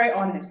 to be very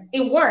honest.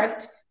 It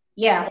worked,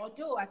 yeah,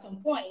 although at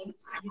some point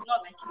I did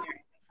not like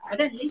Perry. But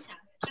then later,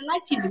 I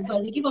liked him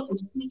because he gave us a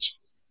speech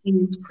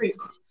in his script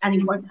and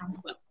it worked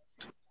out well.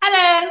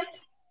 Hello.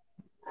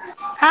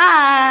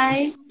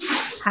 Hi.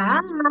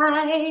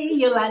 Hi,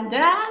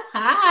 Yolanda.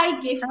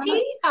 Hi,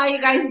 Gifty. How are you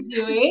guys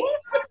doing?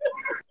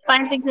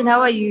 Fine, thanks. And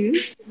how are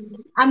you?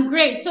 I'm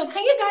great. So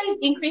can you guys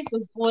increase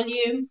the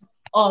volume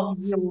of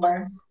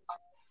your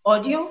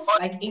audio?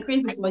 Like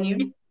increase the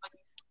volume.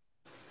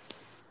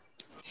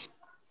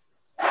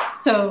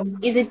 So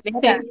is it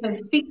better? So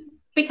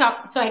speak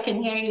up so I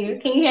can hear you.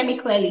 Can you hear me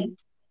clearly?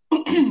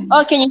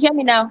 Oh, can you hear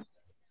me now?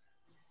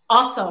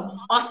 Awesome.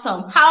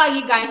 Awesome. How are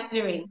you guys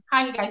doing?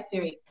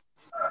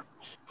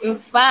 We're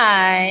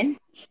fine.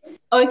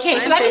 Okay,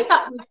 so let me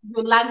start with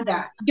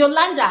Yolanda.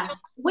 Yolanda,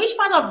 which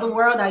part of the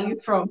world are you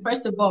from,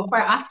 first of all,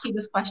 before I ask you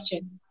this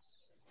question?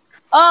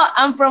 Oh,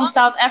 I'm from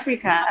South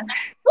Africa.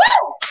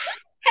 Woo!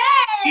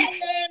 Hey!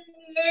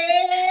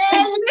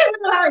 You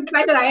don't know how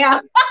excited I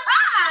am.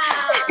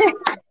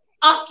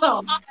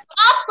 Awesome.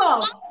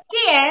 Awesome.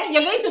 Here,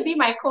 you're going to be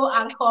my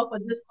co-anchor for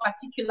this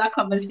particular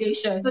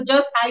conversation. So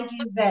just hang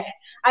in there.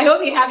 I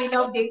hope you have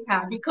enough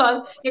data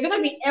because you're going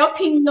to be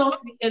helping us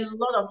with a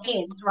lot of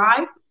hints,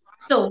 right?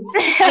 So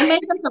I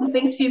mentioned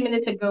something a few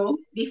minutes ago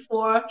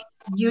before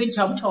you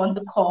jumped on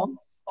the call.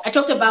 I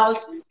talked about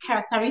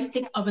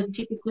characteristics of a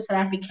typical South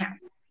African,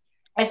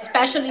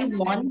 especially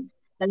one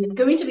that is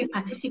going to be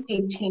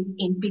participating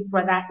in Big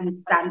Brother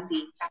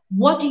Mzansi.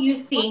 What do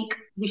you think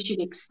we should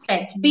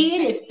expect?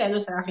 Being a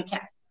fellow South African,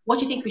 what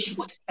do you think we should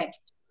expect?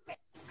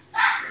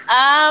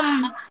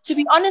 To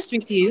be honest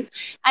with you,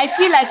 I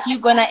feel like you're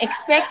gonna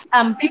expect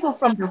people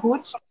from the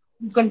hood.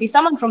 It's gonna be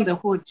someone from the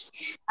hood.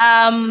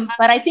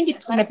 But I think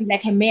it's gonna be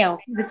like a male.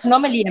 It's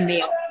normally a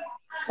male.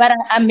 But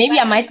maybe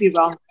I might be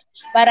wrong.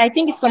 But I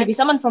think it's gonna be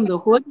someone from the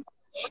hood.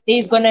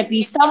 There's gonna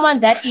be someone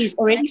that is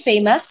already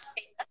famous.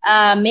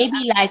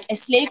 Maybe like a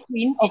slave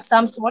queen of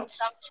some sort,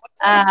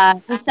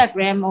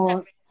 Instagram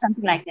or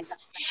something like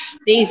that.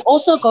 There is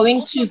also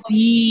going to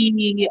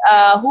be,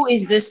 who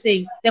is this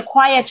thing? The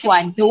quiet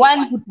one, the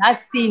one who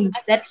does things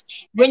that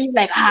when you're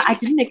like, I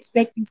didn't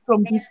expect this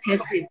from this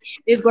person.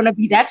 There's going to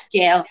be that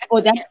girl or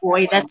that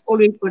boy that's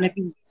always going to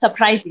be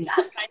surprising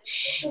us.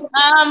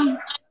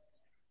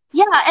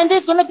 Yeah, and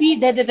there's going to be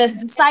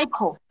the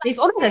psycho. There's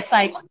always a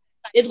psycho.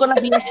 There's going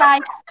to be a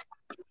psycho.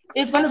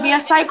 There's going to be a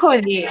psycho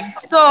in there.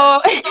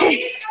 So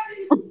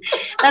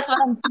that's what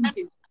I'm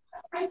thinking.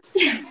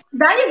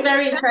 That is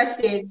very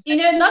interesting. You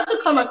know, not to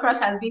come across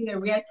as being a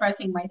weird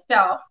person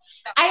myself,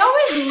 I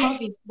always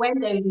love it when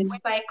there is a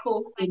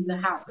cycle in the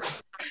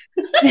house.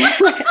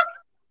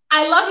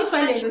 I love it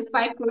when there's a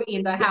cycle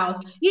in the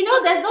house. You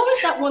know, there's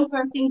always that one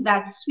person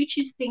that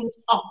switches things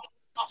up.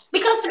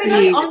 Because to be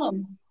very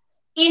honest,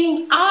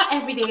 in our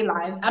everyday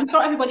lives, I'm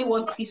sure everybody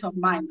wants peace of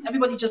mind.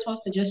 Everybody just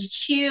wants to just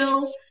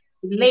chill,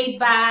 laid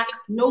back,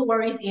 no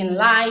worries in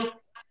life.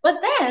 But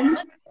then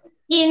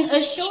in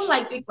a show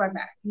like Big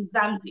Brother,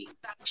 Mzansi,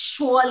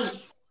 surely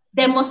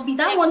there must be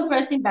that one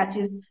person that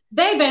is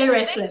very, very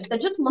restless,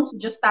 that just wants to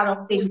just start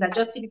off things, that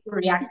just see people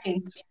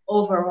reacting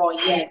overall.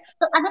 Yeah.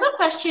 So another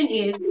question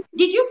is,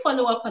 did you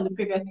follow up on the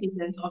previous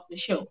seasons of the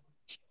show?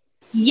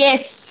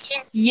 Yes,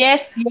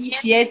 yes,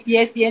 yes, yes,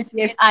 yes, yes,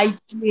 yes, I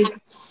did.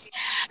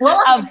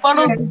 Well, I've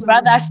followed Big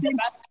Brother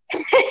since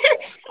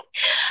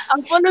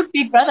I've followed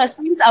Big Brother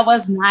since I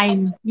was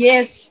 9.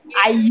 Yes,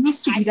 I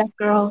used to be that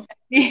girl.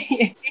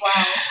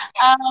 wow.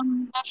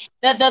 um,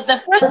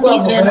 the first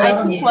season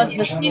I think was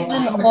the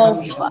season of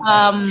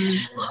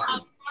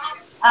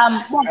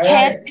well,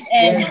 Cat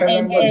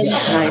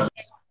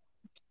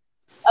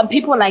and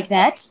people like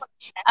that.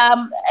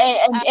 And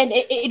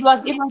it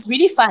was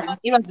really fun.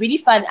 It was really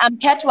fun.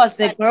 Kat was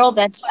the girl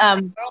that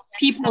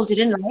people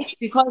didn't like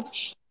because,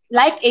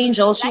 like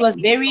Angel, she was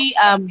very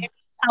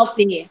out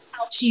there.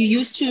 She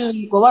used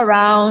to go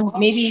around,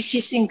 maybe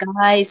kissing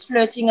guys,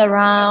 flirting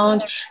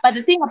around. But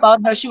the thing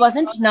about her, she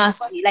wasn't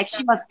nasty. Like,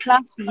 she was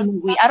classy in a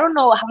way. I don't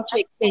know how to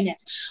explain it,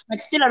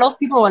 but still, a lot of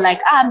people were like,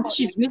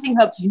 she's using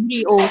her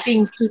beauty or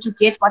things to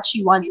get what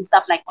she wants and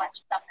stuff like that.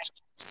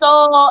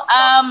 So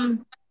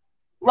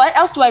what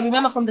else do I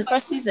remember from the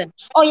first season?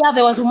 Oh yeah,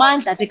 there was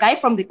Umandla, the guy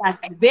from the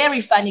cast,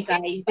 very funny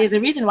guy. There's a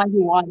reason why he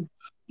won.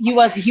 He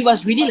was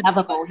really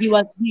lovable. He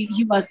was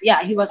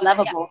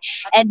lovable,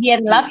 and he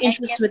had love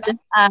interest with this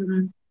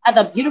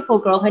other beautiful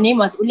girl. Her name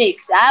was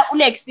Ulexi.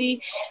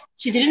 Ulexi,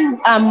 she didn't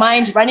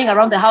mind running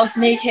around the house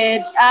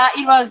naked.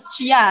 She was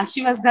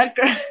that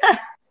girl.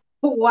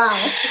 Wow.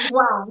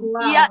 Wow.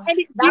 Yeah, Wow. and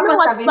do you That know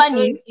must have what's been so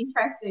funny?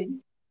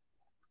 interesting.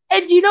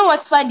 And you know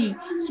what's funny?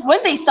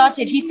 When they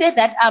started, he said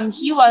that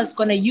he was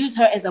gonna use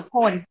her as a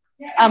pawn.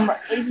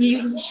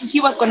 He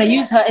was gonna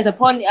use her as a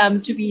pawn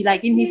to be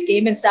like in his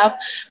game and stuff.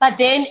 But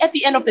then at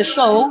the end of the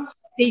show,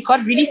 they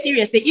got really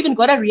serious. They even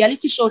got a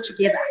reality show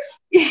together.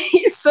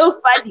 It's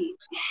so funny.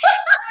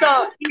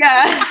 So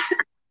yeah,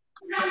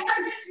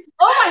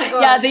 Oh my yeah,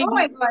 God. they Oh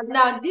my God.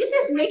 Now, this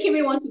is making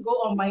me want to go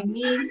on my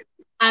knees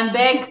and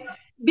beg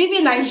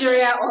BB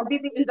Nigeria or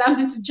BB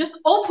Mzansi to just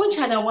open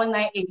channel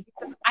 198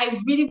 because I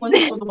really want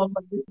to follow up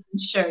on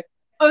this show.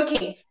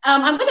 Okay.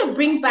 I'm going to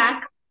bring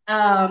back,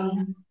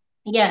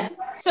 yeah.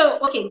 So,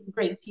 okay,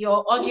 great.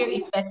 Your audio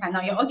is better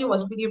now. Your audio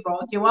was really raw.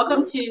 You're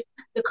welcome to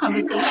the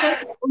conversation.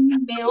 Only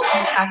male on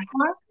the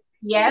platform.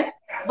 Yes.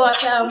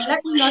 But let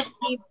me not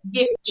give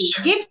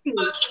Gifty. Gifty,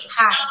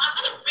 hi.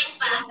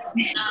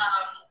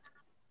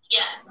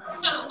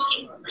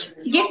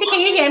 Gifty, can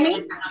you hear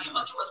me?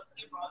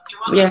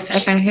 Yes, I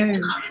can hear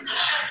you.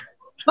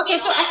 Okay,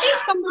 so I think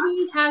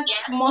somebody has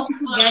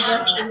multiple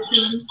gadgets open,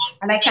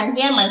 and I can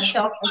hear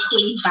myself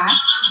echoing back.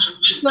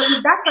 So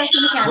if that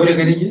person can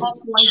switch off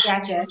one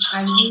gadget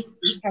and use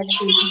the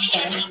headset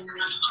instead,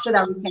 so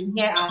that we can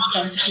hear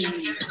ourselves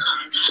clearly.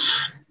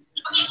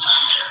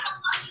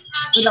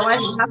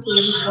 Otherwise, we have to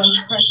raise one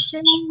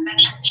person.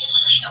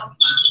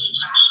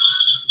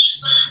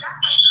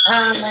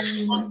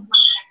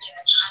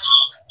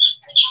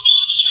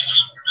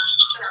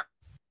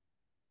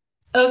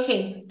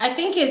 Okay, I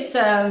think it's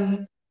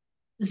Zanoon.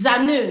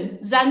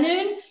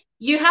 Zanoon,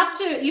 you have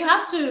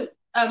to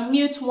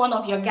mute one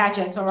of your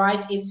gadgets. All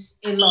right, it's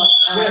a lot.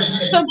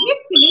 So,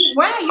 Gifty,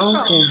 where are you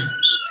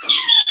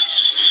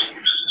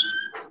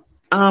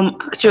from?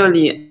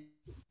 Actually,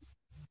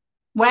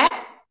 Where?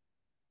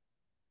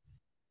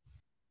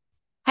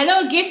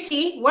 Hello,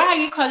 Gifty. Where are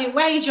you calling?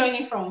 Where are you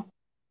joining from?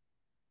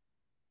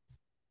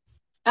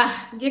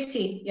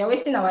 Gifty, you're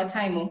wasting our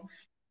time. Oh.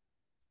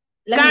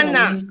 Let me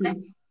unmute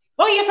you.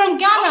 Oh, you're from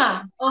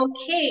Ghana.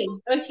 Okay,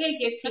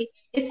 Gifty.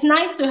 It's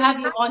nice to have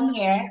you on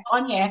here.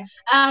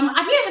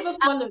 Have you ever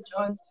followed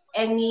on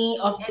any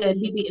of the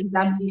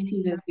Bbmzansi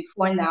seasons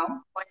before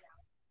now?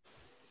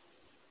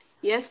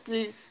 yes,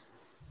 please.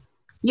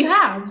 You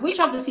have. Which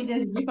of the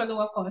seasons did you follow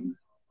up on?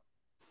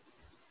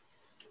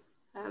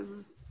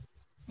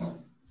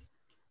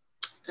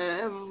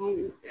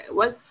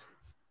 What's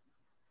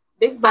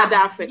Big Brother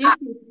Africa?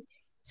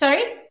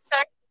 Sorry?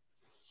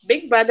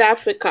 Big Brother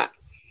Africa.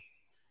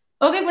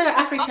 Oh, Big Brother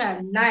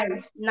Africa.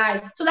 Nice.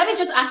 So let me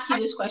just ask you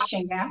this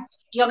question, yeah?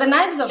 The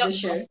organizers of the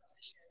show,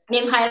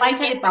 they've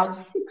highlighted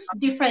about 6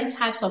 different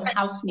types of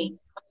housemates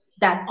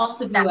that us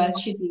viewers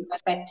should be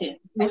expecting.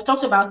 We've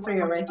talked about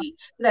 3 already.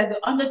 So there's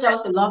the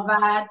underdog, the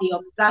lover, the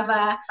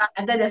observer,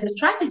 and then there's the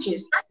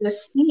strategist, the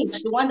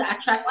snitch, the one that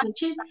attracts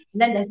snitches,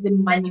 and then there's the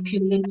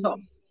manipulator.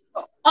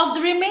 Of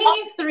the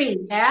remaining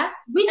 3, yeah,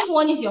 which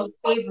one is your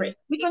favorite?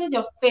 Which one is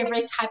your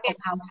favorite type of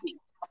housemate?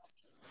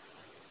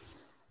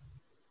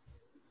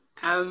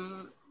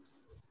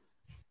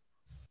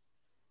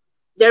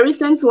 The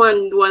recent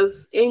one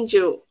was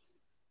Angel.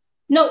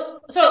 No,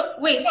 so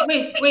wait,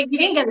 you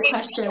didn't get the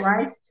question,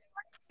 right?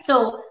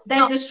 So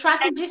there's the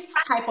strategist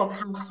type of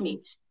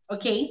housemate,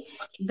 okay?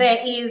 There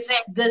is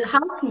the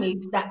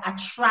housemate that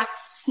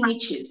attracts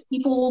snitches,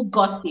 people who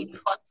gossip,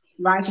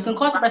 right? You can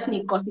call the person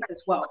a gossip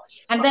as well.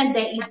 And then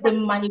there is the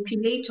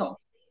manipulator.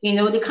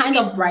 the kind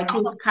of bright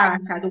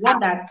character, the one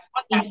that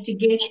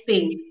instigates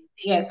things.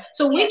 Yes.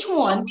 So which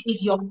one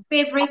is your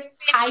favorite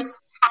type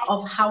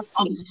of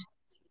housemate?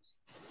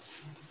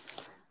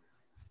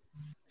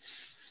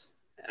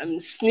 I'm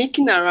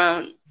sneaking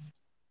around.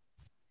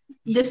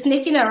 The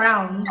sneaking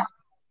around.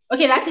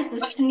 Okay, that is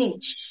the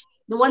snitch,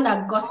 the one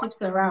that gossips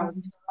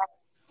around.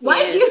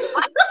 Why do you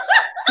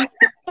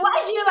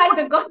why do you like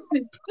the gossip?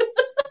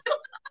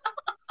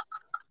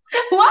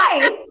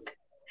 Why?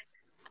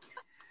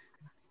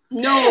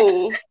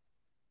 No.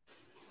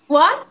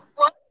 What?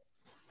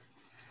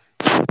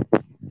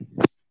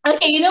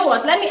 Okay, you know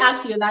what? Let me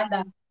ask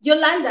Yolanda.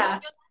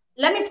 Yolanda,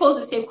 let me pose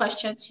the same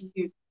question to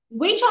you.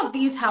 Which of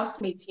these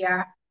housemates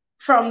here,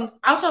 from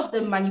out of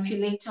the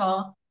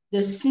manipulator,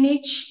 the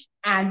snitch,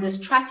 and the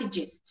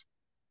strategist,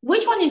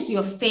 which one is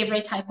your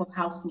favorite type of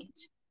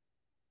housemate?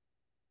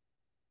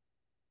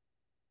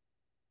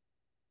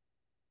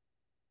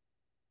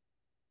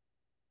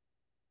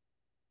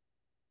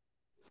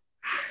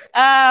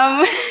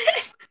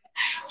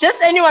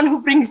 Just anyone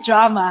who brings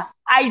drama.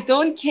 I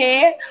don't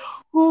care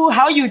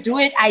how you do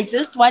it. I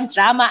just want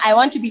drama. I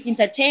want to be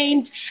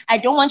entertained. I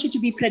don't want you to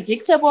be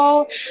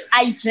predictable.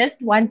 I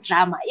just want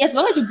drama. As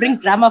long as you bring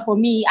drama for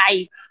me,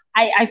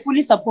 I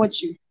fully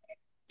support you.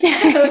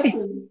 Okay.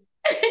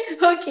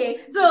 Okay.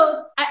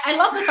 So I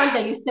love the fact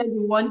that you said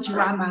you want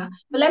drama.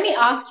 But let me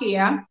ask you,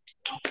 yeah,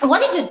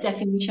 what is the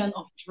definition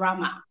of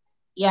drama?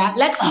 Yeah,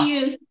 let's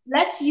use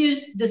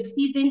the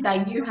season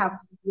that you have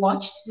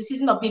watched, the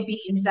season of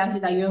Bbmzansi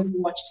that you have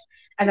watched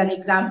as an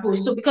example.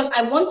 So because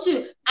I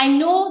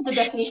know the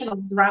definition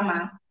of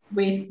drama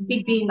with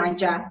Big B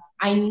Niger,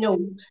 I know,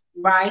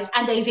 right?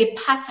 And there is a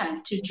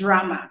pattern to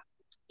drama,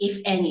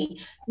 if any.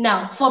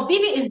 Now, for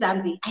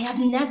Bbmzansi, I have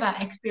never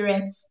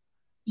experienced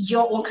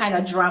your own kind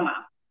of drama.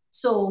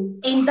 So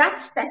in that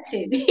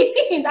setting,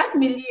 in that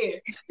milieu,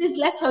 please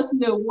let us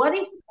know what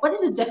is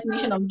the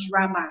definition of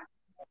drama?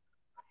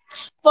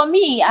 For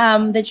me,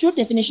 the true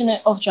definition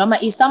of drama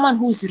is someone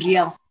who's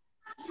real.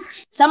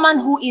 Someone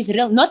who is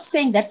real, not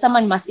saying that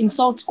someone must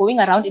going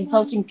around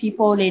insulting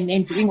people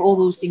and doing all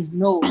those things.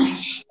 No.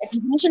 The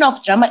definition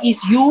of drama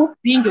is you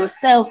being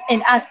yourself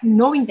and us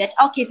knowing that,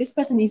 okay, this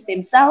person is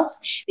themselves.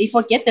 They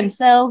forget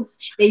themselves.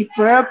 They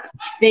burp.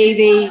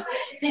 They're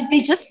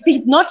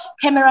not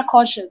camera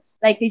cautious.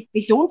 Like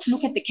they don't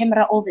look at the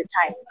camera all the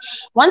time.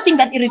 One thing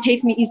that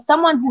irritates me is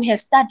someone who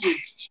has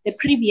studied the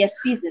previous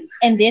seasons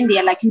and then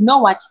they're like, you know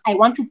what, I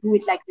want to do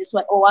it like this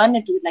one, or I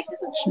want to do it like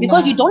this one.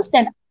 Because you don't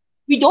stand.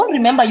 We don't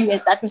remember you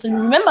as that person.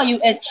 We remember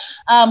you as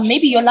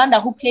maybe Yolanda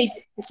who played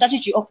the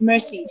strategy of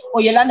Mercy,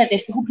 or Yolanda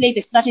who played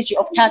the strategy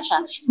of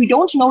Tacha. We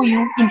don't know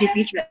you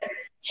individually.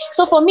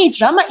 So for me,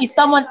 drama is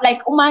someone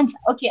like Umandla.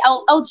 Okay,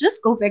 I'll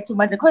just go back to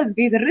Umandla because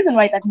there's a reason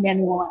why that man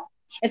won,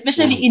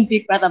 especially in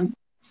Big Brother.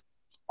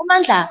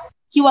 Umandla,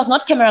 he was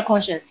not camera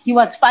conscious. He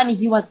was funny.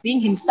 He was being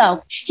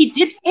himself. He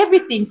did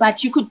everything,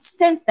 but you could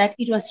sense that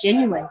it was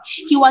genuine.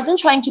 He wasn't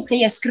trying to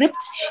play a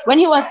script. When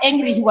he was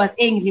angry, he was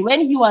angry.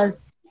 When he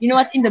was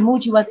in the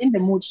mood, he was in the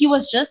mood. He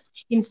was just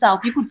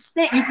himself. You could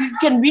say, you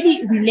can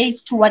really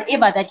relate to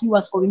whatever that he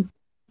was going through.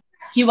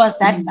 He was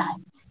that bad.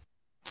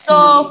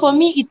 So for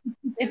me,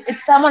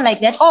 it's someone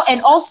like that. Oh,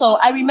 and also,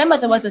 I remember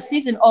there was a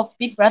season of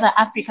Big Brother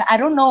Africa. I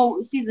don't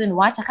know season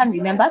what, I can't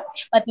remember.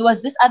 But there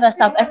was this other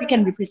South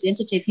African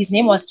representative. His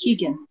name was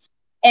Keegan.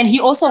 And he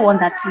also won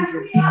that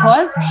season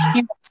because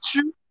he was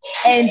true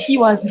and he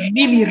was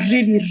really,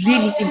 really,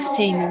 really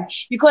entertaining.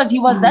 Because he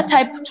was that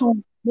type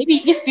to,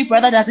 maybe if Big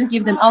Brother doesn't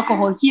give them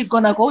alcohol, he's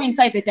going to go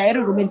inside the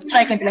diary room and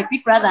strike and be like,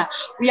 Big Brother,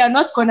 we are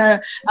not going to,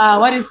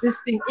 what is this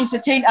thing,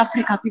 entertain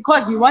Africa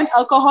because we want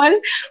alcohol,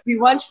 we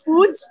want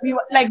food,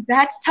 like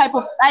that type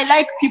of, I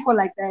like people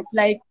like that.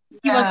 Like,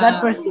 he was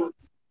that person.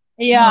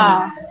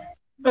 Yeah.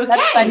 Okay.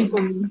 That's funny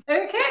for me.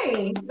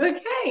 Okay.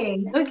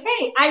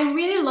 I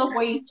really love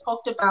what you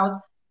talked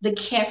about the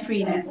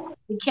carefreeness.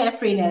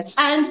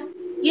 And,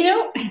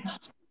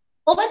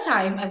 over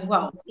time as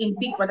well in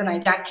Big Brother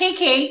Nigeria.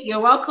 KK, you're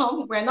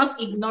welcome. We're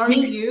not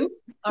ignoring you.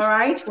 All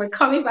right. We're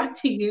coming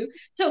back to you.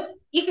 So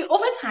if you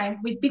over time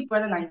with Big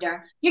Brother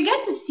Nigeria, you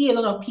get to see a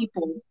lot of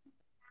people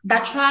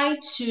that try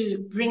to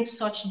bring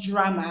such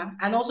drama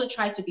and also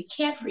try to be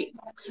carefree.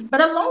 But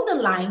along the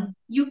line,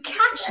 you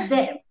catch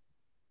them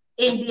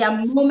in their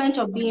moment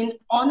of being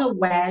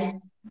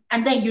unaware,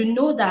 and then you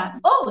know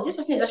that, oh, this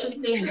person is actually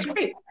playing the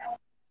script.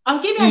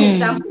 I'll give you an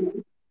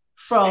example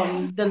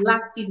from the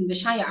last season, the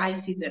Shine Your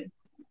Eye season.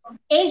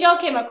 Angel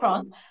came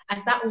across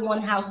as that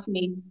one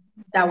housemate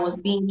that was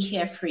being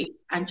carefree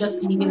and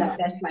just living a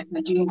best life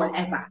and doing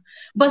whatever.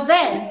 But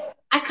then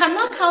I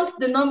cannot count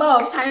the number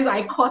of times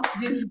I caught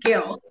this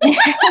girl. I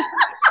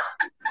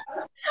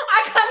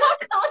cannot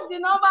count the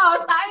number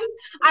of times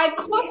I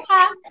caught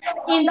her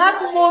in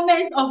that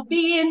moment of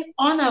being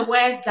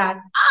unaware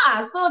that,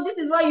 so this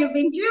is what you've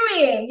been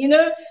doing,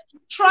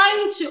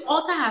 trying to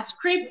alter her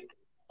script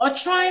or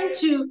trying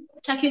to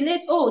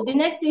calculate, the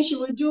next thing she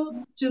will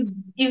do to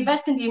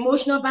invest in the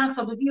emotional bank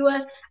of the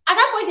viewers. At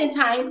that point in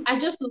time, I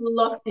just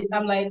lost it.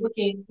 I'm like,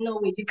 okay, no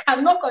way, you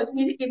cannot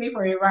continue to give me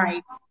for a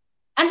ride.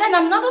 And then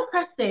another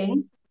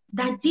person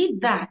that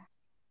did that,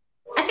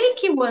 I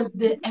think it was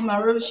the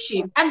MRO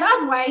chief. And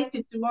that's why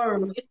to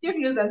tomorrow, it still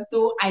feels as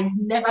though I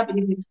never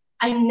believe it.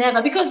 I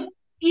never, because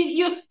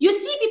you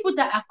see people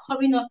that are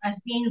coming off as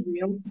being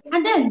real,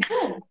 and then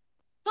boom,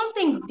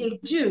 something they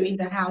do in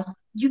the house,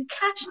 you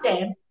catch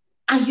them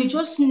and you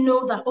just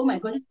know that, oh my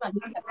God, this one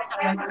looking at the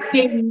camera,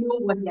 they know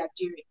what they are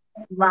doing,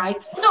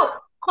 right? So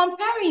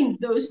comparing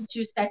those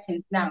two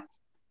settings now,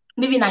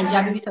 maybe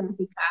Nigeria, maybe South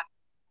Africa,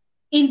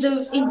 in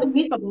the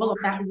midst of all of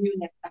that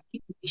realness that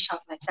people dish out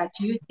like that,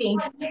 do you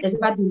think there's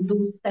ever been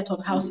those set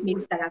of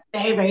housemates that are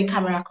very, very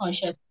camera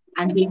conscious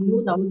and they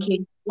know that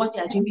okay, what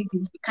they are doing,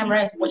 the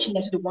camera is watching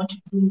them, so they want to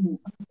do more?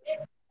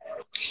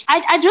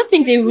 I do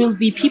think there will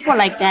be people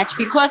like that,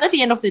 because at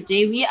the end of the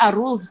day, we are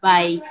ruled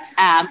by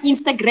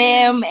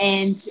Instagram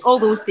and all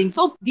those things.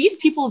 So these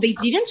people, they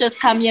didn't just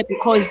come here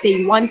because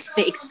they want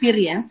the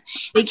experience.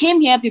 They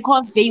came here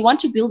because they want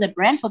to build a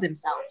brand for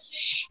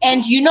themselves.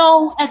 And, you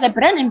know, as a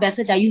brand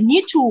ambassador, you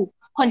need to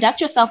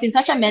conduct yourself in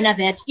such a manner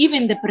that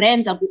even the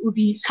brands will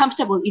be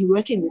comfortable in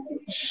working with you.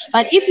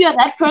 But if you're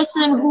that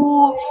person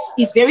who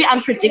is very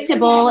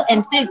unpredictable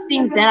and says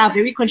things that are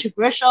very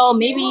controversial,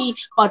 maybe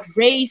about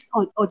race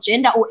or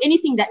gender or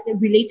anything that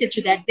related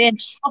to that, then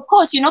of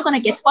course you're not going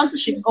to get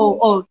sponsorships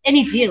or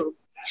any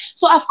deals.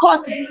 So of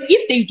course,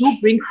 if they do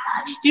bring,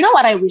 do you know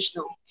what I wish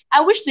though? I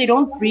wish they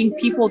don't bring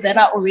people that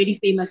are already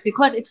famous,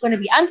 because it's going to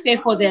be unfair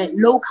for the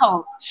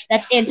locals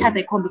that enter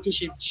the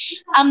competition.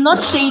 I'm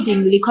not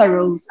shading Liquor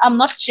Rose. I'm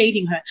not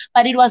shading her.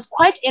 But it was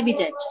quite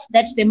evident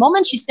that the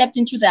moment she stepped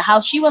into the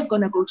house, she was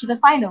going to go to the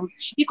finals,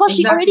 because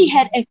she already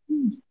had a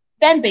huge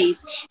fan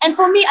base. And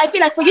for me, I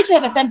feel like for you to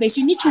have a fan base,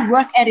 you need to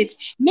work at it.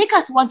 Make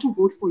us want to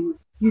vote for you.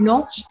 You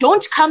know,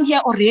 don't come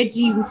here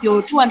already with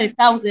your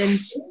 200,000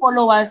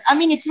 followers. I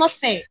mean, it's not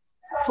fair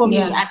for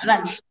me.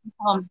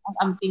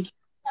 I'm thinking.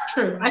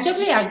 True. I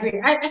definitely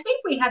agree. I think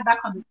we had that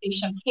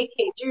conversation. KK,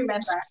 do you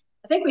remember?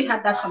 I think we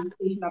had that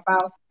conversation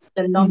about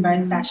the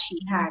numbers that she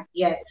had.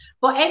 Yes.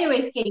 But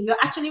anyways, Kay, you're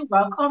actually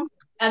welcome.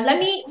 And let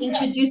me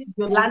introduce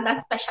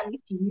Yolanda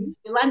specially to you.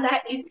 Yolanda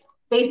is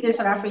based in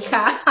South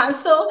Africa. And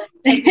so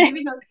she's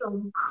giving us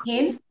some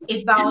hints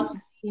about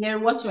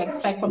what to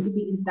expect from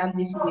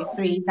Bbmzansi season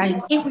 3. That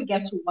is if we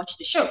get to watch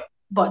the show.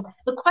 But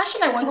the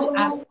question I want to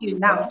ask you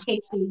now,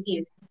 KK,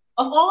 is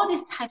of all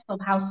these types of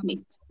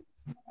housemates,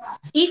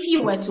 if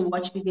you were to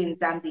watch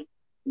Bbmzansi,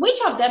 which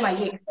of them are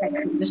you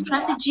expecting? The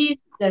strategist,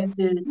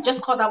 the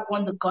just call that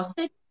one the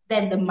gossip,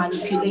 then the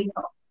manipulator.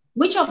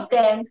 Which of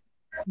them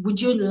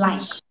would you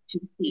like to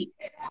see?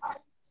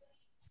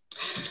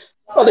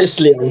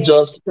 Honestly,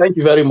 thank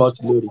you very much,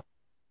 Lori.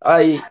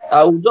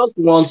 I would just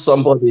want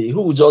somebody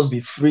who will just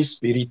be free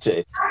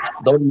spirited,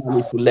 don't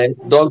manipulate,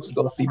 don't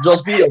gossip,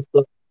 just be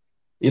yourself.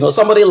 You know,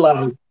 somebody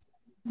like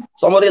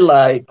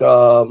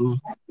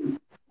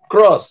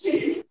Cross.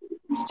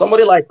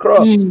 Somebody like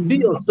Cross, be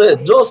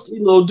yourself. Just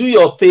do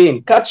your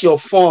thing, catch your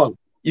fun.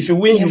 If you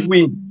win, you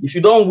win. If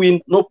you don't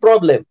win, no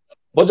problem.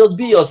 But just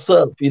be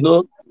yourself.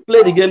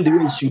 Play the game the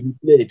way it should be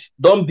played.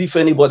 Don't beef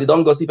anybody.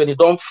 Don't gossip any.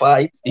 Don't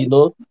fight.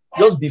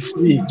 Just be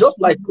free. Just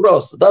like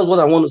Cross. That's what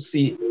I want to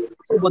see.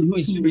 Somebody who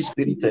is free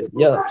spirited.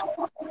 Yeah.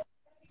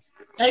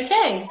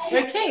 Okay.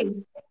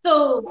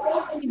 So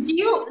do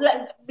you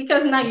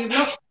because now you've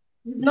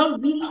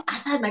not really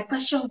answered my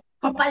question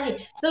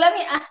properly. So let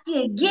me ask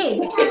you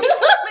again.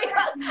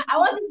 I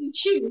want you to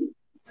choose.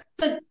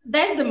 So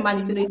there's the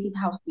manipulative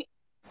housemate,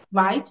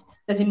 right?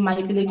 There's the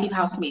manipulative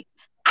housemate.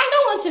 I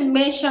don't want to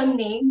mention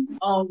names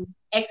of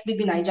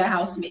ex-BB Niger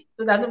housemates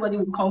so that nobody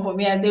will come for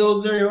me and they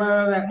will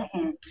go.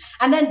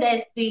 And then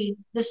there's the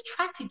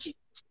strategy.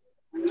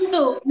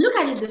 So look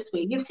at it this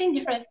way. You've seen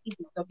different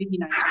seasons of BB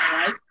Niger,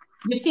 right?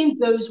 You've seen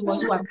those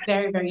ones who are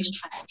very, very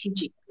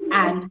strategic.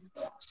 And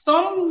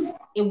some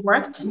it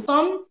worked,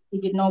 some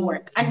it did not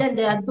work. And then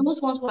there are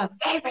those ones who are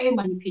very, very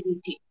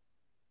manipulative.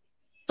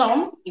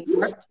 Some it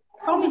worked,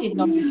 some it did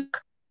not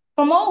work.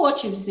 From all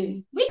what you've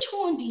seen, which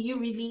one do you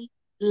really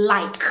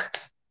like?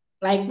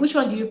 Like, which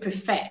one do you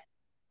prefer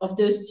of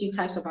those two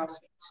types of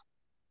housemates?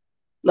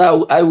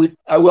 Now, I will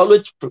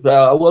always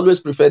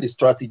prefer the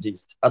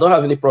strategist. I don't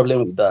have any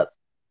problem with that.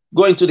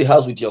 Go into the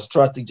house with your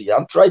strategy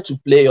and try to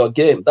play your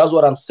game. That's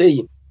what I'm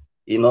saying.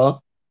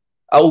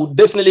 I would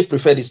definitely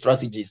prefer the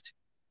strategist.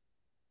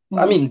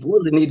 I mean,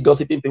 what's the need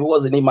gossiping people?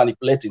 What's the need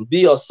manipulating?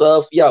 Be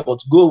yourself,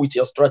 but go with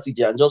your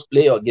strategy and just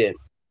play your game.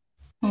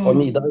 For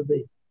me, that's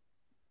it.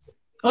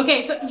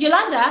 Okay, so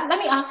Yolanda, let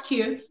me ask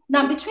you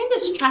now, between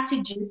the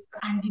strategist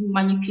and the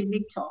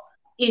manipulator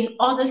in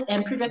others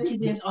and previous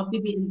seasons of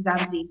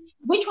Bbmzansi,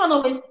 which one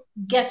always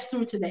gets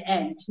through to the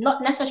end?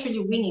 Not necessarily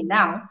winning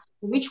now,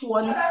 but which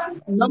one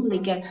normally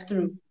gets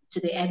through to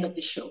the end of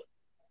the show?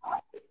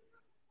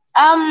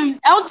 I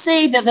would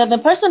say that the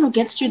person who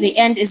gets to the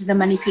end is the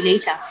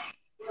manipulator.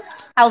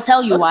 I'll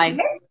tell you why.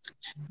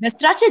 The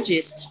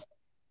strategist,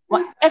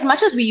 as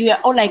much as we are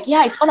all like,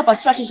 it's all about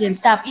strategy and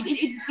stuff,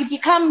 it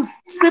becomes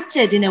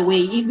scripted in a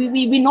way.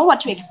 We know what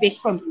to expect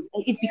from you.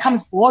 It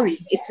becomes boring.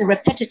 It's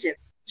repetitive.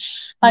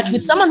 But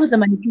with someone who's a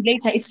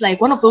manipulator, it's like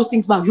one of those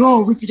things about, yo,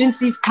 we didn't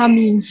see it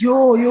coming.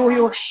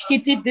 Yo, he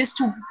did this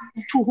to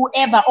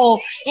whoever. Or,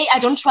 hey, I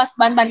don't trust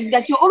man.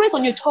 Like, you're always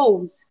on your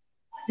toes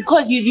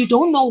because you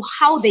don't know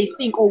how they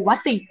think or what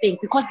they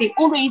think, because they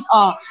always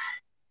are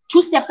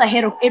 2 steps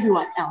ahead of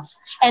everyone else.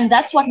 And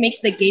that's what makes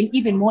the game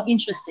even more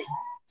interesting.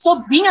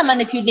 So being a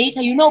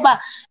manipulator, but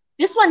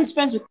this one is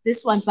friends with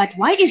this one, but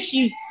why is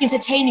she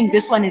entertaining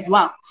this one as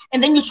well?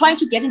 And then you're trying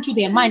to get into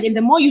their mind. And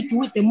the more you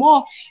do it, the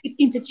more it's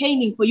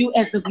entertaining for you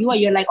as the viewer.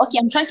 You're like, okay,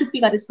 I'm trying to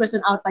figure this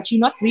person out, but you're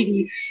not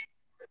really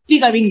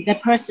figuring the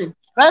person.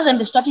 Rather than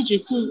the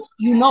strategist who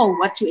you know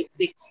what to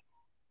expect.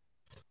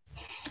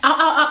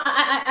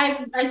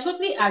 I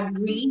totally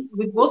agree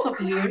with both of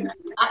you.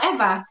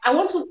 However, I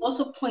want to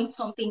also point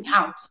something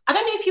out. I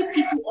don't know if you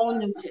people all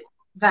noticed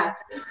that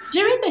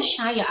during the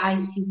Shire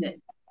Eye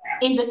season,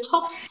 in the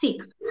top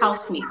 6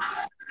 housemates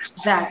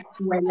that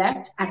were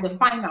left at the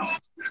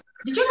finals,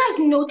 did you guys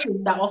notice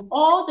that of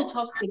all the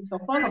top 6,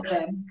 of all of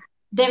them,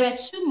 there were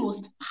 2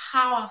 most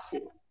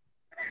powerful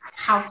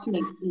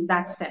housemates in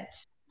that set?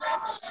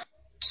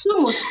 2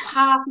 most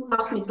powerful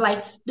housemates,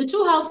 like the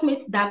 2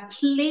 housemates that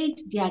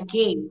played their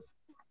game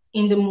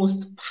in the most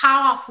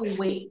powerful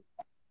way.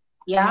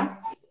 Yeah,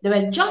 there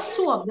were just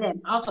 2 of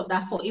them out of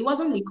that 4. It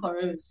wasn't the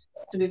Koros,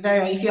 to be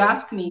very honest. If you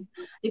ask me,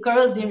 the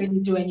Koros didn't really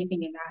do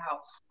anything in that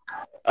house.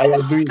 I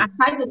agree.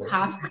 Aside the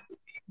task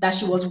that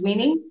she was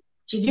winning,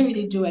 she didn't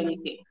really do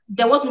anything.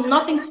 There was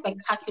nothing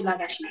spectacular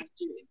that she was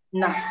doing.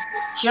 No,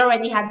 she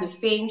already had the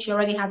fame, she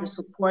already had the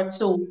support,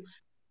 so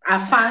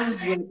our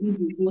fans were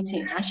easy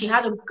voting. And she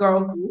had a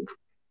girl group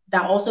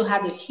that also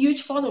had a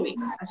huge following,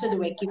 and so they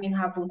were giving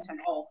her votes and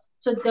all.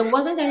 So there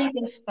wasn't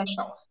anything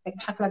special,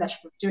 spectacular that she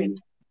was doing.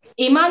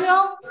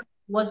 Emmanuel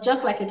was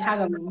just like a tag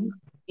along,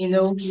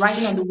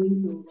 riding on the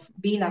wings of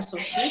being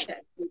associated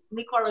with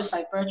Licorice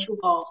by virtue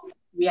of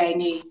we are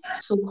in a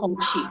so-called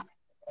chief.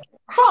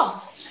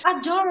 Cross,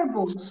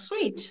 adorable,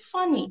 sweet,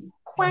 funny,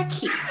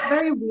 quirky,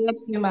 very weird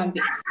human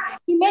being.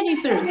 He made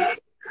it through.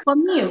 For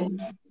me,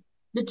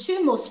 the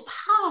 2 most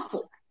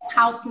powerful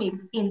housemates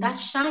in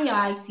that Shire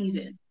Eye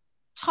season,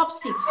 top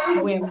 6,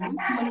 were White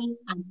Money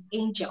and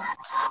Angel.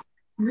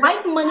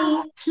 White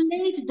Money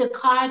played the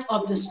card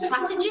of the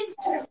strategist,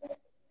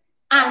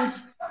 and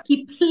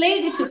he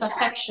played it to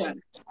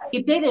perfection.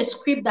 He played a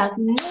script that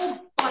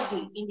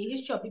nobody in the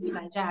history of BB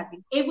Nigeria has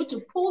been able to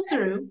pull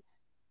through,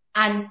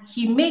 and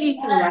he made it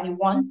through and he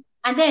won.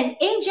 And then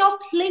Angel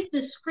played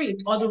the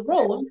script or the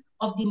role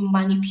of the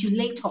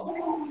manipulator.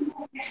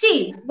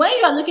 See, when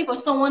you are looking for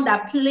someone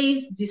that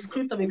plays the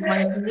script of a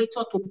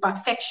manipulator to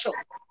perfection,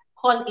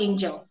 call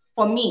Angel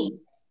for me.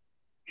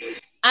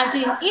 As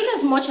in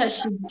as much as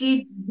she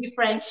did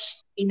different,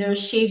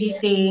 shady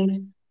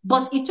things,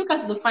 but it took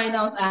us to the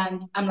finals,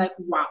 and I'm like,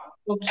 wow,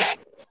 okay,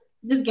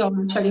 this girl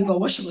actually got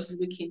what she was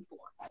looking for,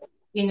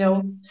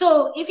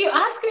 So if you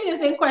ask me the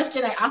same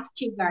question I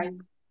asked you guys,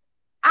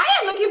 I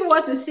am looking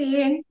forward to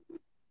seeing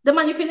the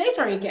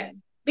manipulator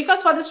again,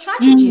 because for the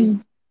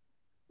strategist,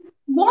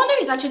 Warner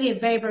is actually a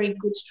very, very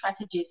good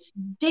strategist.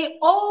 They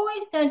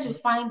always tend to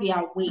find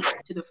their way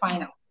to the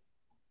final.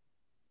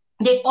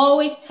 They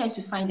always tend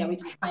to find their way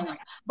to the final.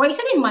 But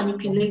instead of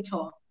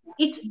manipulator,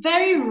 it's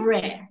very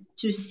rare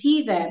to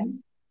see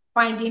them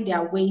finding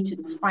their way to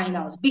the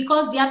finals,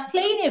 because they are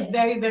playing a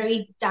very,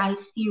 very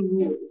dicey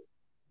role.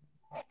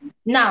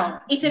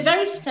 Now, it's a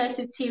very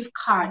sensitive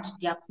card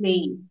they are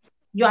playing.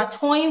 You are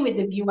toying with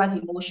the viewer's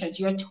emotions.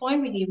 You're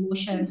toying with the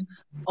emotions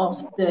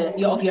of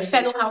your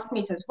fellow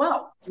housemates as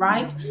well,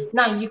 right?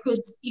 Now, you could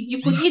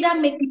either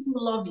make people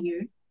love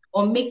you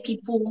or make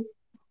people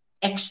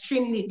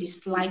extremely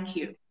dislike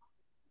you.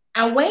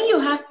 And when you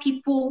have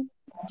people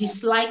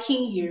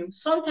disliking you,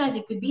 sometimes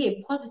it could be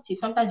a positive,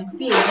 sometimes it could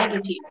be a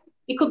negative.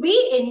 It could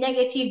be a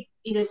negative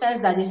in the sense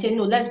that they say,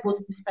 no, let's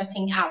vote this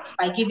person out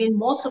by giving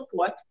more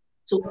support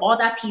to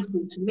other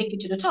people to make it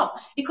to the top.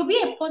 It could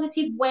be a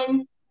positive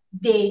when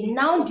they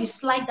now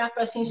dislike that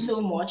person so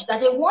much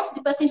that they want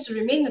the person to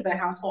remain in the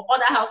house or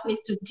other housemates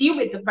to deal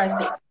with the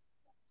person.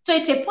 So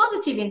it's a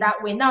positive in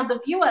that way. Now, the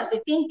viewers, they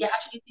think they're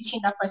actually teaching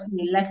that person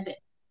a lesson,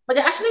 but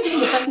they're actually doing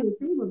the person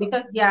a favor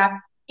because they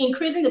are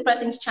increasing the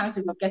person's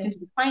chances of getting to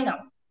the final,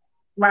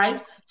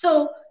 right?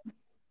 So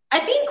I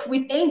think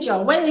with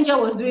Angel, when Angel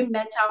was doing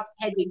mental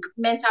headache,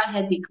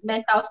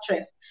 mental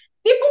stress,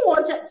 people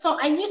wanted, so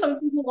I knew some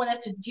people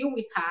wanted to deal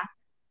with her,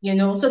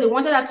 so they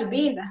wanted her to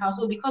be in the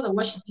household because of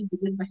what she did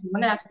with this person. They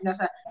wanted her to be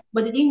her,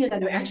 but they didn't know that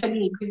they were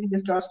actually increasing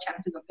this girl's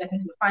chances of getting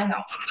to the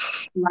final,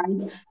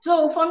 right?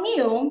 So for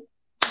me,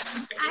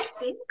 I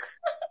think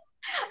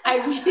I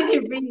really,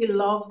 really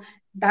love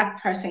that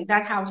person,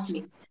 that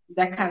housemate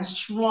that can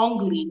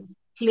strongly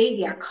play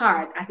their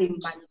card as a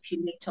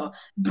manipulator.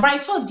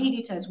 Brighto did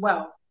it as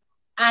well.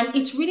 And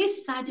it really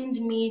saddened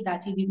me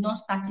that he did not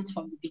start it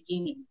from the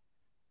beginning.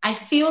 I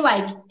feel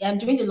like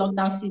during the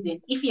lockdown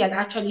season, if he had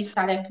actually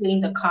started playing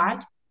the card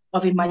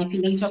of a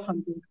manipulator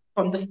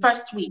from the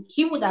first week,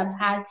 he would have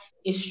had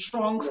a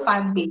strong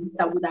fan base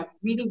that would have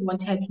really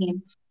wanted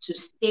him to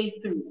stay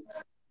through.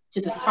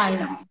 to the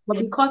final. But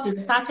because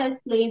he started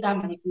playing that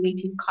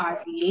manipulative card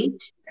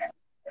late,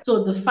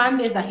 so the fan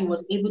base that he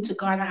was able to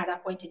garner at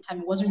that point in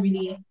time wasn't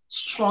really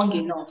strong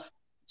enough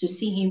to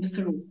see him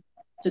through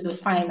to the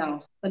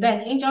finals. But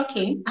then Angel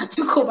came and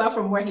took over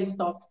from where he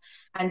stopped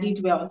and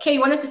did well. Okay, you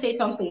wanted to say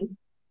something?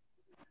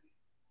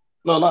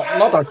 No,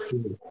 not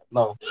actually.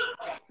 No.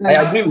 I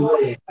agree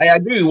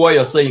with what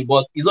you're saying,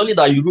 but it's only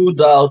that you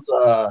ruled out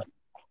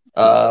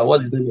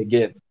what's his name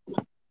again?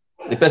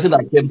 The person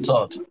that came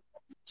third.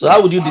 So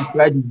how would you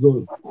describe his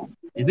zone?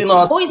 Is it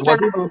not?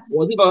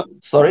 Was it not?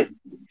 Sorry.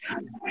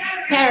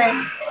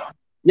 Pere.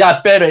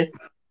 Yeah, Pere.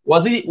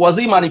 Was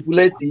he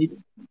manipulated?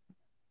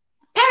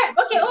 Pere.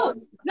 Okay. Oh,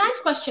 nice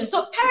question.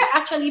 So Pere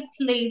actually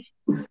played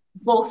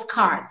both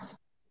cards,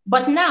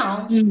 but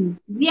now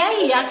where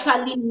he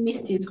actually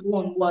missed his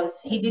own was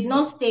he did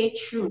not stay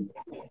true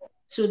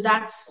to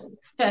that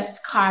first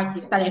card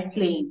he started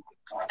playing.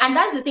 And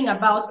that's the thing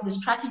about the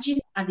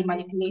strategist and the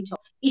manipulator.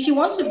 If you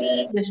want to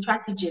be the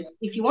strategist,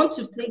 if you want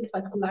to play this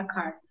particular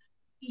card,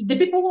 the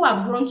people who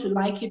have grown to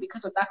like you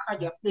because of that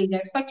card you're playing,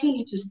 they're expecting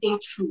you to stay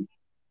true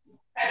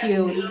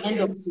till the end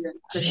of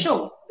the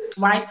show,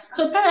 right?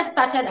 So Pere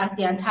started as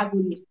the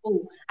antagonist.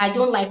 Oh, I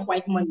don't like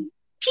white money.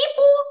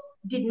 People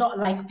did not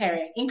like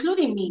Pere,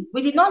 including me.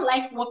 We did not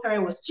like what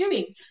Pere was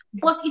doing,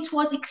 but it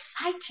was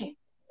exciting.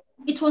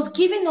 It was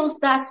giving us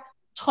that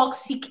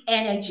toxic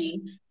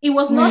energy. It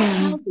was not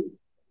healthy,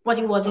 but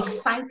it was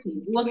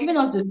exciting. It was giving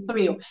us the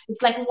thrill.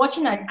 It's like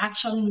watching an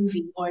action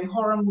movie or a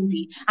horror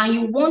movie, and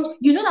you know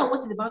that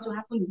what is about to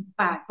happen is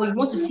bad, but you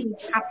want to see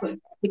it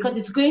happen because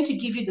it's going to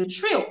give you the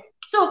thrill.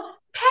 So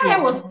Pere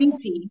was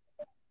busy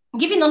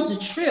giving us the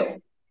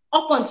thrill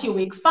up until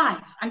week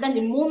 5, and then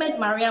the moment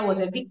Maria was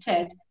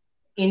evicted,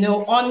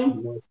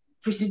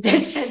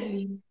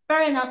 unprecedentedly,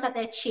 Pere now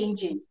started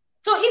changing.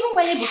 So even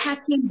when Ebuka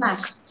came back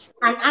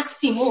and asked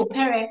him, oh,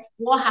 Pere,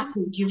 what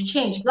happened? You've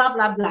changed, blah,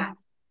 blah, blah.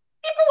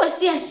 People were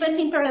still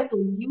expecting Pere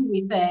to deal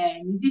with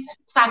this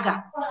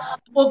saga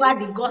over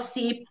the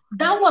gossip.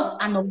 That was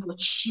an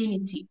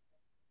opportunity.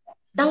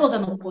 That was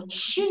an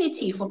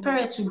opportunity for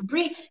Pere to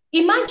bring.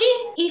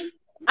 Imagine if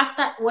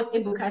after what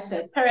Ebuka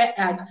said, Pere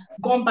had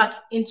gone back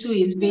into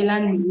his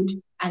villain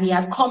mood and he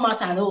had come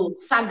out and, oh,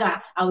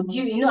 saga, I'll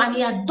deal, and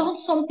he had done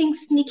something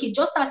sneaky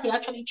just as he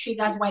actually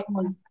triggers white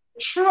money.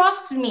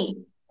 Trust me,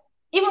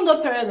 even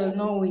though Pere does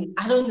not win,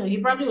 I don't know, he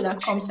probably would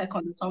have come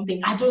second or something.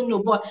 I don't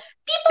know, but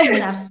people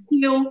would have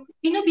still,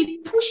 be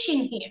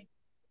pushing him.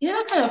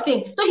 That kind of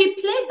thing. So he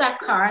played that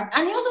card,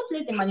 and he also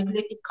played the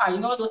manipulative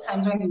card. All those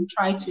times when he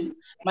try to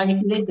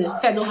manipulate the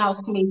fellow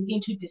housemates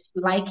into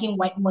disliking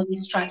white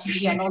money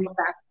strategy and all of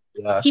that.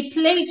 Yeah. He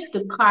played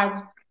the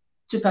card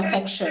to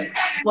perfection,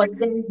 but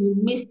then he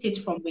missed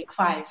it from week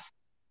 5.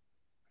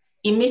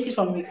 He missed it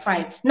from week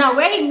 5. Now,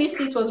 where he missed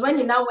it was when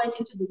he now went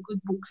into the good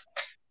books.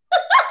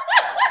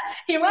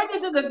 He went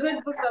into the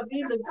good book of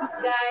being the good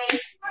guy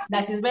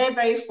that is very,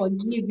 very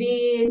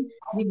forgiving,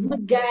 the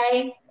good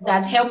guy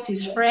that helped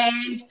his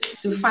friend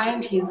to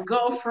find his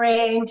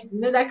girlfriend,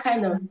 that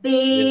kind of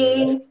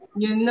thing,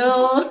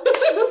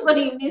 but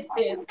he missed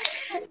it.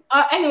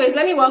 Anyways,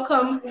 let me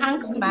welcome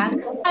Housemates.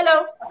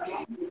 Hello.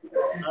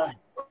 Hi.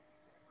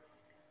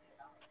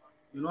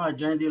 I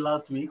joined you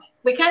last week.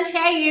 We can't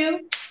hear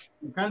you.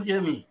 You can't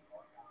hear me?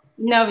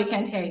 No, we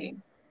can't hear you.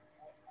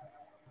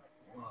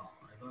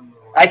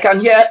 I can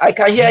hear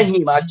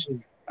him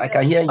actually. I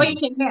can hear him. Oh, you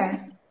can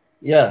hear?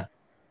 Yeah.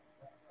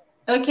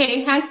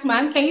 Okay,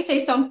 Housemates, can you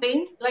say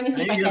something? Let me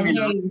see if I can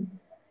hear you.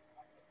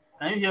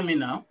 Can you hear me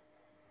now?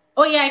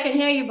 Oh yeah, I can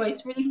hear you, but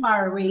it's really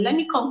far away. Let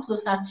me come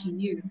closer to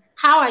you.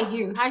 How are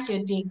you? How's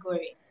your day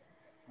going?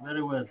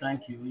 Very well,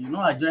 thank you.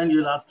 I joined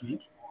you last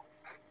week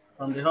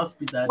from the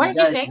hospital. What did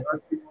you say?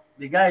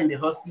 The guy in the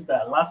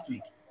hospital last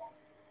week.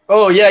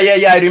 Oh yeah,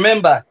 I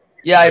remember.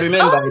 Yeah, I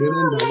remember.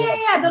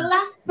 Yeah. The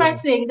last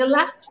person.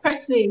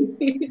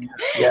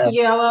 Yeah.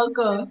 You're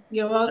welcome.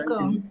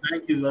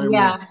 Thank you very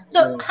much.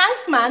 So,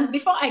 Housemates,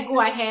 before I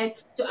go ahead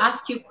to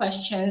ask you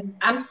questions,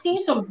 I'm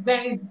seeing some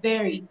very,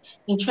 very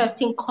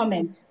interesting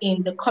comments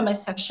in the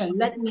comment section.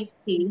 Let me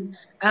see.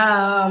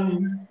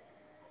 Karen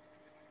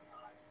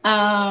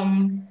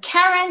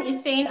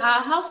is saying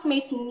our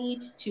housemates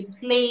need to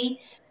play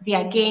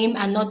their game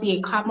and not be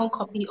a carbon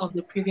copy of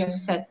the previous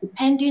set,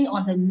 depending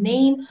on the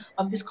name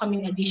of this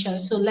coming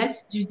edition. So let's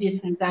do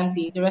this in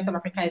Mzansi. The rest of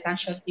Africa is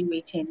anxiously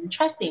waiting.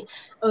 Interesting.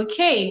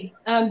 Okay.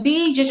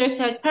 B. Jojo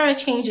said, Pere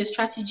changed his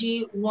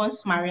strategy once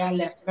Maria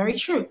left. Very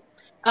true.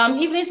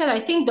 Evelyn said, I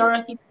think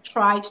Dorothy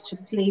tried to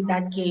play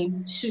that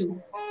game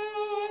too.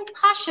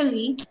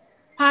 Partially.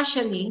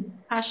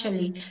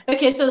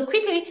 Okay, so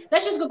quickly,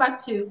 let's just go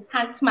back to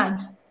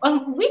Housemates.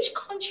 Which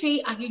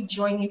country are you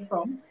joining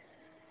from?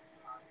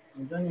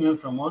 I'm joining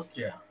from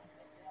Austria.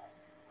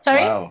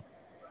 Sorry? Wow.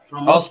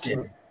 From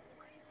Austria.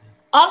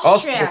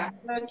 Austria.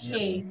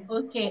 Okay,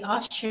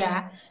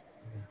 Austria.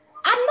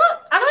 I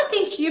don't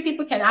think you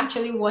people can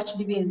actually watch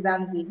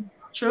Bbmzansi.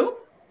 True?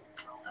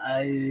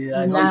 I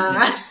don't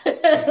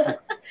think.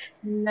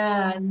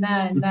 Nah,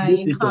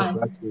 you can't.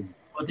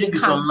 But if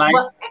it's online.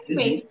 But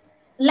anyway,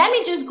 let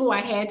me just go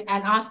ahead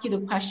and ask you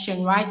the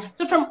question, right?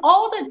 So from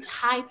all the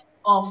types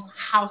of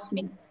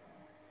housemates,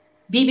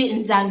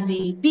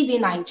 Bbmzansi, BB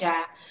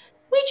Niger,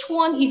 which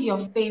one is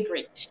your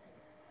favorite?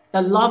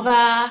 The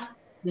lover,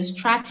 the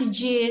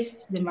strategist,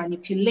 the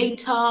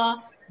manipulator,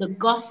 the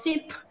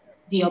gossip,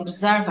 the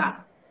observer.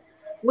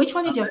 Which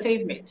one is your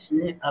favorite?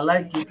 I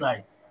like two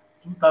types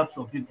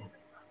of people.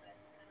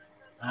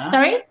 Huh?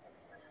 Sorry?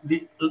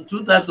 The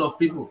two types of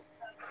people.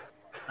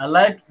 I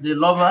like the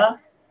lover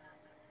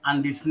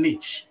and the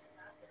snitch.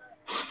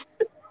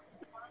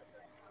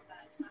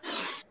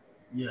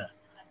 Yeah.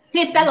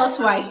 Please tell us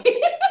why.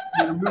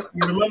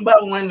 You remember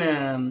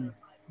when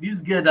this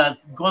girl that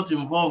got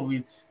involved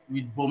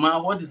with Boma,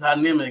 what is her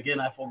name again?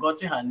 I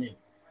forgot her name.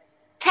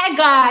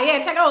 Tega, yeah,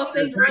 Tega was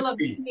playing the role of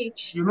the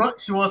snitch. You know,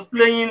 she was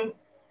playing.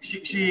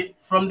 She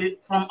from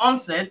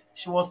onset,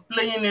 she was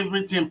playing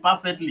everything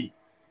perfectly.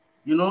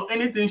 You know,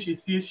 anything she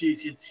sees, she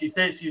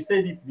said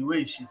it the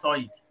way she saw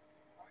it.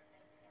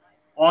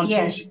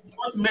 Until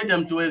what made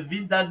them to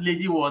evict that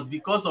lady was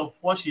because of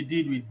what she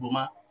did with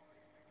Boma.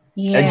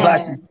 Yeah.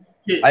 Exactly.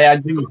 Okay. I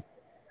agree.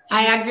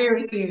 I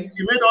agree with you.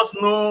 She made us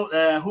know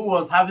who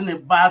was having a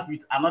bath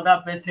with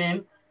another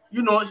person.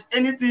 You know,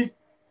 anything.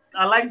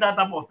 I like that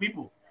type of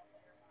people.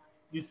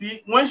 You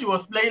see, when she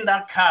was playing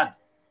that card,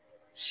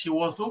 she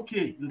was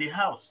okay in the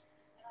house.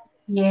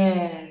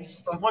 Yes.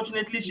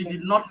 Unfortunately, she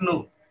did not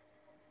know.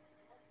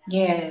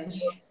 Yes.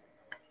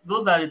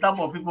 Those are the type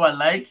of people I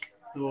like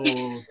to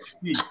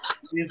see.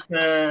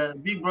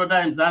 If Big Brother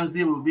and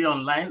Mzansi will be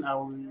online, I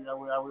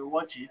will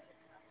watch it.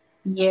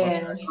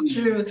 Yes,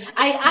 true.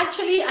 I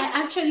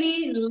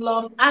actually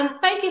love, and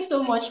thank you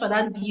so much for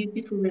that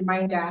beautiful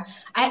reminder.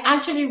 I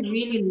actually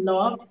really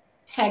loved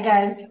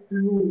Hegar's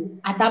rule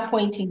at that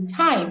point in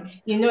time,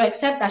 you know,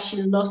 except that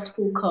she lost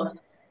focus.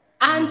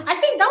 And I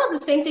think that was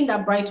the same thing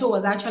that Brighto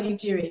was actually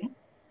doing.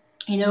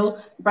 You know,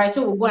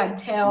 Brighto will go and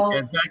tell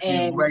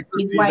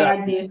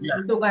Midwire this,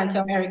 Brighto go and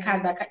tell Erica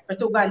that,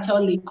 Brighto go and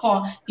tell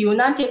Lekon. He will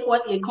not take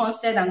what Lekon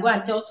said and go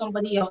and tell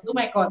somebody else. Oh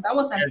my God, that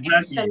was an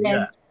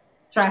excellent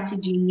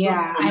strategy.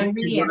 Yeah, I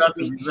really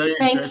agree.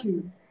 Thank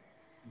you.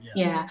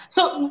 Yeah.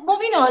 So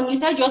moving on, you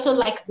said you also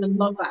like the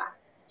lover.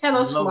 Tell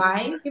us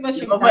why. Give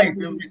us your lover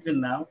is everything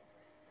now.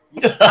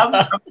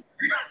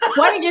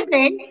 What did you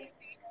say?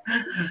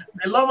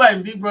 The lover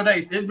in Big Brother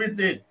is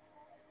everything.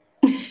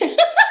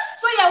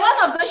 So you're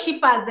one of those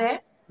shippers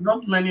there.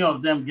 Not many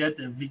of them get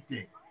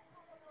evicted.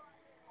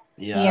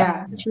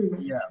 Yeah, true.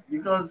 Yeah,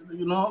 because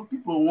you know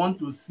people want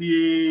to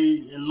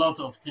see a lot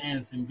of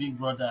things in Big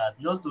Brother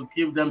just to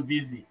keep them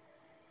busy.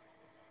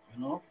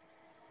 You know,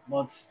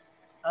 but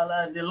I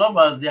like the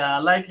lovers. There, I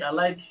like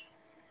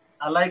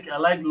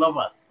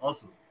lovers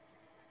also.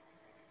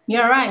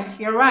 You're right.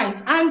 You're right.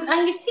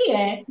 And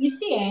you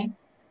see,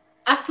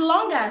 as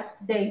long as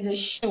there is a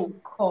show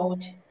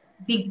called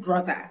Big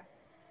Brother,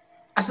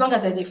 as long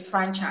as there's a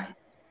franchise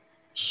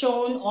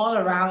shown all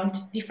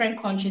around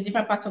different countries,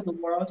 different parts of the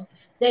world,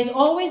 there's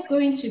always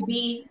going to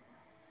be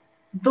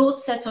those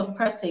set of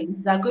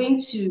persons that are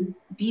going to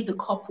be the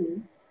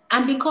couple.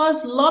 And because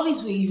love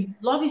is a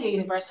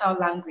universal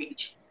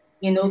language,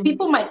 you know,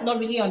 people might not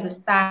really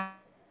understand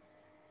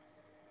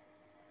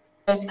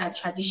and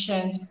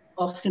traditions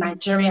of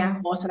Nigeria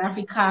or South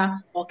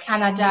Africa or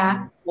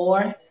Canada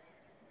or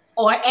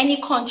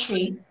any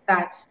country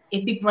that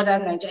a Big Brother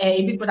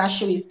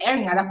show is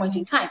airing at that point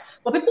in time.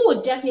 But people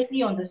will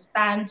definitely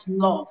understand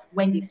love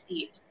when they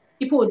see it.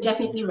 People will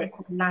definitely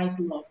recognize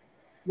love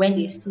when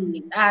they see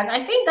it. And I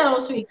think that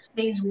also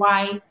explains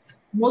why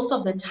most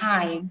of the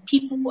time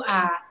people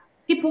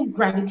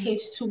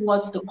gravitate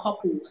towards the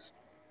couples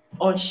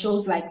on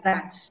shows like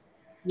that.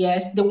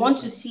 Yes, they want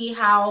to see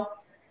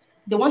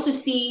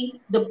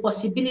the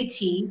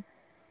possibility.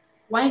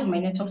 Why is my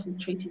network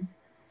fluctuating?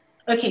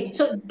 Okay,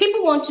 so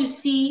people want to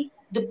see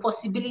the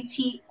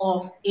possibility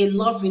of a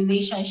love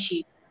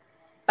relationship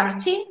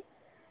starting,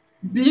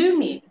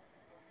 blooming,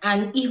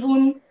 and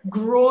even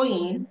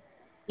growing,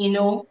 you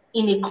know,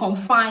 in a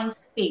confined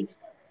space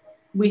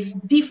with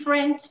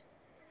different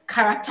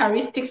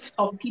characteristics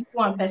of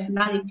people and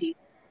personalities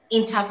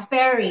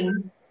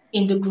interfering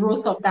in the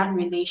growth of that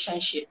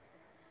relationship.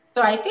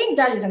 So I think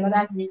that is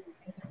another reason.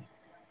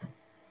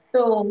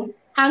 So,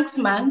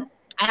 Hanksman,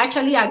 I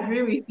actually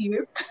agree with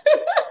you.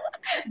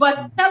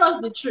 But tell us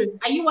the truth.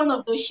 Are you one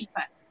of those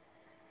shippers?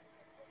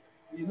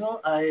 You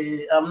know,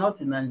 I am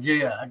not in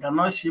Nigeria. I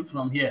cannot ship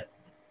from here.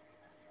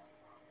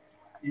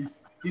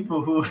 It's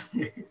people who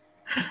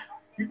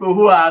people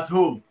who are at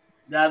home.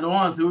 They are the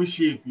ones who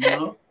ship, you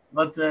know.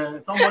 But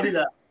somebody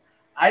that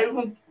I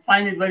even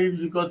find it very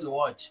difficult to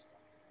watch.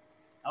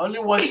 I only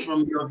watch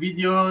from your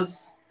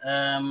videos,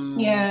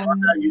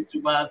 other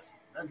YouTubers.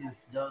 That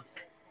is just.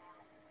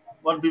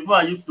 But before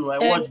I used to, I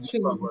watched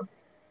before. But...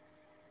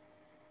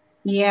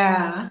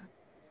 Yeah.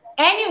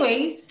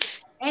 Anyways,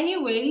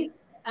 I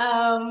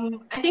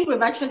think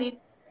we've actually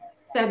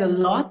said a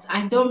lot.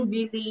 I don't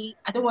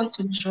want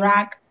to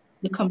drag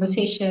the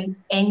conversation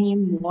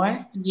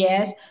anymore.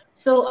 Yes.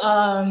 So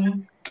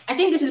I I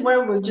think this is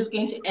where we're just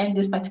going to end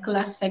this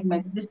particular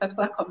segment, this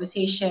particular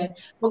conversation.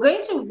 We're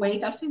going to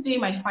wait. I'm still doing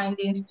my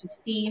findings to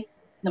see,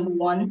 number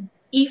one,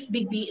 if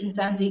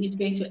Bbmzansi is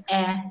going to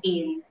air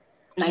in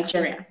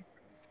Nigeria.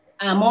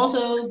 I'm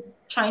also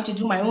trying to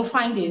do my own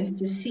findings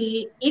to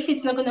see if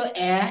it's not going to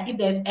air, if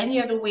there's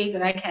any other way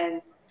that I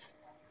can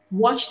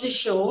watch the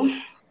show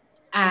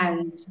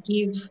and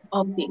give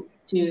updates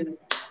to,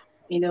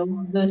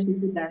 those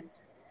people that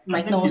I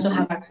might think not it's also on,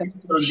 have access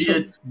to on the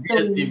show.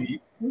 DSTV.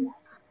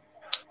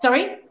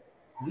 Sorry?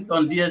 Is it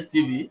on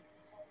DSTV?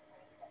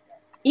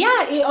 Yeah,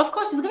 of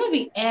course, it's going to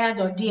be aired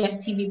on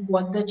DSTV,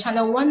 but the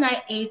channel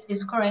 198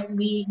 is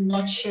currently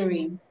not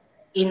showing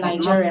in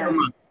Nigeria. Not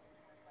Showmax.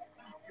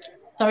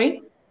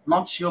 Sorry?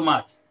 Not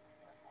Showmax.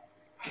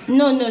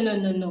 No.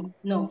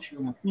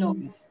 Showmax. No.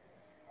 It's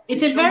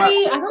It's a Showmax.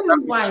 very, I don't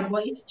know why,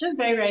 but it's just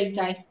very, very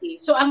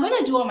dicey. So I'm going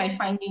to do all my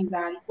findings,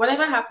 and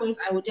whatever happens,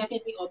 I will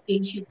definitely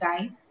update you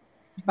guys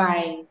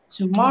by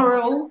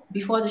tomorrow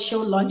before the show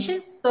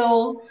launches.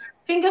 So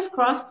fingers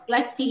crossed.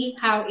 Let's see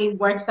how it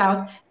works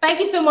out. Thank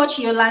you so much,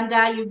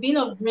 Yolanda. You've been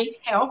of great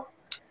help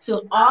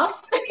to us.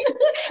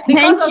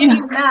 Because Thank of you.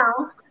 you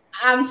now,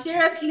 I'm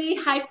seriously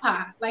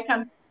hyper. Like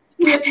I'm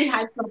seriously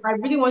hyper. I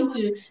really want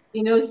to,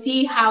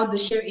 see how the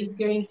show is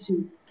going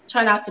to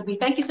turn out to be.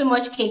 Thank you so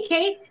much,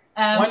 KK.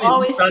 When is it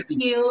Always starting?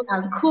 chill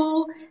and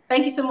cool.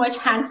 Thank you so much,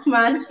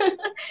 Hansman.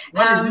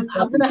 When is this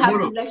I'm starting? gonna have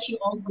to Tomorrow? let you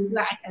all go so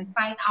that I can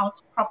sign out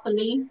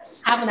properly.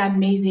 Have an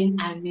amazing,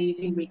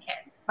 amazing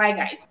weekend. Bye,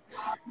 guys.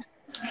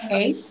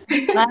 Okay.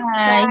 Bye.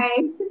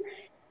 Bye.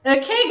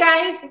 Okay,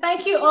 guys.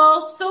 Thank you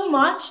all so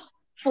much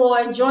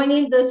for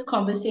joining this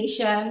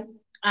conversation.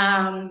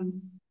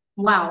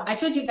 Wow, I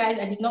told you guys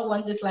I did not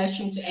want this live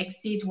stream to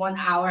exceed 1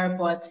 hour,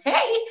 but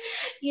hey,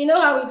 you know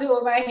how we do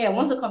over here.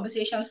 Once the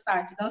conversation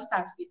starts, it don't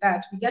start with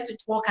that. We get to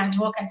talk, and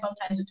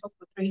sometimes we talk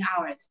for 3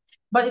 hours.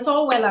 But it's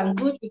all well and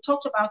good. We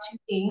talked about two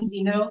things,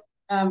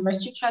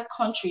 restricted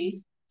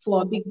countries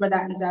for Big Brother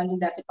and Mzansi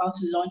that's about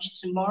to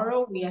launch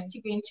tomorrow. We are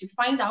still going to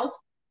find out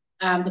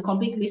the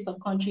complete list of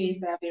countries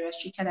that have been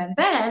restricted, and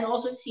then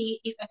also see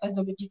if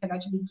FSWG can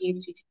actually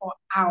give 24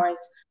 hours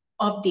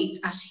updates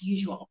as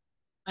usual.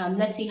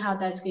 Let's see how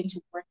that's going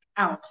to work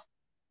out.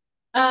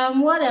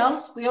 What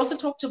else? We also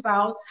talked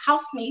about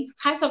housemates,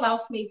 types of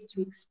housemates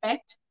to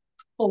expect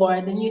for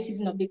the new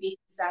season of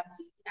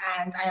Bbmzansi.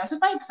 And I am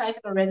super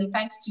excited already,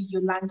 thanks to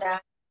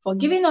Yolanda, for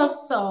giving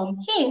us some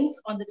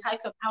hints on the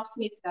types of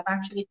housemates that have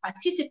actually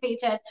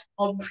participated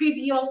on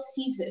previous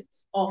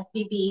seasons of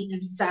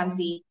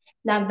Bbmzansi.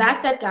 Now, that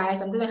said,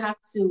 guys, I'm going to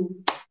have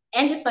to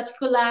end this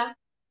particular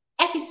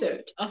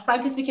episode of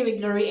Frankly Speaking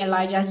with Glory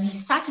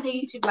Elijah's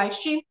Saturday YouTube live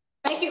stream.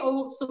 Thank you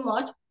all so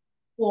much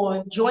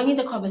for joining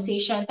the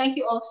conversation. Thank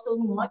you all so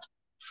much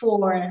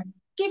for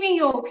giving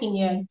your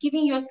opinion,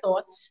 giving your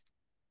thoughts,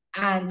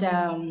 and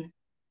have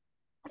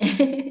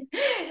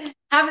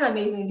an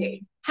amazing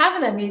day.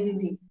 Have an amazing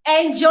day.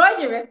 Enjoy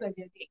the rest of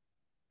your day.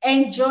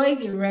 Enjoy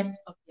the rest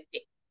of your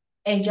day.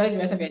 Enjoy the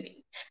rest of your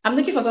day. I'm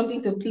looking for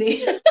something to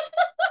play.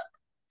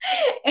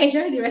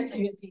 Enjoy the rest of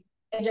your day.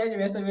 Enjoy the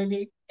rest of your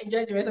day.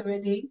 Enjoy the rest of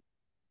your day.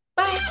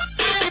 Bye.